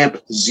as Camp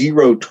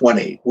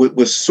 020,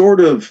 was sort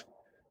of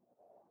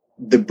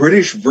the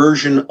British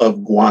version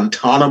of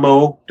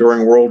Guantanamo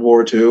during World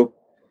War II.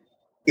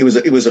 It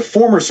was a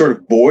former sort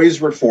of boys'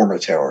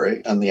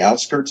 reformatory on the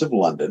outskirts of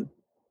London.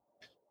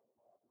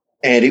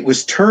 And it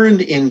was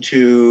turned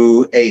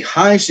into a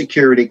high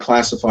security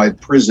classified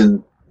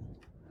prison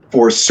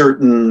for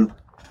certain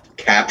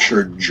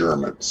captured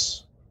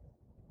Germans.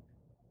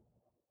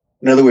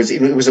 In other words,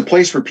 it was a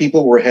place where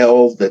people were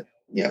held that,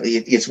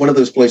 it's one of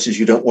those places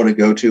you don't want to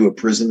go to, a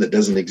prison that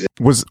doesn't exist.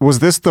 Was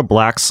this the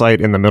black site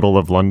in the middle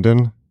of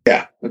London?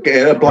 Yeah.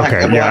 Okay. A black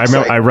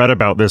site. I read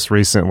about this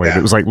recently. Yeah.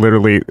 It was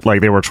literally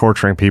they were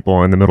torturing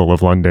people in the middle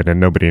of London and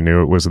nobody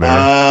knew it was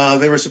there.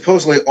 There were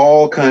supposedly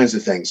all kinds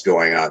of things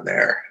going on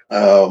there.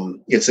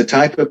 It's a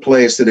type of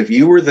place that if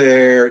you were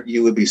there,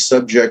 you would be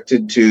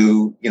subjected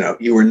to,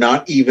 you were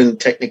not even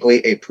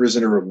technically a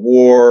prisoner of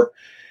war,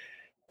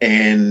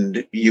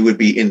 and you would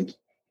be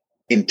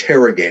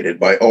interrogated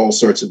by all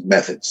sorts of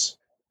methods.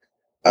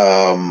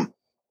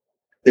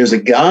 There's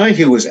a guy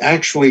who was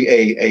actually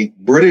a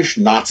British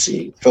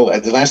Nazi.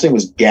 The last name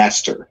was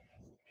Gaster.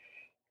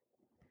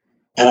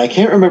 And I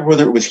can't remember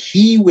whether it was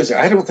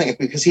I don't think,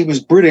 because he was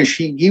British,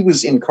 he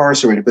was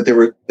incarcerated, but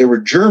there were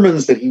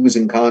Germans that he was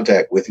in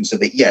contact with who said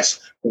that, yes,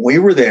 when we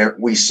were there,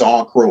 we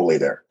saw Crowley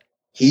there.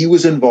 He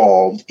was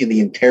involved in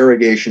the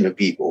interrogation of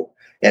people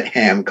at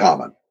Ham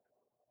Common.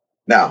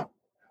 Now,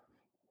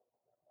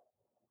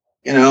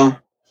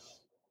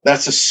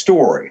 that's a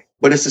story,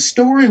 but it's a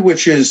story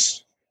which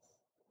is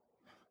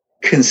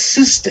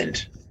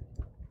consistent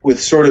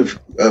with sort of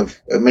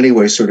in many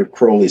ways, sort of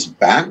Crowley's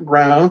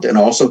background and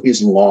also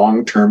his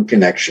long-term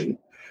connection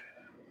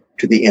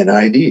to the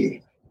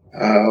NID.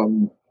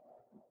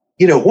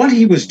 What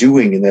he was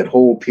doing in that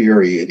whole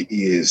period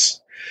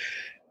is,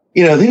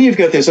 then you've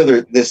got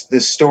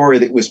this story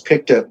that was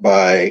picked up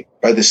by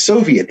the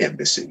Soviet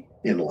embassy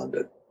in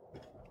London.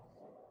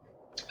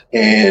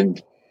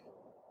 And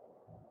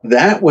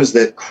that was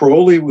that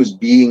Crowley was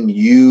being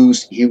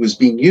used. He was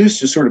being used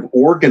to sort of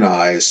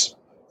organize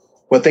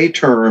what they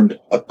termed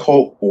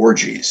occult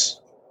orgies.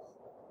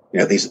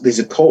 These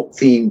occult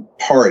themed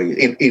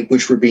parties,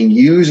 which were being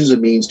used as a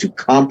means to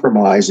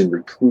compromise and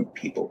recruit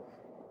people.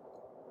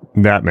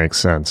 That makes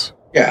sense.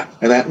 Yeah,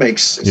 and that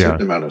makes a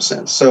certain amount of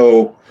sense.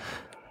 So,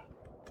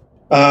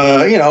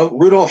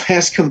 Rudolf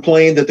Hess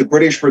complained that the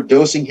British were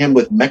dosing him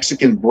with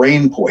Mexican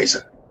brain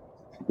poison,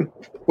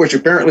 which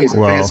apparently is a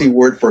fancy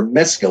word for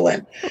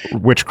mescaline,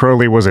 which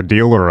Crowley was a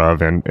dealer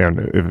of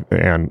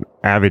and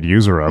avid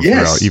user of,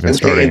 even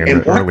starting in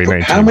the early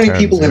 1910s. How many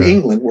people in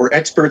England were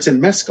experts in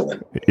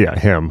mescaline? Yeah,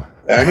 him.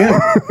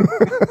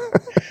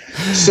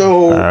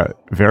 So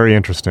very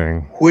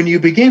interesting. When you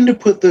begin to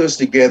put those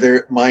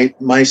together,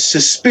 my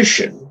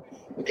suspicion.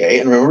 Okay,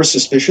 and remember,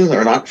 suspicions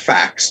are not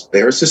facts;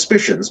 they are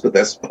suspicions. But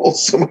that's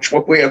so much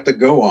what we have to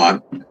go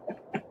on.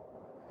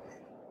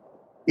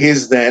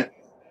 Is that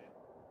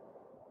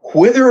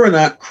whether or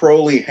not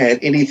Crowley had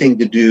anything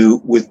to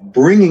do with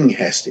bringing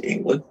Hess to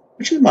England,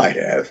 which he might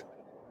have,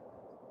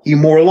 he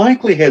more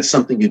likely had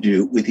something to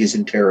do with his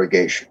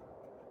interrogation.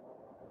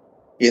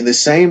 In the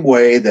same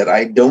way that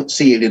I don't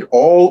see it at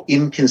all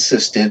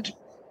inconsistent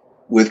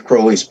with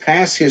Crowley's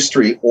past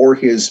history or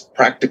his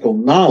practical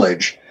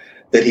knowledge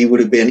that he would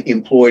have been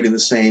employed in the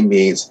same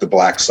means the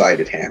black site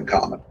at Han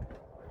Common.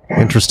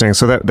 Interesting.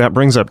 So that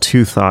brings up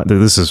two thoughts.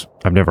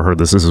 I've never heard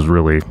this. This is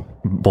really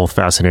both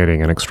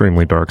fascinating and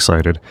extremely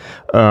dark-sided.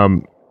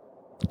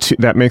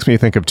 That makes me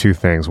think of two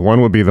things.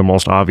 One would be the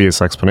most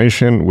obvious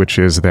explanation, which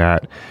is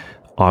that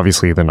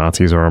obviously the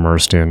Nazis are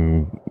immersed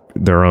in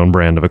their own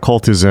brand of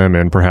occultism,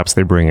 and perhaps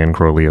they bring in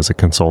Crowley as a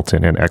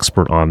consultant and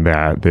expert on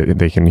that.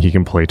 He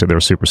can play to their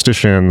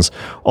superstitions.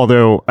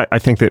 Although I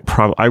think that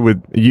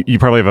you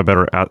probably have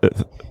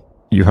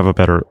a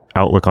better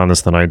outlook on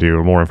this than I do,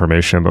 or more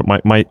information.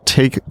 But my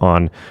take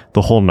on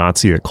the whole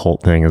Nazi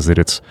occult thing is that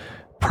it's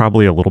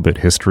probably a little bit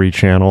History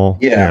Channel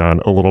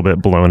and a little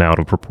bit blown out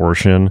of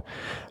proportion.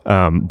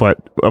 But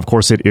of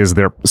course, it is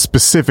there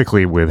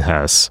specifically with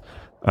Hess.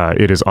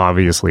 It is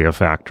obviously a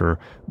factor.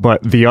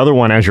 But the other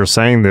one, as you're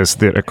saying this,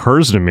 that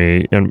occurs to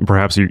me, and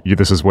perhaps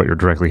this is what you're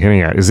directly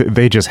hinting at, is that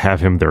they just have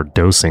him there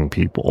dosing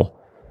people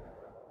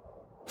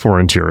for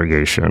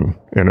interrogation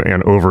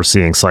and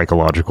overseeing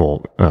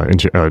psychological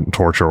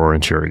torture or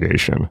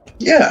interrogation.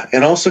 Yeah,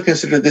 and also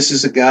consider this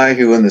is a guy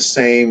who in the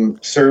same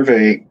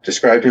survey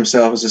described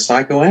himself as a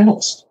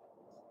psychoanalyst.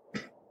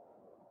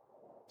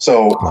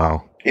 So,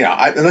 wow.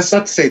 And that's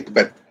not to say,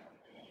 but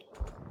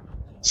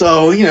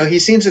so, he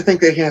seems to think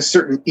that he has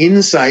certain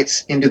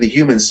insights into the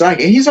human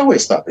psyche. He's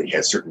always thought that he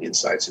had certain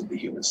insights into the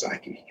human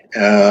psyche.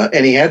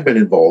 And he had been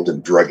involved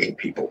in drugging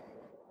people.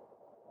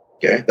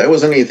 Okay, that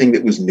wasn't anything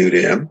that was new to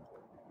him.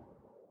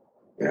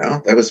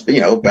 That was,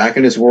 back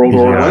in his World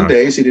War I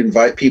days, he'd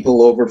invite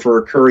people over for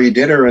a curry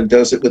dinner and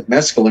dose it with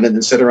mescaline and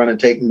then sit around and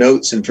take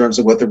notes in terms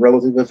of what the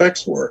relative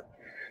effects were.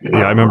 Yeah,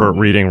 I remember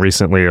reading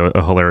recently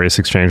a hilarious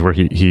exchange where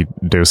he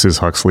doses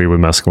Huxley with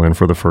mescaline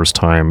for the first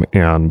time,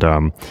 and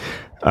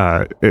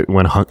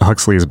when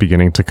Huxley is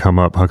beginning to come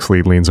up,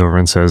 Huxley leans over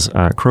and says,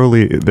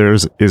 Crowley,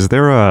 is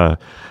there a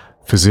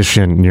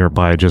physician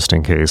nearby just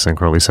in case? And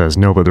Crowley says,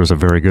 no, but there's a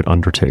very good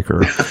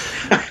undertaker,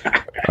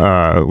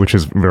 which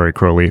is very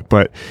Crowley.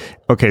 But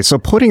okay, so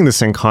putting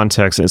this in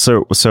context,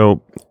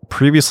 so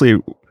previously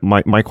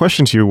my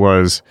question to you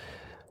was,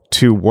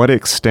 to what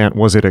extent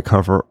was it a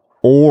cover,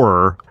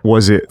 or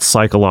was it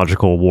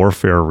psychological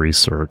warfare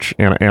research?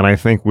 And I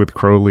think with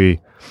Crowley,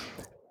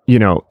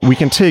 we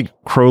can take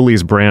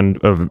Crowley's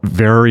brand of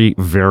very,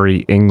 very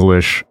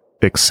English,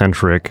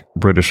 eccentric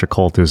British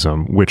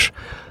occultism, which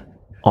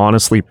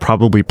honestly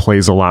probably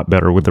plays a lot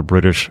better with the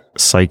British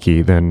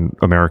psyche than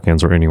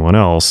Americans or anyone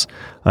else,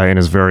 and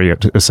is very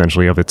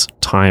essentially of its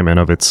time and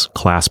of its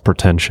class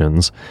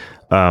pretensions.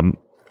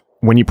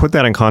 When you put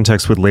that in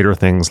context with later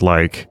things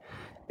like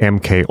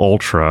MK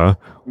Ultra,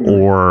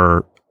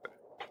 or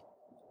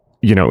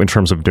in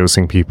terms of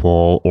dosing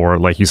people, or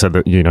like you said,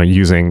 that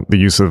using the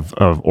use of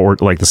or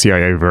like the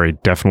CIA very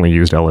definitely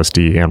used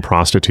LSD and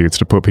prostitutes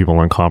to put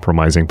people in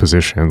compromising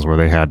positions where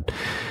they had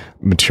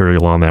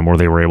material on them, or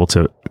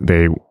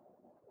they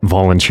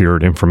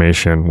volunteered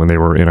information when they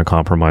were in a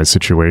compromised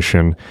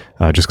situation,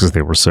 just because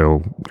they were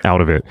so out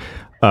of it.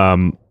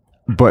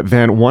 But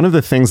then one of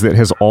the things that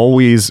has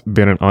always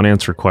been an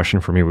unanswered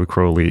question for me with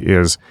Crowley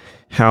is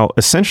how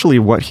essentially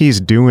what he's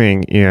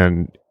doing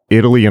in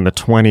Italy in the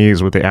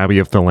 1920s with the Abbey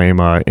of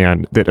Thelema,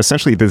 and that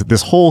essentially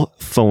this whole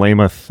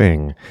Thelema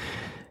thing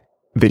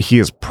that he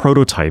is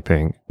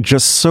prototyping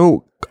just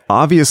so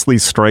obviously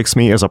strikes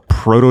me as a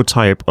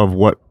prototype of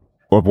what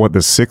the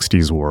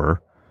 60s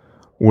were,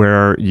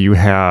 where you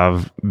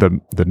have the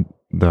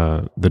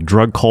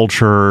drug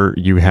culture,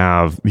 you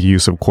have the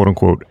use of quote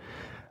unquote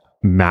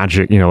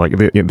magic, like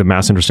the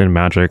mass interest in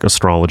magic,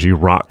 astrology,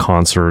 rock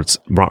concerts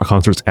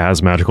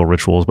as magical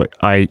rituals, but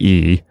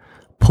i.e.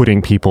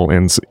 putting people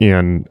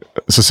in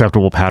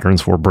susceptible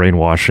patterns for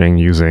brainwashing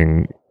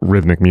using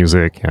rhythmic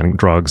music and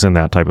drugs and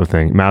that type of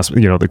thing.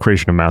 The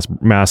creation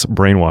of mass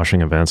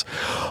brainwashing events.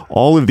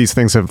 All of these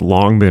things have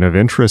long been of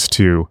interest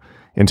to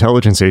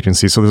intelligence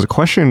agencies. So there's a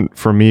question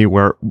for me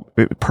where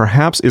it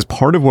perhaps is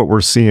part of what we're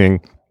seeing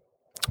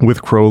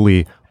with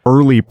Crowley,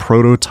 early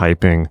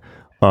prototyping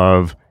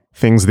of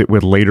things that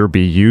would later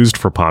be used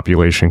for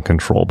population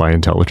control by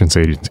intelligence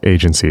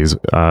agencies,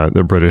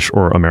 the British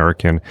or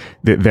American,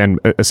 that then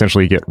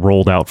essentially get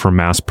rolled out for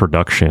mass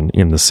production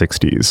in the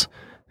 60s.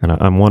 And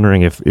I'm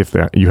wondering if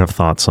that you have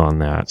thoughts on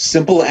that.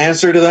 Simple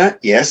answer to that,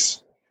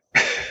 yes.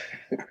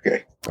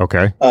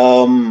 Okay.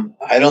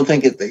 I don't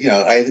think it,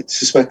 I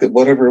suspect that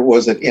whatever it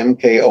was that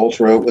MK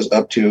Ultra was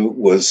up to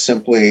was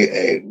simply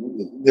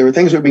there were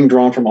things that were being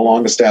drawn from a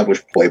long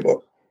established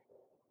playbook,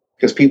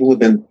 because people have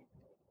been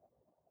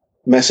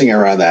messing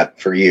around that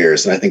for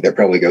years. And I think that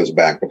probably goes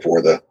back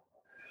before the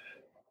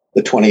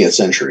 20th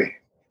century.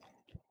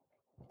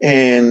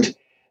 And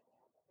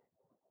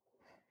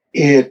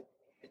I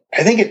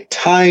think it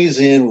ties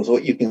in with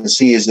what you can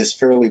see as this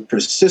fairly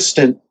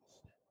persistent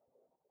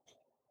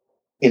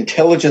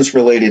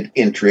intelligence-related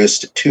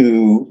interest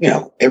to,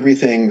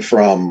 everything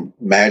from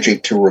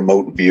magic to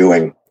remote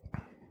viewing,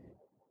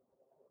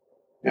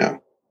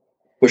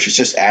 which is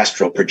just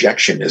astral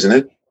projection, isn't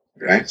it?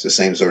 Right? It's the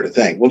same sort of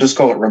thing. We'll just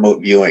call it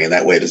remote viewing, and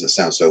that way it doesn't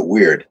sound so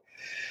weird.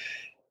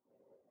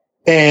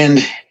 And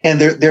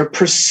they're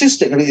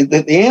persistent. I mean,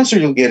 the answer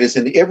you'll get is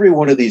in every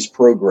one of these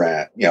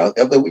programs.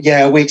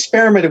 We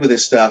experimented with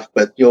this stuff,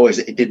 but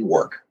it didn't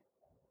work.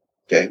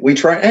 Okay, we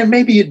tried, and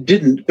maybe it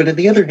didn't. But on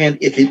the other hand,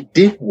 if it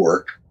did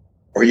work,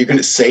 are you going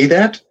to say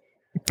that?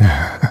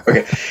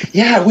 Okay,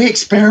 yeah, we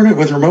experimented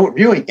with remote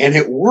viewing, and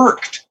it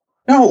worked.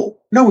 No,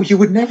 you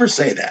would never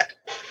say that.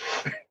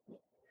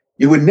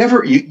 You would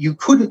never, you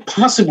couldn't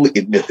possibly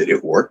admit that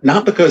it worked,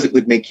 not because it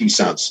would make you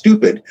sound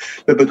stupid,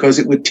 but because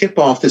it would tip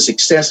off the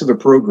success of a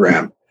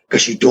program,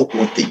 because you don't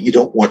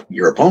want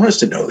your opponents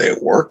to know that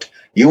it worked.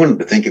 You want them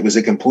to think it was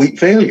a complete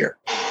failure.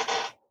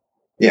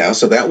 Yeah,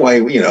 so that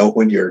way,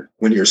 when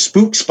your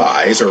spook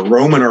spies are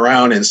roaming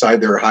around inside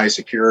their high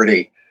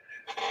security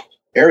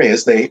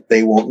areas,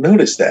 they won't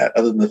notice that,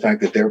 other than the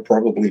fact that they're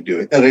probably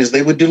doing that. Is,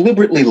 they would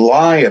deliberately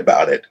lie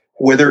about it,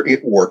 whether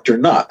it worked or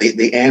not.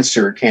 The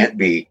answer can't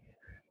be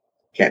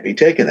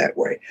taken that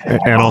way.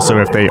 And also,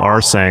 if they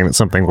are saying that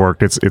something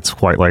worked, it's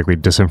quite likely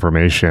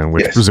disinformation,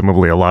 which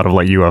presumably a lot of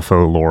like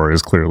UFO lore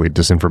is clearly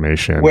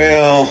disinformation.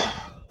 Well,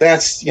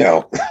 that's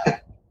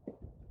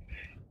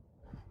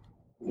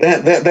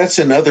that's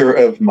another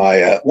of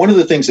my one of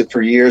the things that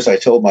for years I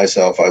told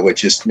myself I would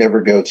just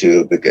never go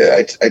to,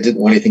 because I didn't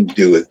want anything to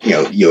do with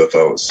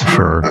UFOs.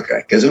 Sure.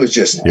 Okay, because it was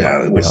just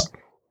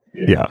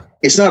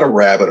it's not a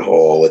rabbit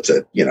hole. It's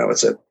a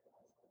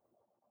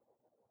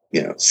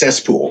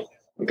cesspool.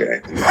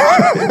 Okay.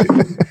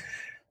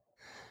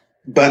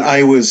 But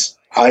I was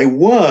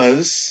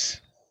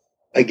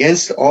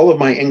against all of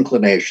my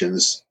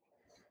inclinations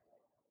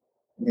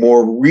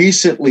more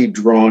recently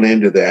drawn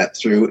into that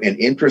through an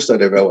interest I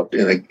developed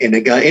in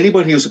a guy.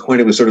 Anybody who's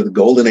acquainted with sort of the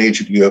golden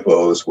age of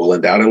UFOs will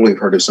undoubtedly have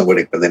heard of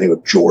somebody by the name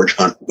of George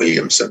Hunt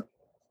Williamson.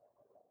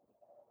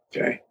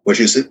 Okay.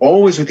 Which is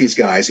always with these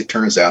guys, it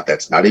turns out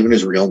that's not even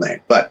his real name,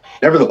 but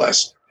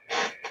nevertheless.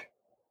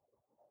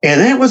 And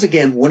that was,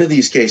 again, one of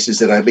these cases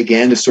that I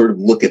began to sort of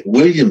look at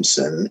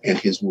Williamson and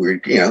his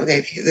weird,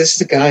 this is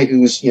a guy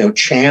who's,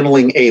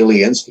 channeling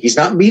aliens. He's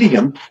not meeting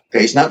them.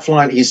 Okay, he's not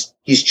flying.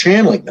 He's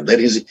channeling them. That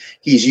is,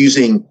 he's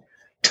using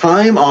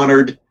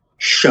time-honored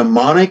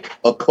shamanic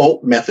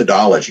occult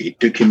methodology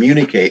to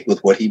communicate with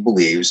what he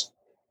believes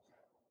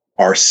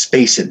are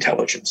space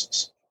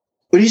intelligences.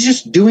 But he's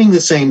just doing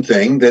the same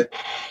thing that,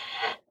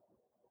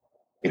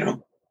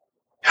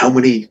 how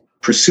many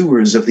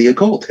pursuers of the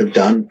occult have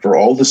done for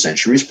all the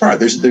centuries prior.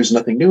 There's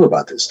nothing new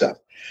about this stuff.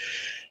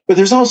 But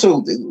there's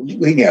also,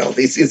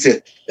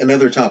 it's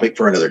another topic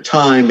for another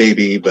time,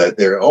 maybe, but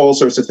there are all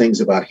sorts of things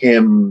about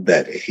him,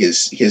 that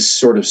his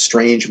sort of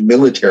strange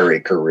military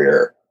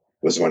career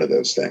was one of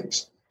those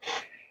things.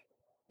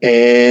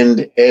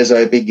 And as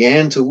I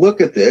began to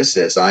look at this,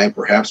 as I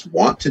perhaps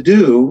want to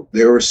do,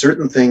 there were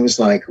certain things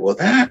like, well,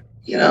 that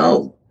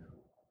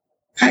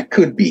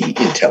could be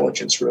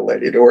intelligence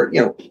related, or,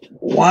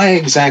 why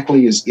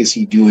exactly is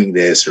he doing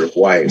this, or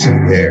why is he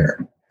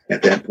there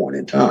at that point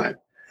in time?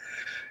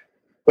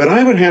 But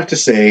I would have to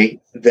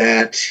say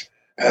that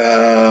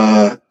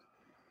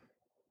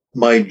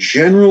my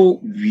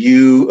general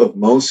view of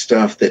most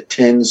stuff that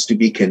tends to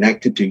be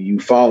connected to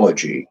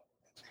ufology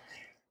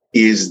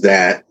is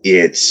that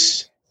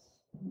it's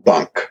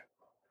bunk.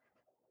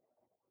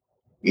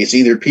 It's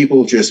either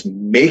people just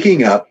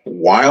making up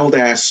wild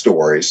ass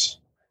stories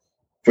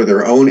for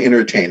their own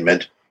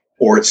entertainment,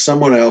 or it's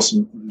someone else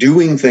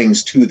doing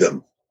things to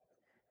them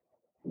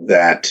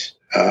that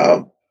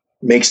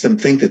makes them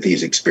think that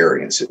these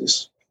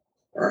experiences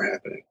are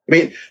happening. I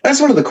mean, that's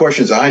one of the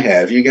questions I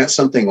have. You got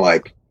something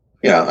like,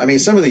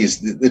 some of these,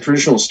 the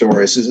traditional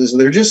stories is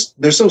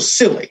they're so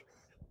silly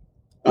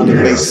on the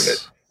face of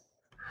it.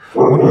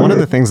 One of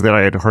the things that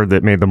I had heard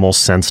that made the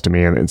most sense to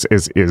me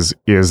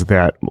is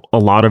that a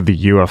lot of the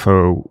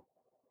UFO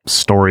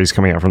stories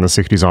coming out from the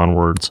 60s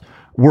onwards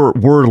were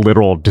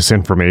literal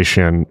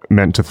disinformation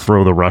meant to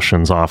throw the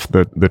Russians off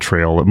the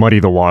trail, muddy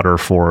the water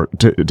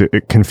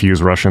to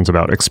confuse Russians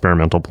about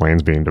experimental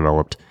planes being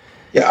developed.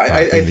 Yeah,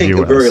 I think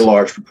a very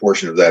large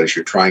proportion of that is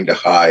you're trying to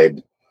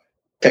hide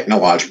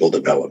technological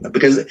development,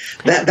 because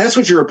that's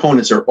what your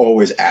opponents are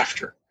always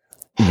after.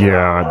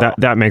 Yeah,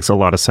 that makes a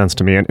lot of sense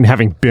to me. And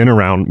having been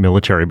around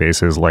military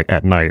bases like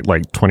at night,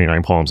 like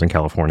 29 Palms in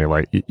California,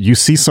 like you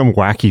see some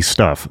wacky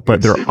stuff,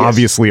 but they're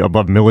obviously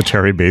above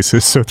military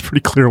bases, so it's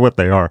pretty clear what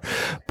they are.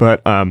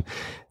 But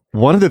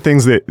one of the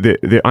things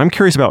that I'm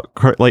curious about,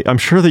 like I'm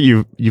sure that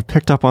you've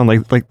picked up on,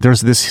 like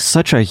there's this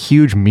such a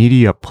huge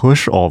media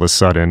push all of a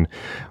sudden,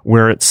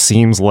 where it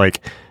seems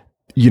like,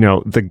 you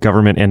know, the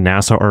government and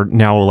NASA are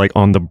now like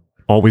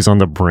always on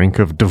the brink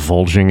of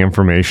divulging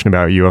information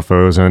about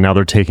UFOs, and now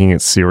they're taking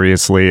it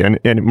seriously. And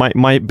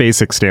my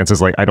basic stance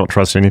is like, I don't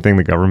trust anything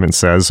the government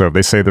says. So if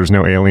they say there's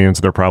no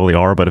aliens, there probably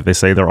are. But if they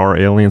say there are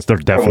aliens, there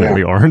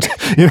definitely aren't.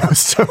 You know,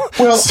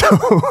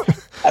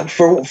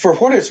 for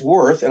what it's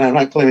worth, and I'm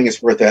not claiming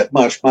it's worth that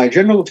much, my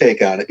general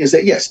take on it is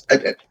that yes.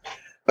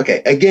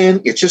 Okay,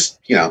 again, it's just,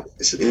 you know,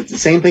 it's the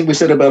same thing we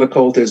said about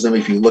occultism.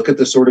 If you look at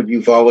the sort of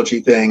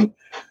ufology thing,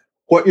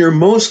 what you're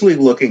mostly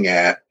looking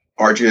at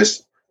are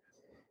just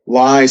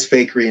lies,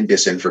 fakery, and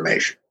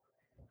disinformation.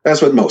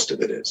 That's what most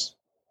of it is.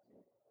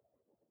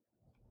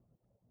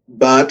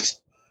 But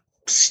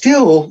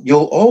still,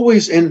 you'll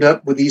always end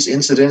up with these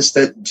incidents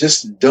that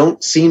just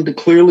don't seem to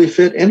clearly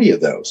fit any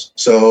of those.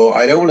 So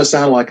I don't want to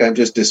sound like I'm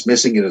just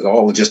dismissing it as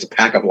all just a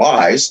pack of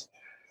lies.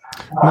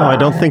 No, I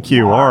don't think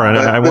you are. And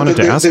I wanted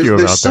to ask you about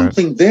that. There's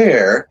something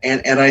there,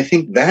 and I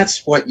think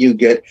that's what you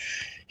get.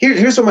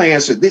 Here's what my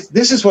answer.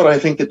 This is what I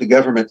think that the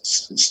government,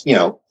 you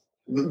know,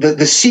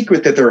 the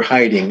secret that they're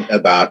hiding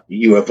about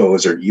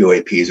UFOs or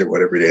UAPs or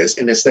whatever it is.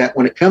 And it's that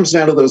when it comes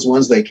down to those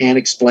ones they can't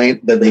explain,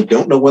 that they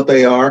don't know what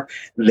they are,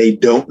 they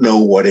don't know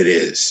what it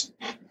is.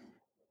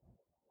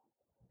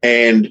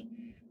 And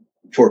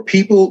for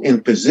people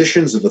in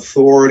positions of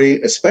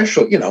authority,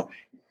 especially, you know,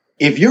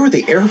 if you're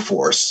the Air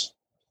Force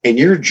and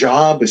your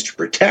job is to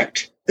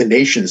protect the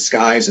nation's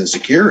skies and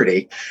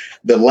security,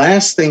 the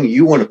last thing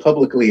you want to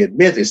publicly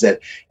admit is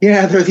that,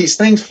 yeah, there are these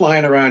things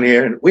flying around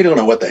here and we don't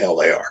know what the hell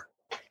they are.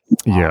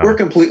 Yeah, we're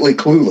completely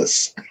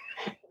clueless.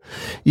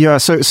 Yeah,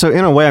 so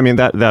in a way, I mean,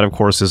 that of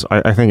course is,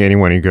 I think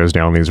anyone who goes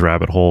down these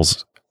rabbit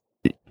holes,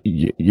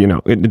 you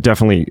know, it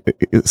definitely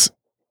is.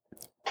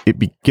 It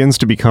begins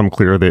to become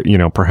clear that, you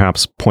know,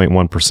 perhaps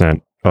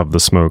 0.1% of the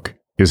smoke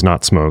is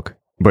not smoke,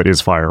 but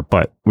is fire,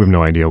 but we have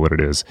no idea what it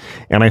is.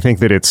 And I think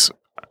that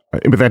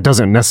but that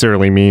doesn't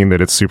necessarily mean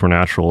that it's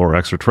supernatural or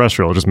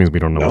extraterrestrial. It just means we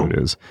don't know what it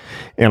is.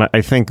 And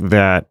I think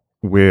that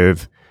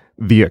with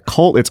the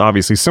occult, it's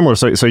obviously similar.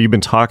 So you've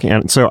been talking,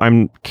 and so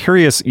I'm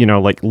curious, you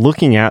know, like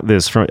looking at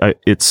this from,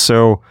 it's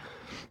so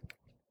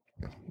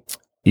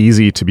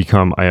easy to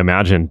become, I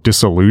imagine,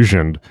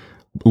 disillusioned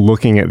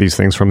looking at these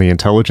things from the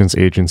intelligence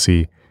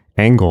agency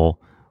angle.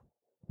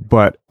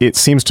 But it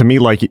seems to me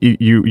like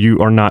you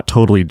are not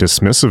totally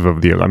dismissive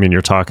of I mean,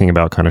 you're talking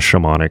about kind of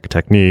shamanic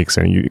techniques,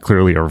 and you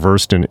clearly are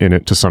versed in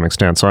it to some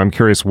extent. So I'm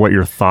curious what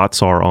your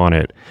thoughts are on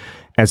it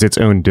as its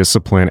own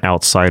discipline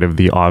outside of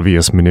the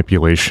obvious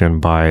manipulation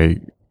by,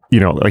 you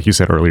know, like you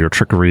said earlier,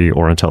 trickery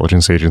or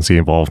intelligence agency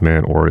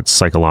involvement, or its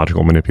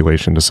psychological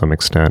manipulation to some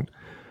extent.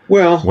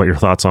 Well, what your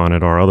thoughts on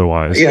it are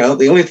otherwise. Yeah,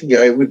 the only thing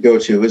I would go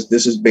to is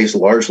this is based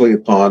largely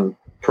upon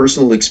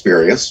personal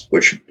experience,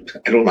 which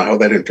I don't know how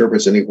that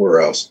interprets anywhere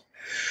else.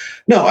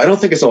 No, I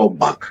don't think it's all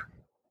bunk.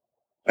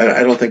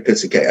 I don't think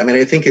that's okay. I mean,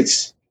 I think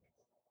it's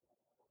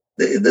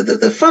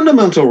the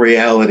fundamental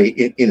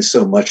reality in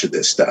so much of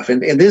this stuff.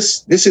 And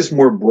this is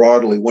more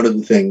broadly one of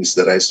the things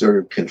that I sort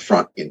of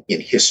confront in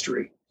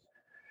history,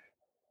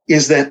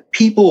 is that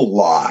people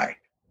lie.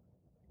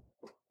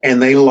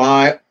 And they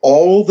lie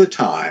all the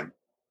time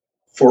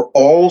for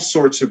all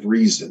sorts of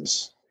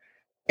reasons.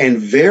 And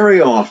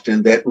very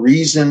often that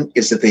reason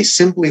is that they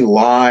simply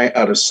lie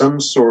out of some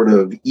sort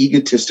of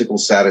egotistical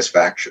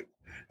satisfaction.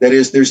 That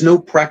is, there's no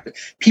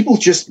practice. People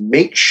just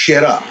make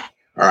shit up.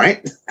 All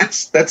right.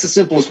 That's the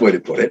simplest way to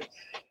put it.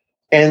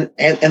 And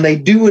they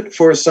do it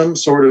for some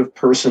sort of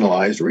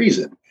personalized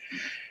reason.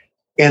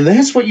 And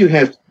that's what you've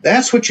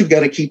got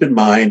to keep in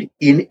mind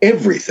in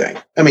everything.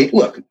 I mean,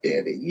 look,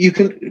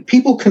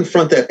 people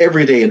confront that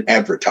every day in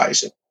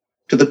advertising,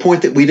 to the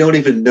point that we don't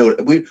even know.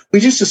 We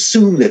just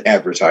assume that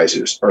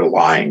advertisers are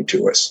lying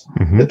to us,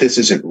 that this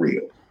isn't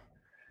real.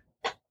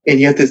 And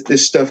yet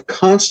this stuff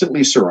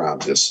constantly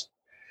surrounds us.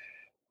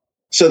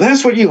 So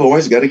that's what you've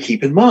always got to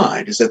keep in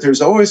mind, is that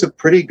there's always a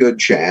pretty good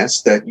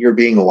chance that you're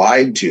being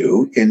lied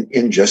to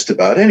in just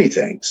about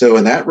anything. So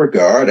in that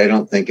regard, I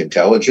don't think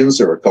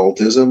intelligence or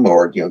occultism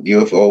or, you know, the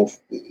UFO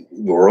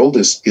world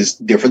is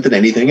different than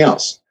anything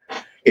else.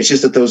 It's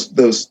just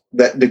that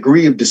that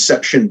degree of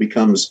deception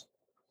becomes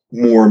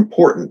more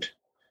important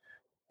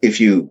if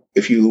you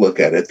look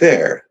at it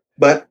there.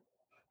 But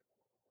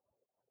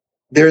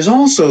there's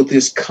also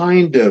this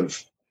kind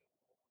of,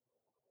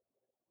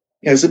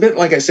 it's a bit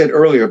like I said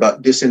earlier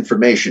about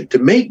disinformation. To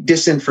make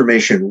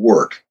disinformation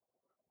work,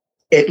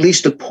 at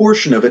least a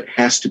portion of it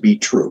has to be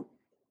true.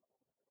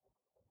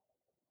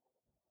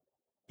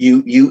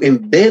 You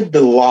embed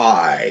the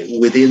lie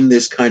within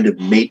this kind of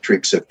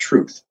matrix of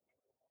truth,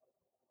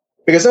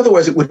 because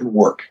otherwise it wouldn't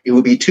work. It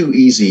would be too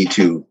easy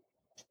to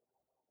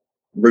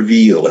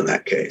reveal in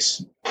that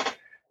case.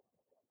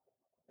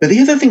 But the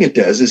other thing it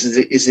does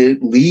is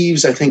it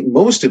leaves, I think,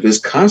 most of us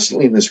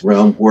constantly in this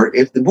realm where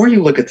if the more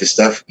you look at this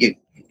stuff, you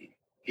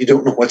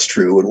don't know what's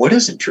true and what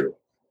isn't true.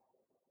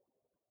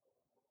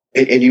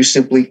 And you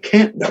simply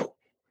can't know.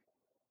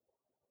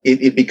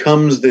 It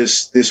becomes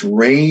this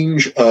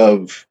range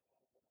of,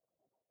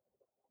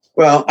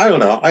 well, I don't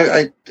know.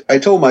 I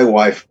told my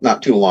wife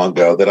not too long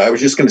ago that I was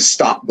just going to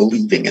stop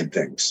believing in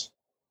things.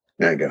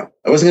 There you go.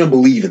 I wasn't going to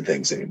believe in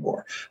things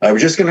anymore. I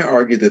was just going to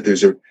argue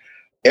that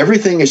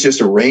everything is just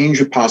a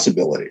range of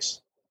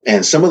possibilities.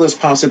 And some of those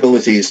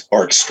possibilities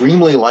are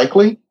extremely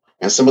likely,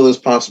 and some of those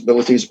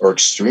possibilities are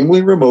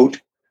extremely remote,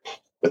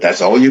 but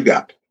that's all you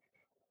got.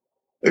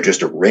 They're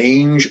just a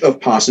range of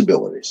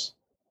possibilities.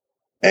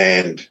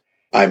 And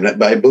I'm not,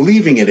 by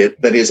believing in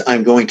it, that is,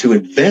 I'm going to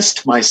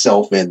invest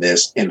myself in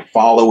this and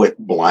follow it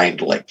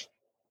blindly.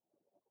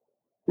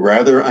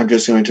 Rather, I'm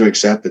just going to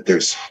accept that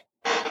there's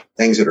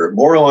things that are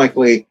more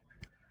likely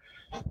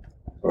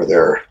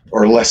or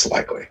less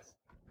likely.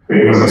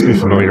 You must be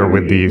familiar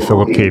with the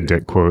Philip K.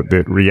 Dick quote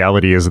that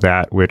reality is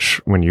that which,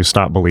 when you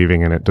stop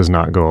believing in it, does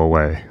not go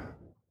away.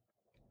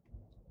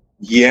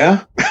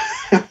 Yeah.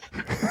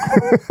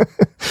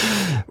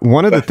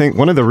 One of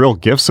the real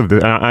gifts of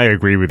I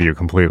agree with you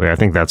completely. I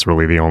think that's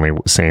really the only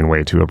sane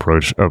way to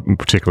approach,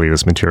 particularly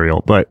this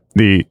material. But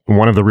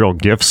one of the real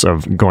gifts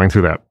of going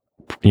through that,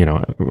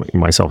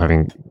 myself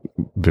having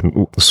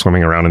been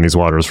swimming around in these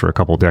waters for a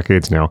couple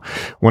decades now,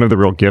 one of the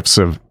real gifts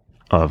of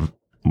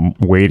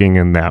waiting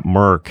in that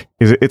murk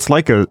is it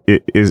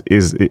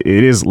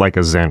is like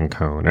a Zen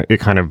cone. It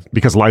kind of,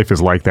 because life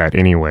is like that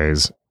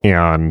anyways.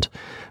 And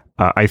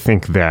I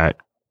think that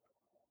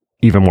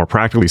even more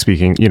practically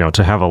speaking,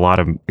 to have a lot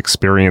of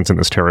experience in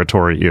this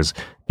territory is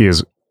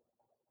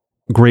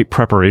great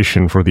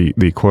preparation for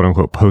the quote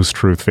unquote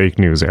post-truth fake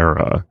news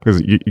era.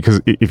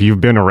 Because if you've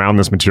been around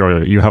this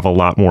material, you have a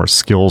lot more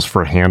skills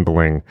for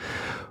handling,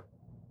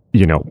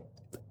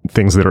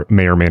 things that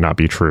may or may not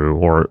be true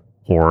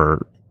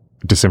or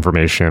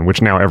disinformation, which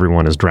now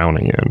everyone is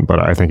drowning in. But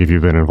I think if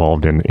you've been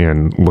involved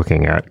in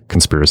looking at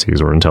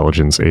conspiracies or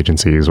intelligence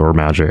agencies or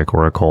magic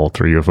or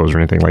occult or UFOs or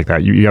anything like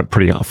that, you have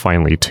pretty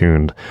finely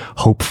tuned,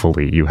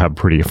 hopefully you have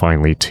pretty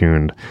finely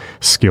tuned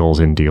skills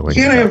in dealing with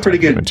that. You have a pretty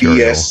good material.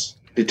 BS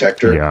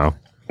detector. Yeah.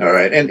 All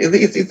right. And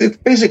the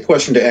basic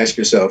question to ask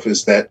yourself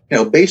is that,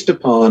 based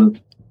upon,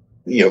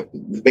 the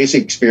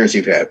basic experience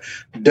you've had,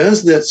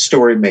 does that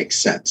story make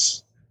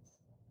sense?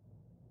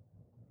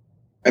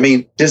 I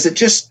mean,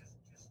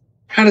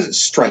 how does it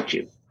strike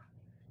you?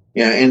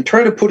 And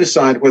try to put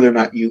aside whether or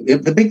not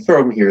the big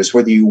problem here is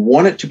whether you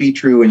want it to be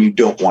true and you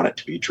don't want it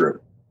to be true.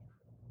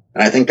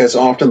 And I think that's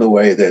often the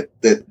way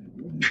that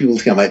people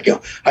might go,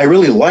 I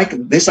really like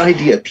this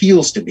idea,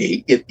 appeals to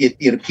me.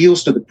 It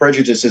appeals to the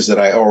prejudices that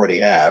I already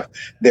have.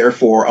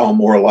 Therefore, I'll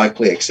more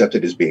likely accept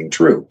it as being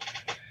true.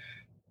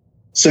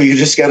 So you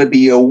just got to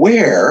be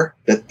aware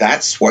that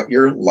that's what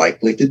you're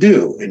likely to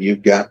do. And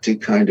you've got to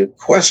kind of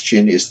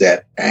question,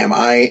 am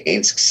I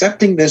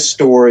accepting this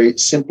story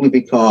simply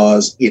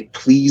because it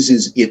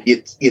pleases,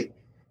 it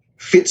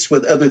fits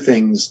with other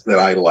things that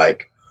I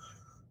like?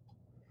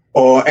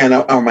 And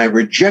am I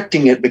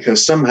rejecting it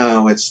because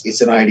somehow it's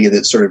an idea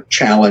that sort of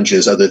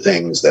challenges other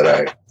things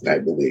that I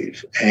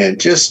believe? And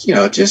just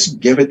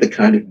give it the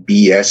kind of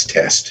BS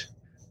test.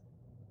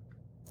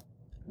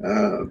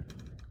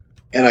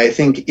 And I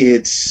think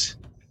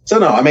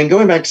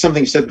going back to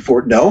something you said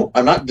before, no,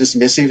 I'm not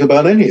dismissive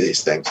about any of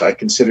these things. I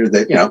consider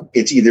that,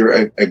 it's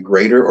either a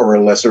greater or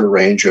a lesser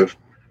range of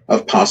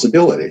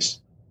possibilities.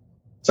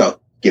 So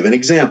give an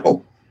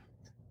example.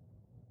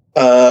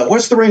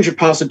 What's the range of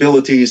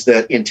possibilities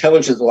that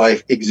intelligent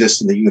life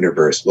exists in the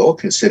universe? Well,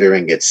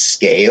 considering its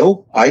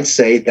scale, I'd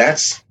say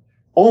that's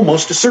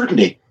almost a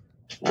certainty.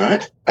 All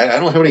right. I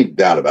don't have any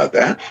doubt about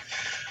that.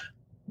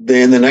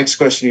 Then the next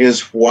question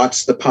is,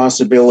 what's the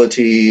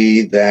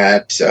possibility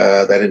that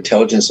that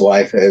intelligence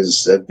life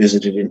has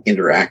visited and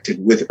interacted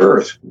with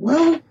Earth?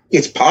 Well,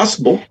 it's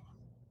possible,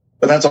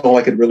 but that's all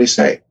I could really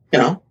say.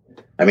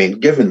 I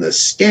mean, given the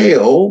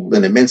scale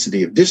and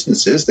immensity of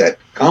distances, that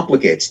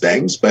complicates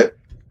things, but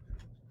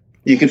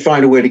you can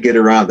find a way to get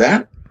around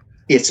that.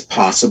 It's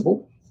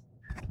possible.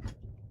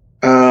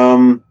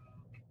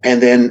 And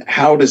then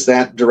how does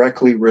that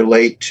directly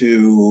relate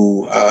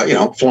to,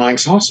 flying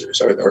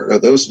saucers? Are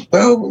those,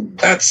 well,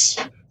 that's,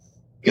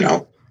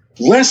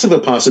 less of a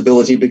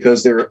possibility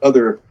because there are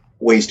other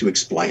ways to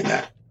explain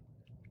that.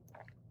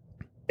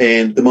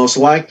 And the most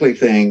likely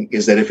thing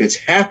is that if it's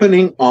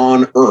happening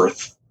on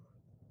Earth,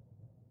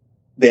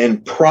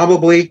 then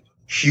probably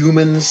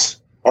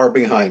humans are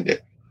behind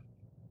it.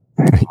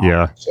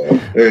 Yeah, so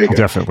there you go.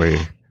 Definitely.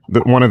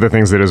 One of the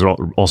things that has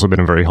also been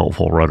a very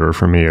helpful rudder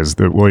for me is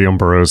the William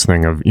Burroughs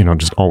thing of,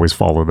 just always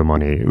follow the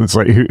money. It's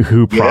like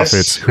who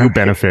profits, who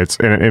benefits.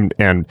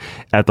 And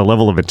at the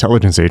level of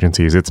intelligence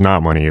agencies, it's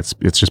not money. It's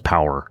just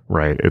power,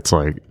 right? It's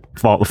like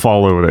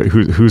follow that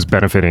who's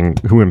benefiting,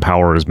 who in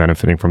power is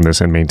benefiting from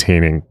this and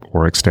maintaining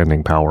or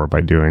extending power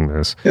by doing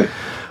this. Yeah.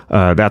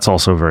 That's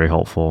also very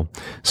helpful.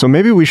 So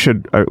maybe we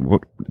should,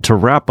 to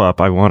wrap up,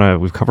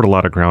 we've covered a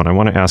lot of ground. I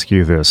want to ask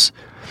you this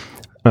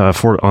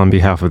on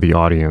behalf of the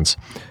audience.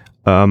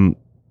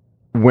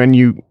 When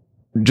you,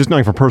 just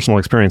knowing from personal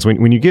experience,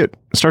 when you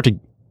start to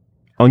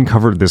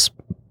uncover this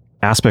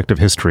aspect of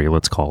history,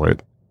 let's call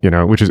it,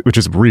 which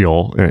is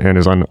real and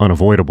is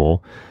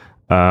unavoidable,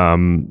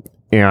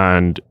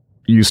 and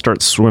you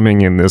start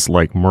swimming in this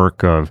like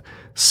murk of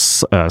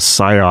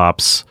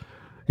psyops,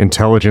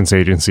 intelligence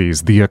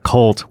agencies, the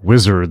occult,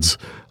 wizards.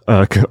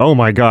 Oh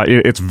my God,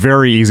 it's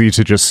very easy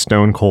to just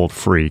stone cold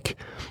freak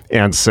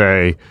and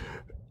say,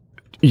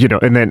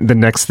 and then the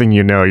next thing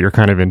you know, you're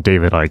kind of in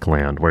David Icke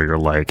land, where you're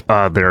like,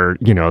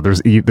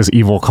 there's this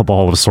evil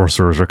cabal of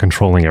sorcerers are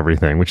controlling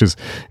everything, which is,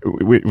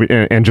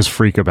 and just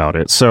freak about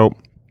it. So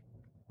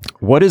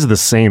what is the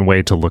sane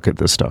way to look at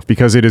this stuff?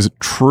 Because it is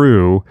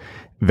true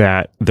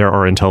that there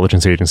are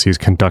intelligence agencies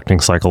conducting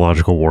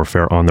psychological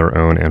warfare on their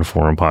own and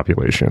foreign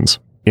populations,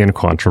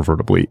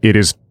 incontrovertibly. It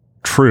is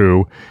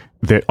true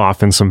that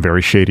often some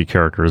very shady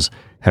characters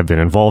have been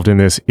involved in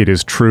this. It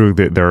is true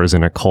that there is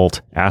an occult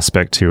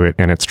aspect to it,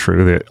 and it's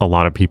true that a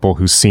lot of people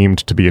who seemed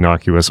to be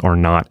innocuous are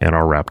not and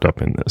are wrapped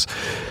up in this.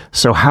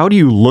 So how do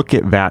you look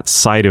at that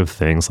side of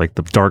things, like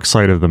the dark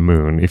side of the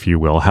moon, if you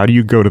will? How do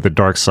you go to the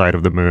dark side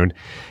of the moon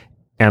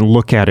and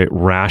look at it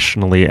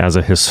rationally as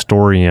a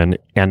historian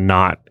and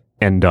not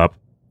end up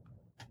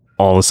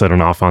all of a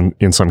sudden off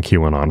in some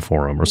QAnon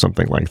forum or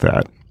something like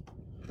that?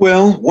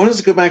 Well, one is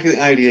to go back to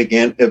the idea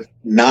again of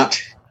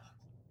not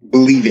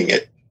believing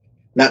it,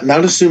 not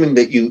assuming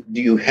that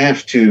you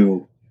have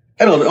to.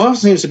 I don't know. It often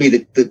seems to be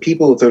that the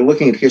people, if they're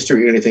looking at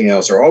history or anything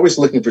else, are always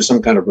looking for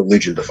some kind of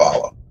religion to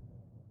follow.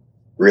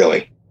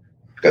 Really,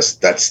 because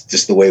that's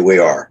just the way we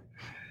are.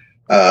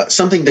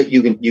 Something that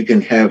you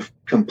can have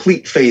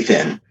complete faith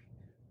in,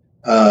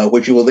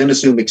 which you will then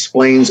assume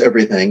explains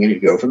everything, and you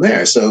go from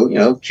there. So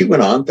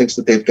QAnon thinks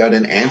that they've got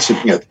an answer.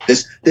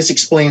 This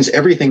explains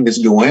everything that's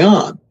going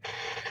on.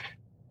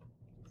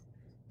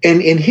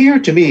 And here,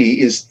 to me,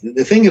 is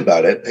the thing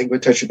about it, I think we're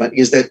touching about,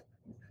 is that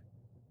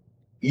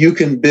you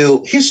can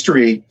build,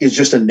 history is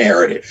just a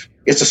narrative.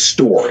 It's a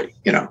story,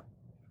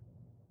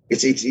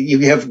 It's you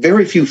have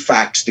very few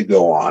facts to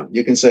go on.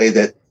 You can say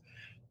that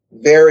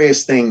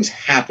various things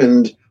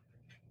happened,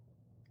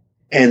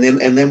 and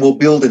then we'll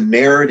build a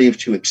narrative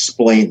to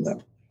explain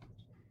them.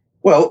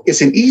 Well, it's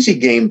an easy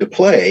game to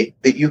play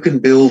that you can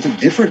build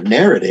different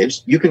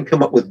narratives. You can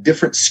come up with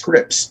different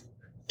scripts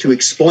to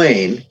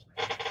explain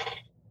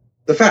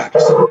the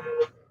facts.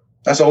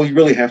 That's all you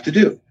really have to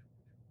do.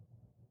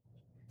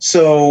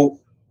 So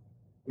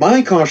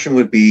my caution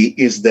would be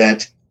is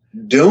that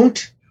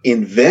don't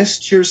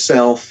invest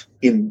yourself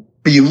in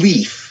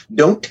belief.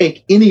 Don't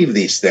take any of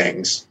these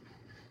things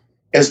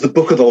as the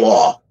book of the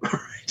law.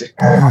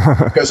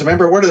 Because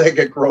remember, where do they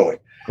get growing?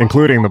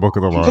 Including the book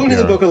of the law. Including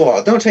the book of the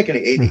law. Don't take any.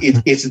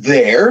 It's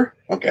there.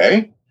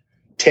 Okay.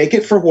 Take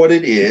it for what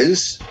it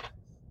is.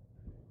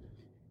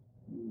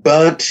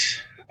 But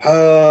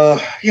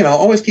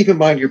always keep in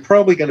mind you're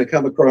probably going to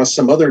come across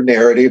some other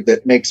narrative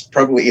that makes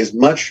probably as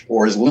much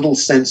or as little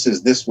sense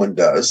as this one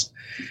does.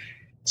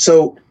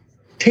 So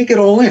take it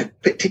all in.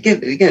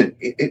 Again,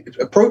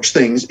 approach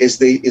things is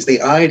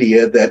the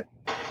idea that,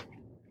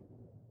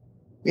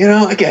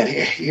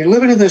 again, you're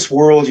living in this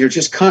world, you're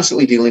just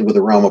constantly dealing with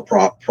the realm of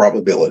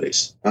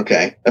probabilities.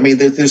 Okay. I mean,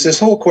 there's this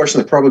whole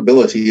question of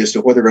probability as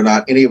to whether or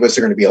not any of us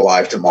are going to be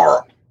alive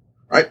tomorrow,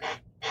 right?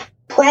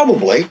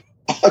 Probably.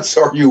 Odds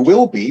are you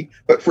will be,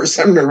 but for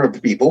some number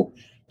of people,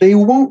 they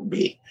won't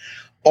be.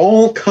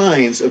 All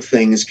kinds of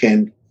things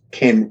can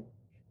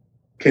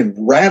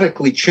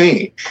radically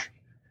change.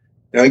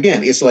 Now,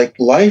 again, it's like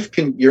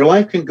your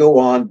life can go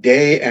on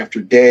day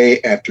after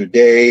day after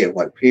day in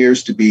what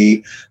appears to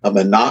be a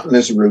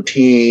monotonous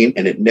routine,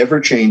 and it never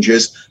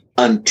changes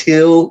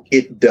until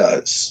it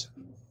does.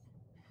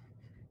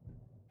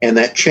 And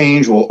that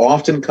change will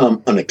often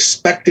come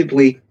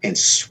unexpectedly and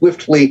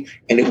swiftly,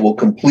 and it will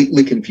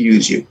completely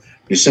confuse you.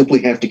 You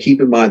simply have to keep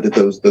in mind that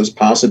those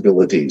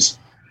possibilities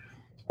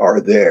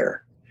are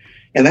there.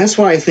 And that's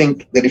why I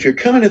think that if you're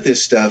coming at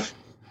this stuff,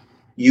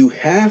 you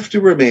have to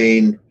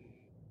remain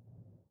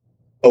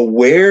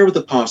aware of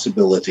the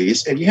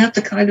possibilities, and you have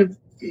to kind of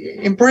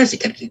embrace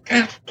it, and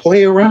kind of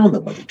play around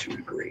them to a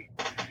degree.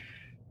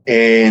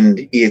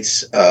 And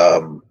it's,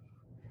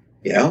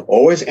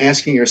 always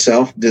asking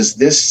yourself, does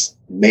this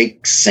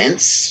make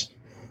sense?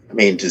 I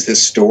mean, does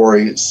this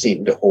story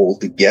seem to hold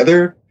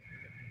together?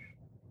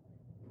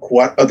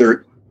 What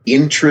other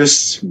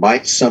interests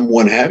might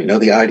someone have?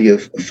 The idea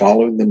of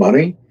following the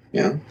money.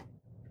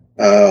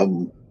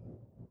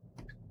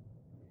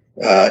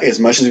 As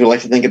much as we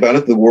like to think about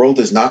it, the world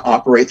does not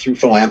operate through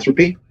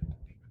philanthropy.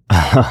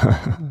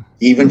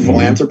 Even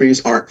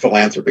philanthropies aren't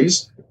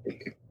philanthropies.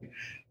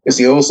 Because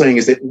the old saying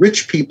is that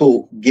rich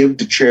people give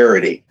to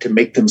charity to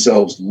make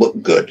themselves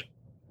look good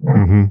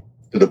to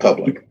the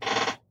public.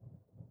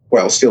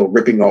 while still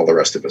ripping all the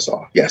rest of us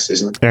off. Yes,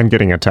 isn't it? And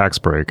getting a tax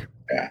break.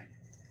 Yeah.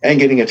 And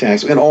getting a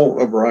tax, and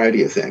a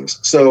variety of things.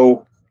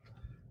 So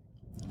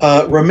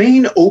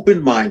remain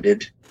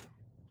open-minded,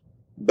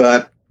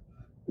 but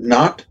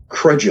not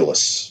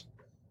credulous.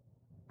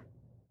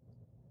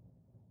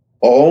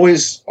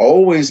 Always,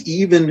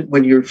 even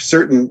when you're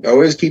certain,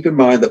 always keep in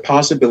mind the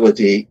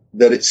possibility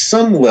that at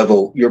some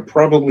level you're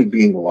probably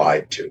being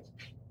lied to.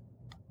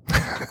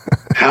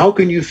 How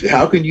can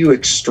you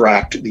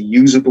extract the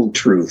usable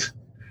truth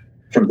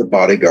from the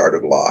bodyguard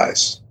of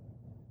lies?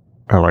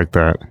 I like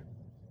that.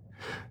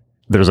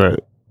 There's I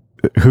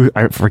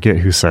forget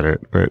who said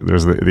it, but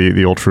there's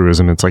the old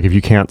truism. It's like, if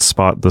you can't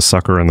spot the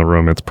sucker in the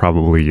room, it's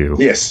probably you.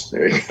 Yes,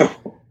 there you go.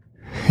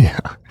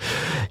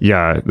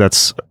 Yeah.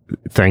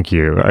 Thank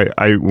you.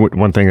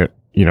 One thing that,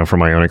 from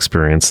my own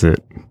experience that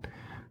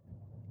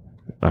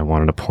I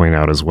wanted to point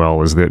out as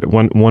well is that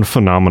one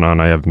phenomenon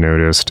I have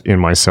noticed in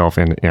myself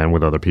and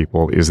with other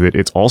people is that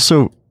it's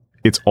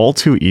all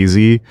too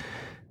easy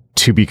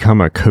to become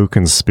a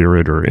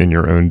co-conspirator in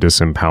your own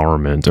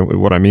disempowerment.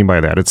 And what I mean by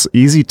that, it's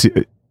easy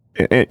to,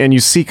 and you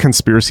see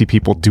conspiracy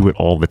people do it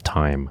all the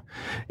time.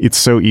 It's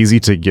so easy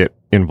to get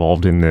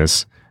involved in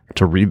this,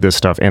 to read this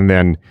stuff, and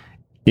then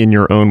in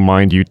your own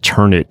mind, you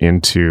turn it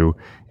into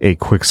a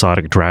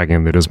quixotic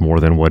dragon that is more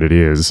than what it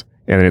is.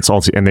 And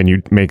and then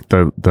you make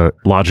the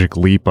logic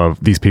leap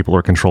of, these people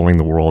are controlling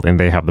the world and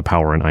they have the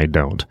power and I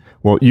don't.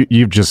 Well,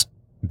 you've just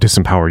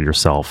disempowered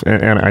yourself.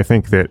 And I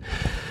think that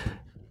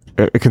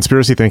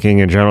conspiracy thinking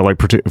in general, like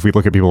if we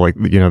look at people like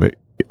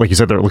you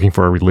said, they're looking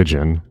for a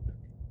religion.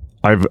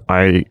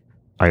 I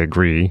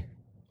agree.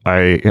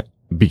 I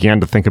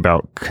began to think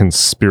about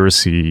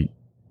conspiracy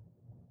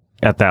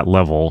thinking at that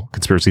level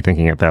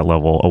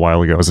a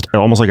while ago. It's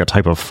almost like a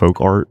type of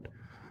folk art.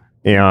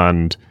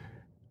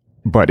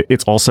 But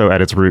it's also at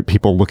its root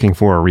people looking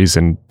for a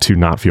reason to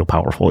not feel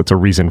powerful. It's a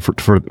reason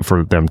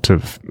for them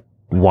to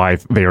why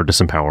they are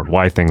disempowered,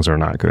 why things are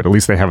not good. At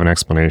least they have an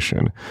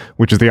explanation,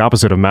 which is the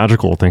opposite of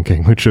magical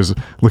thinking, which is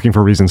looking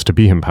for reasons to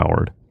be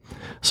empowered.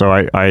 So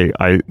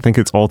I think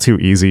it's all too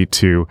easy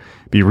to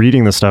be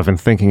reading this stuff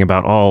and thinking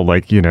about,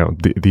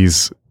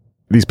 these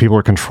people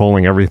are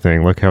controlling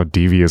everything. Look how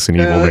devious and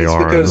evil they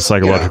are. And the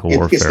psychological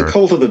warfare. It's the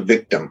cult of the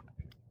victim,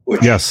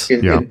 which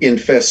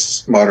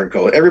infests modern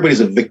culture. Everybody's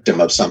a victim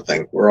of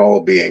something. We're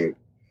all being.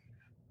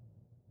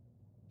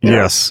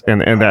 Yes,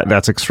 and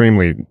that's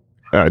extremely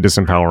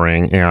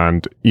disempowering.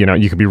 And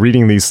you can be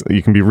reading this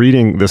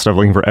stuff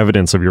looking for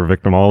evidence of your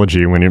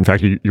victimology, when in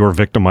fact you're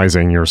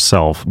victimizing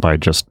yourself by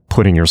just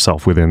putting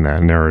yourself within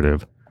that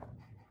narrative.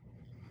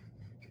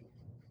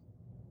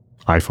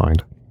 I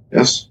find.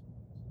 Yes.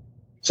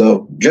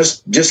 So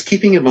just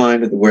keeping in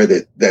mind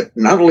that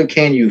not only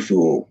can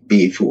you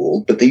be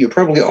fooled, but that you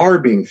probably are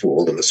being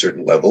fooled on a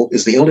certain level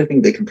is the only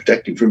thing that can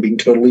protect you from being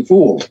totally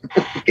fooled.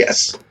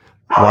 Yes.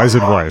 Wise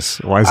advice.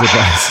 Or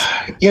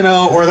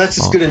that's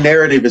as good a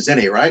narrative as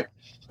any, right?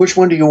 Which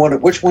one do you want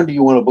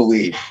to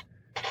believe?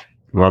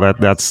 Well,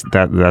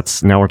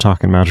 that's now we're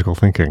talking magical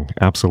thinking.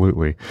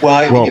 Absolutely.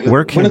 One of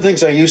the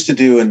things I used to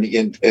do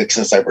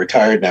since I've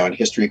retired now in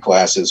history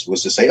classes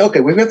was to say, okay,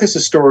 we've got this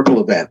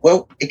historical event.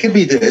 Well, it could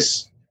be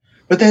this,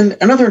 but then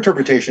another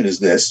interpretation is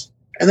this,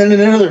 and then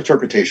another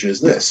interpretation is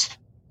this.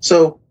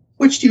 So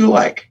which do you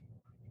like?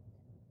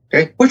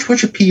 Okay.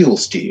 Which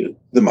appeals to you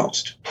the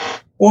most?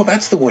 Well,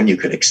 that's the one you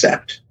can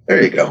accept.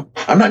 There you go.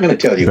 I'm not going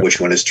to tell you which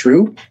one is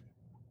true,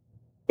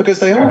 because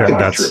they all can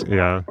be true.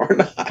 Yeah. Or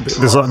not.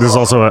 There's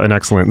also an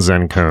excellent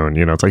Zen koan.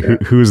 It's like,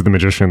 who is the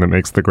magician that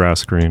makes the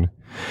grass green?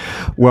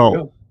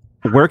 Well,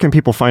 where can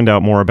people find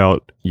out more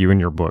about you and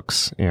your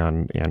books?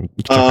 And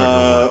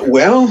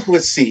well,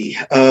 let's see.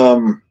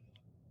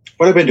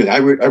 What I've been doing. I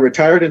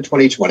retired in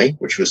 2020,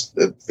 which was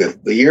the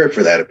year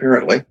for that,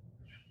 apparently.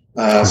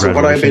 So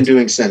what I've been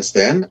doing since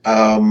then,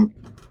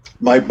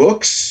 my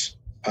books,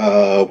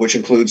 which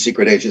include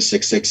Secret Agent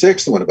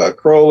 666, the one about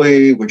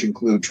Crowley, which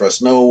include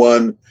Trust No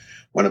One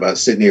about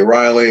Sidney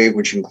O'Reilly,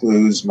 which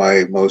includes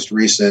my most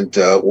recent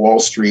Wall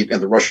Street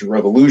and the Russian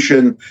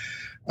Revolution.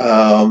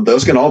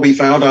 Those can all be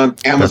found on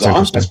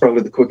Amazon. That's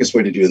probably the quickest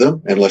way to do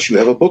them, unless you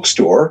have a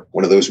bookstore,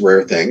 one of those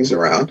rare things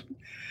around.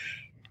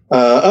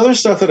 Other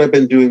stuff that I've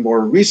been doing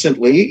more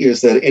recently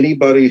is that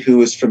anybody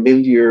who is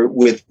familiar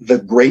with the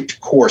Great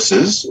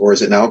Courses, or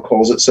as it now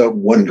calls itself,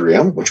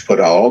 Wondrium, which put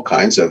out all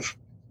kinds of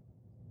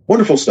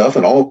wonderful stuff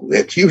and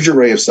a huge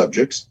array of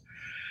subjects.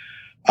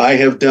 I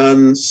have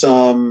done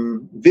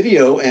some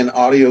video and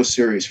audio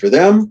series for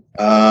them.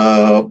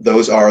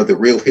 Those are The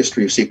Real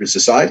History of Secret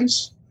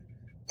Societies,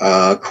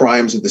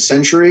 Crimes of the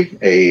Century,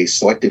 A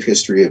Selective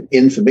History of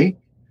Infamy.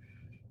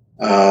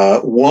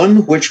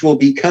 One which will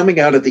be coming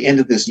out at the end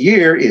of this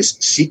year is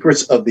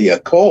Secrets of the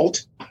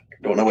Occult. I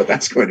don't know what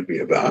that's going to be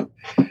about,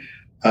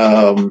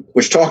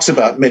 which talks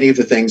about many of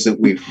the things that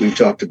we've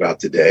talked about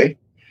today.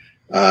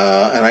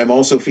 And I'm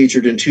also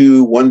featured in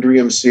 2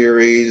 Wondrium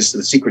series,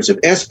 The Secrets of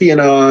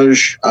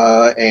Espionage,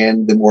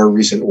 and the more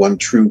recent one,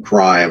 True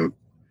Crime,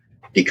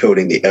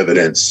 Decoding the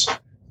Evidence.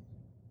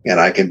 And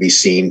I can be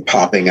seen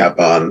popping up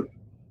on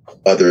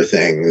other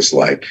things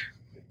like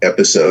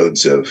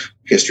episodes of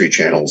History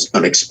Channel's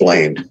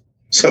Unexplained.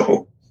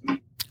 So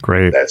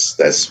great.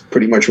 That's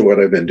pretty much what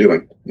I've been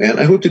doing. And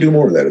I hope to do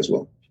more of that as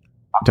well.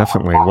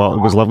 Definitely. Well,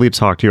 it was lovely to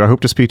talk to you. I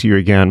hope to speak to you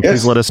again. Yes.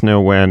 Please let us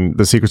know when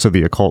The Secrets of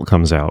the Occult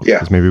comes out. Yeah.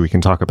 'Cause maybe we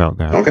can talk about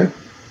that. Okay.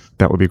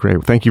 That would be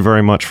great. Thank you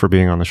very much for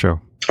being on the show.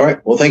 All right.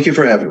 Well, thank you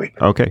for having me.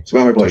 Okay. It's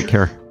been my pleasure. Take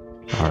care.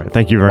 All right.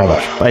 Thank you very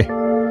much. Bye.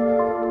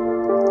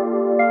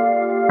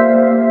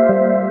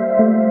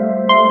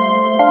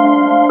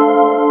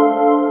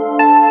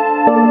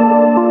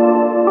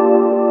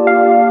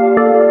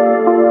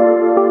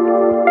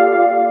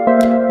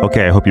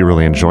 Okay, I hope you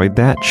really enjoyed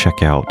that.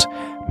 Check out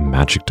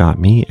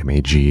magick.me,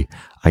 magick.me,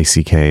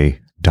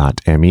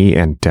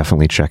 and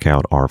definitely check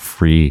out our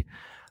free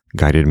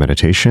guided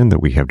meditation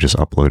that we have just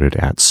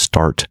uploaded at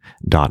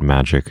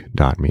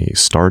start.magick.me,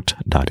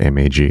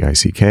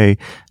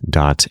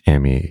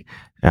 start.magick.me.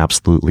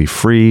 Absolutely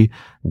free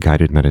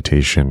guided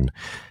meditation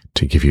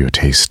to give you a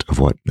taste of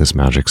what this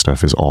magic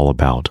stuff is all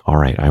about. All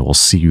right, I will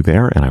see you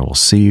there, and I will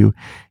see you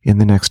in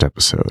the next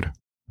episode.